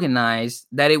well organized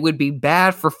that it would be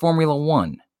bad for Formula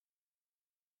One,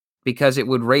 because it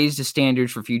would raise the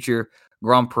standards for future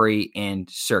Grand Prix and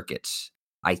circuits.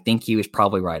 I think he was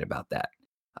probably right about that.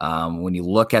 When you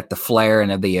look at the flair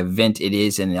and of the event it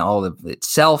is and all of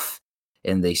itself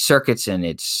and the circuits and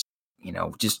its,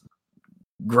 just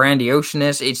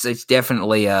grandioseness, it's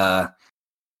definitely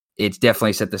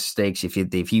set the stakes.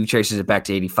 If he traces it back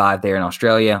to 85 there in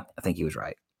Australia, I think he was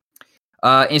right.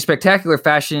 In spectacular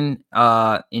fashion,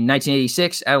 in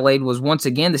 1986, Adelaide was once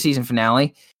again the season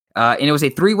finale. And it was a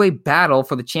 3-way battle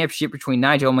for the championship between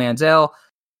Nigel Mansell,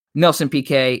 Nelson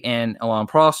Piquet, and Alain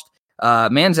Prost.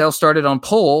 Mansell started on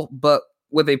pole, but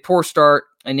with a poor start,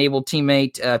 enabled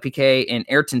teammate Piquet and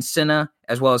Ayrton Senna,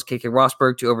 as well as Keke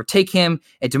Rosberg, to overtake him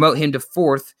and demote him to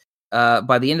 4th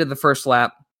by the end of the first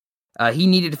lap. He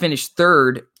needed to finish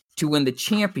 3rd to win the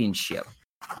championship.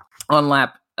 On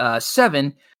lap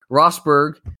 7,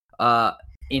 Rosberg,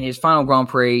 in his final Grand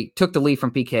Prix, took the lead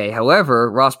from Piquet.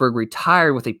 However, Rosberg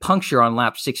retired with a puncture on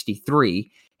lap 63,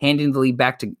 handing the lead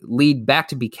back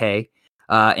to Piquet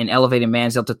and elevated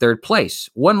Mansell to 3rd place.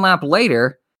 1 lap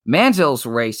later, Mansell's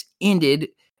race ended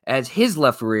as his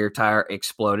left rear tire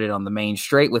exploded on the main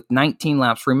straight with 19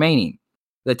 laps remaining.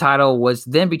 The title was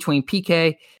then between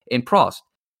Piquet and Prost,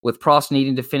 with Prost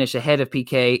needing to finish ahead of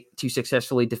Piquet to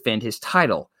successfully defend his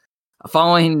title.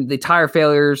 Following the tire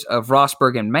failures of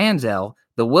Rosberg and Mansell,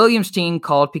 the Williams team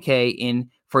called Piquet in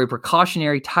for a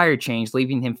precautionary tire change,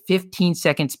 leaving him 15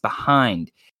 seconds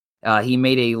behind. He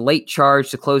made a late charge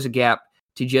to close the gap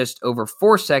to just over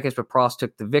 4 seconds, but Prost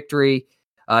took the victory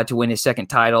to win his 2nd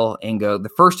title and go the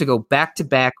first to go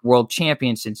back-to-back world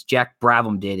champion since Jack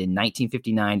Brabham did in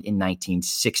 1959 and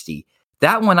 1960.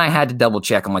 That one I had to double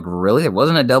check. I'm like, really? There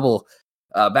wasn't a double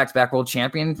back-to-back world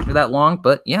champion for that long?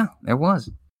 But yeah, there was.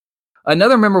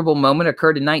 Another memorable moment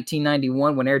occurred in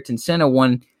 1991 when Ayrton Senna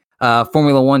won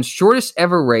Formula One's shortest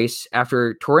ever race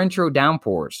after torrential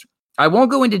downpours. I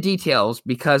won't go into details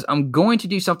because I'm going to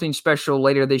do something special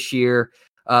later this year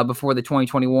before the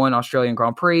 2021 Australian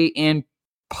Grand Prix and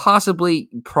probably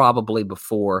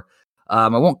before. I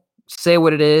won't say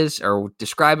what it is or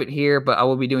describe it here, but I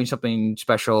will be doing something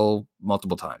special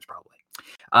multiple times probably.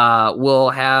 We'll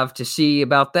have to see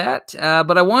about that.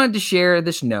 But I wanted to share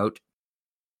this note.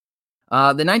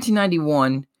 The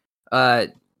 1991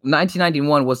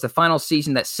 was the final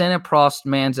season that Senna, Prost,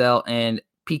 Mansell, and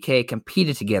Piquet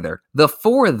competed together. The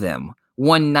 4 of them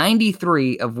won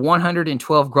 93 of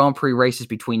 112 Grand Prix races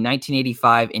between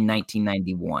 1985 and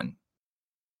 1991.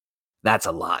 That's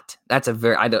a lot. That's a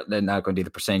very. I'm not going to do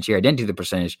the percentage here. I didn't do the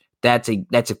percentage. That's a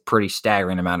pretty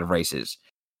staggering amount of races.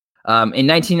 In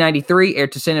 1993,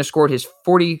 Ayrton Senna scored his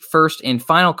 41st and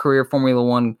final career Formula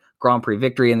One Grand Prix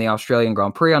victory in the Australian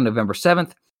Grand Prix on November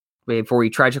 7th, before he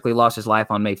tragically lost his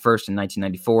life on May 1st in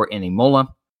 1994 in Imola.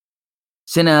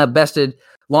 Senna bested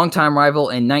longtime rival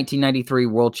and 1993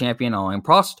 world champion Alain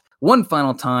Prost one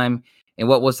final time in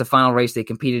what was the final race they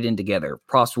competed in together.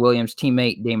 Prost Williams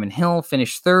teammate Damon Hill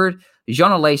finished 3rd.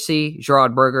 Jean Alesi,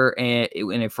 Gerard Berger, and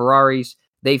in a Ferraris,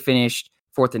 they finished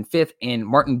 4th and 5th, and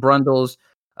Martin Brundle's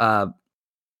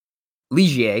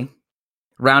Ligier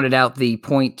rounded out the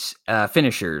point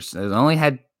finishers. They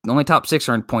only top 6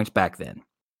 earned points back then.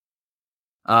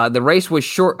 The race was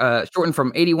shortened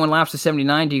from 81 laps to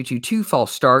 79 due to 2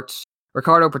 false starts.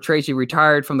 Riccardo Patrese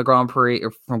retired from the Grand Prix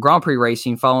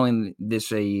racing following this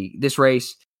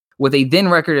race with a then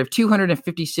record of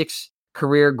 256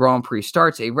 career Grand Prix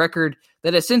starts, a record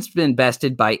that has since been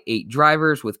bested by 8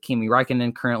 drivers, with Kimi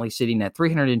Räikkönen currently sitting at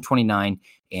 329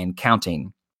 and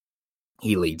counting.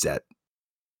 He leads that.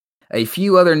 A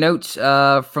few other notes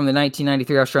from the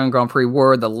 1993 Australian Grand Prix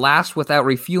were the last without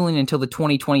refueling until the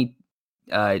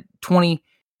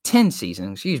 2010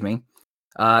 season.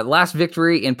 Last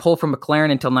victory in pole from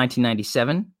McLaren until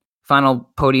 1997. Final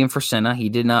podium for Senna. He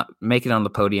did not make it on the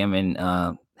podium in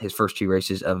his first 2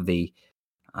 races of the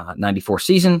 94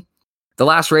 season. The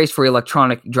last race for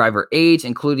electronic driver aids,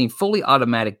 including fully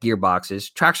automatic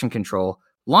gearboxes, traction control,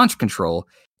 launch control,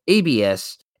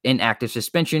 ABS, and active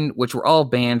suspension, which were all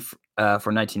banned for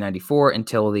 1994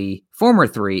 until the former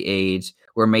 3 aids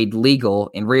were made legal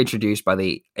and reintroduced by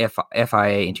the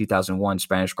FIA in 2001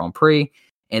 Spanish Grand Prix,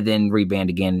 and then rebanned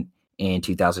again in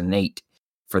 2008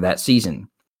 for that season.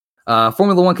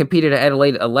 Formula One competed at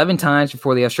Adelaide 11 times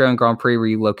before the Australian Grand Prix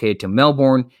relocated to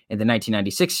Melbourne in the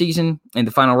 1996 season. In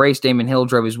the final race, Damon Hill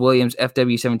drove his Williams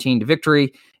FW17 to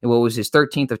victory in what was his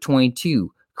 13th of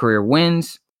 22 career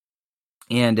wins.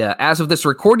 And as of this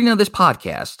recording of this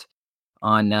podcast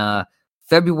on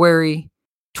February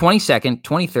 22nd,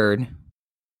 23rd,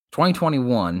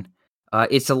 2021,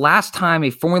 it's the last time a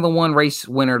Formula One race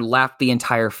winner lapped the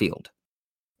entire field.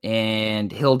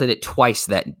 And Hill did it twice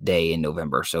that day in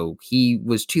November, so he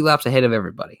was 2 laps ahead of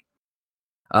everybody.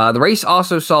 The race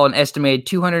also saw an estimated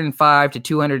 205 to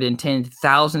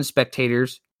 210,000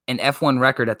 spectators, an F1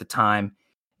 record at the time,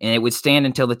 and it would stand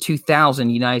until the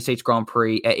 2000 United States Grand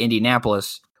Prix at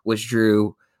Indianapolis, which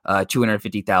drew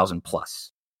 250,000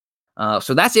 plus.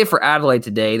 So that's it for Adelaide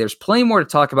today. There's plenty more to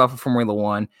talk about for Formula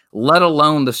One, let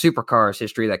alone the supercars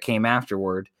history that came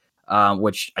afterward,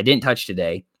 which I didn't touch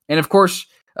today. And of course,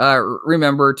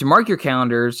 remember to mark your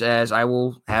calendars, as I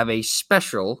will have a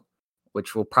special,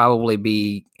 which will probably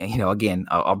be, again,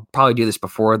 I'll probably do this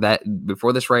before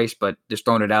this race, but just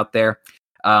throwing it out there.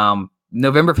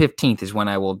 November 15th is when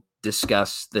I will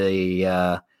discuss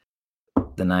the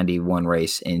 91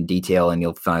 race in detail, and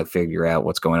you'll finally figure out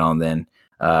what's going on then.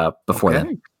 Before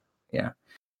then. Yeah.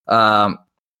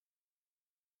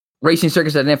 Racing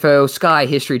Circus.info, Sky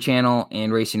History Channel,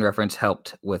 and Racing Reference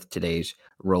helped with today's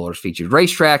Rollers featured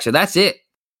racetrack. So that's it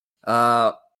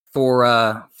for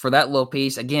that little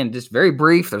piece. Again, just very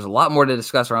brief. There's a lot more to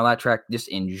discuss around that track just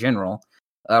in general.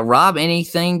 Rob,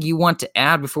 anything you want to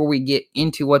add before we get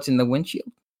into what's in the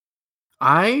windshield?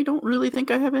 I don't really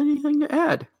think I have anything to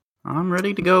add. I'm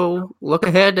ready to go look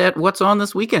ahead at what's on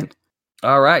this weekend.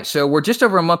 All right. So we're just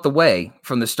over a month away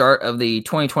from the start of the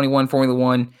 2021 Formula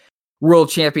One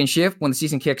World Championship when the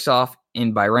season kicks off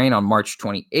in Bahrain on March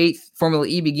 28th. Formula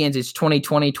E begins its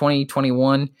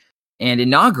 2020-2021 and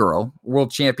inaugural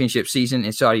World Championship season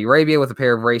in Saudi Arabia with a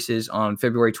pair of races on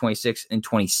February 26th and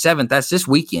 27th. That's this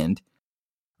weekend.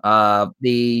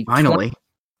 Finally.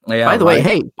 By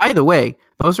the way,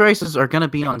 those races are going to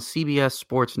be on CBS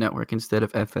Sports Network instead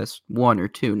of FS1 or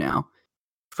 2 now.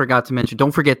 Forgot to mention,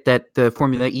 don't forget that the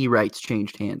Formula E rights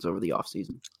changed hands over the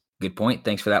offseason. Good point.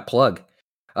 Thanks for that plug.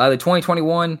 The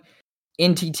 2021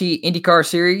 NTT IndyCar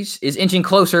Series is inching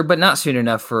closer, but not soon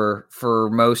enough for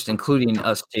most, including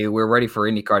us too. We're ready for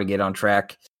IndyCar to get on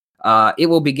track. It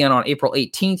will begin on April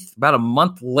 18th, about a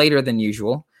month later than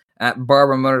usual, at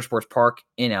Barber Motorsports Park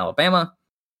in Alabama.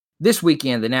 This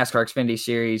weekend, the NASCAR Xfinity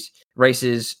Series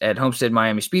races at Homestead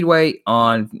Miami Speedway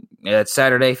on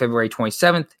Saturday, February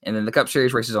 27th, and then the Cup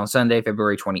Series races on Sunday,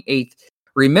 February 28th.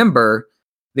 Remember,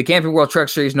 the Camping World Truck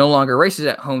Series no longer races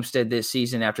at Homestead this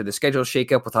season after the schedule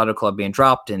shakeup with Auto Club being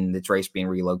dropped and its race being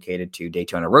relocated to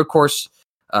Daytona Road Course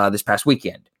this past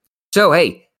weekend. So,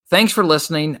 hey, thanks for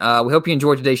listening. We hope you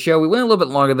enjoyed today's show. We went a little bit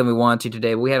longer than we wanted to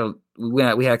today, but we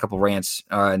had a couple rants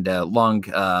and long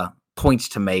points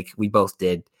to make. We both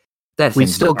did. We've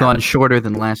still gone shorter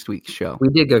than last week's show. We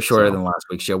did go shorter than last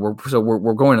week's show.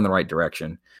 We're going in the right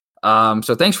direction.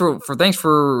 So thanks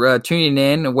for tuning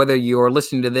in. Whether you're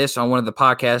listening to this on one of the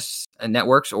podcast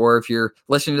networks or if you're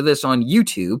listening to this on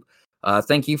YouTube,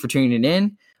 thank you for tuning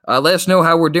in. Let us know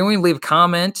how we're doing. Leave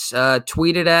comments.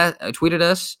 Tweet at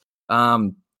us.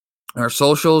 Our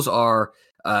socials are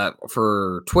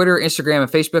for Twitter, Instagram,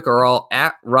 and Facebook are all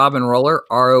at Robin Roller.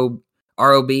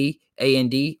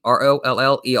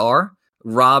 ROBANDROLLER.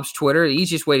 Rob's Twitter, the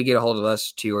easiest way to get a hold of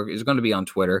us is going to be on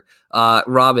Twitter.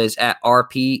 Rob is at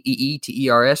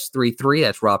RPEETERS33.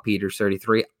 That's Rob Peters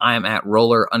 33. I am at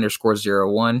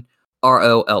roller_01,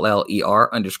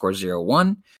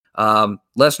 ROLLER_01.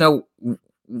 Let us know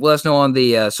on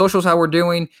the socials how we're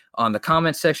doing, on the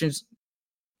comment sections.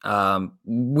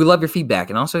 We love your feedback,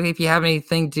 and also if you have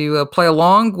anything to play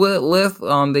along with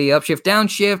on the upshift,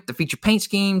 downshift, the feature paint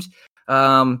schemes,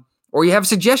 or you have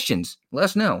suggestions, let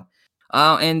us know.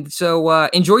 And so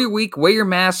enjoy your week, wear your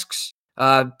masks,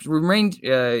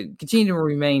 continue to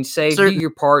remain safe, do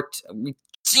your part. We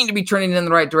seem to be trending in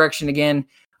the right direction again.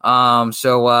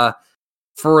 So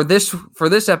for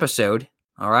this episode,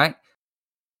 all right,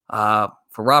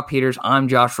 for Rob Peters, I'm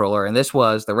Josh Roller, and this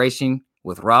was the Racing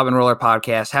with Rob and Roller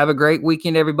podcast. Have a great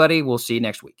weekend, everybody. We'll see you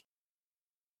next week.